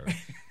was here.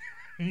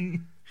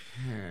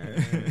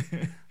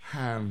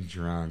 I'm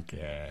drunk,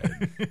 Ed.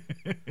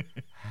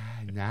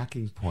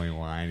 Knocking Point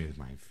wine is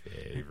my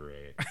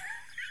favorite.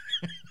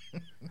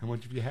 How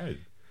much have you had?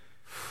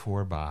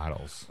 4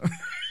 bottles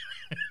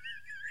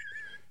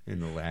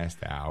in the last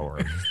hour.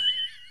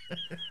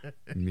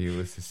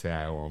 Needless to say,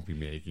 I won't be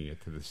making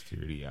it to the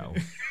studio.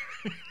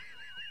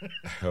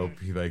 I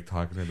hope you like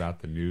talking about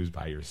the news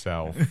by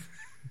yourself.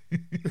 I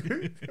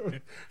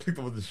think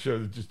the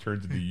show just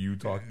turns into you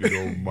talking to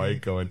the old Mike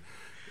going,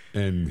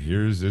 and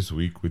here's this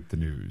week with the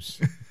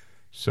news.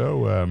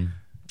 So,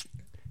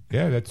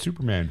 yeah, that's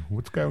Superman.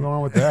 What's going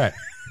on with that?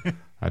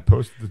 I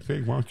posted the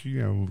thing. Why don't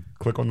you,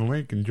 click on the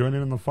link and join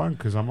in on the fun?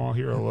 Because I'm all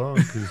here alone.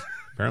 Because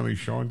apparently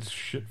Sean's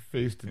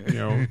shit-faced,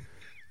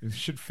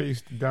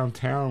 shit-faced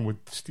downtown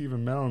with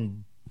Stephen Mel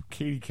and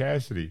Katie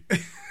Cassidy.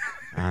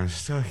 I'm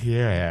still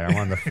here, Ed. I'm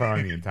on the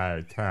phone the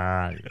entire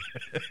time.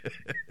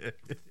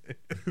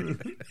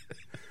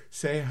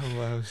 Say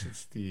hello to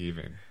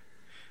Stephen.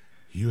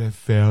 You have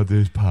failed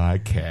this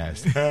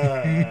podcast. All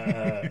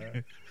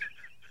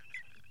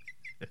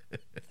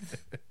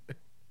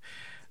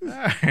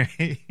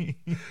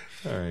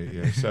right.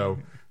 Yeah. So,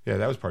 yeah,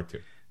 that was part 2.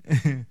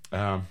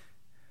 Well,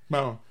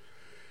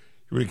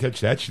 you want to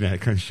catch that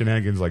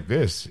shenanigans like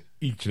this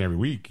each and every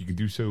week, you can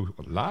do so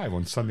live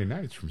on Sunday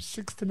nights from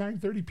 6 to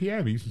 9:30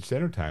 p.m. Eastern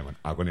Standard Time on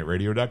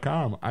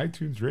AquanetRadio.com,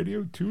 iTunes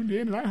Radio, Tuned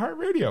In, and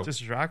iHeartRadio.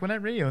 Just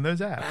Aquanet Radio and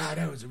those apps.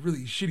 That was a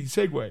really shitty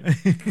segue.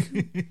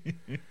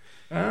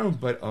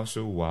 But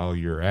also, while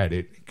you're at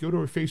it, go to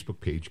our Facebook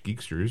page,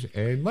 Geeksters,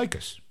 and like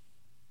us.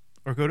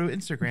 Or go to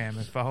Instagram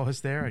and follow us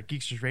there at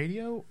Geeksters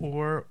Radio,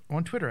 or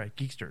on Twitter at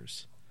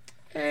Geeksters.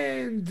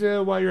 And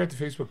while you're at the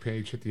Facebook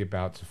page, hit the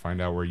About to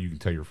find out where you can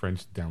tell your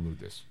friends to download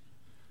this.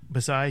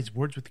 Besides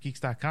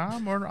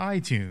wordswithgeeks.com or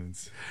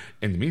iTunes.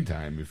 In the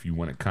meantime, if you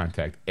want to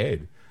contact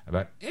Ed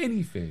about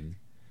anything,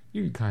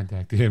 you can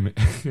contact him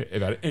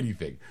about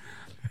anything.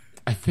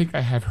 I think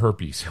I have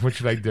herpes. What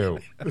should I do?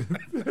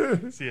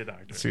 See a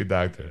doctor. See a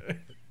doctor.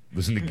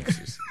 Listen to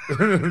Geeksters.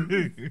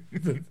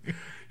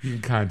 You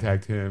can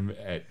contact him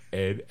at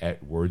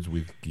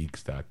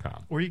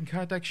ed@wordswithgeeks.com. Or you can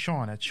contact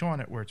Sean at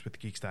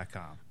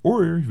wordswithgeeks.com.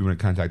 Or if you want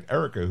to contact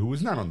Erica, who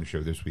was not on the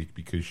show this week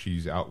because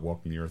she's out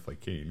walking the earth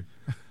like Cain.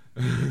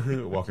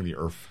 Walking the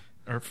earth.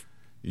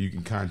 You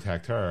can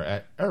contact her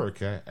at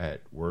Erica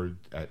at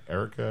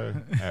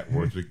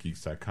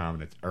wordswithgeeks.com,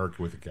 and it's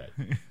Erica with a K.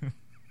 You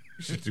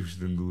should do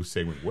the new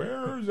segment.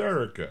 Where's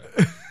Erica?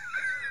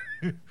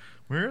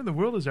 Where in the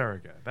world is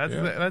Erica?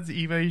 That's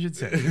the email you should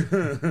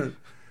send.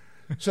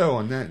 So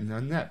on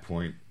that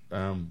point,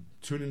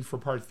 tune in for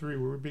part 3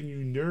 where we're bringing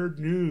you nerd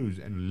news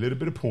and a little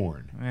bit of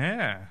porn.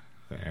 Yeah.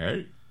 All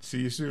right.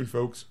 See you soon,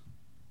 folks.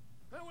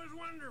 That was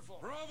wonderful.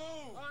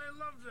 Bravo. I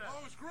loved that. Oh,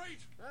 it was great.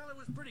 Well, it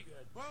was pretty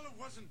good. Well, it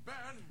wasn't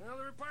bad. Well,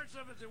 there were parts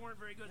of it that weren't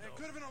very good, It though.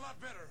 could have been a lot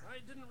better. I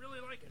didn't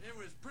really like it. It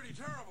was pretty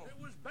terrible. It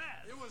was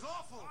bad. It was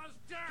awful. It was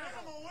terrible.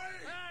 Get him away.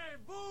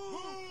 Hey, boo!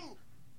 Boo!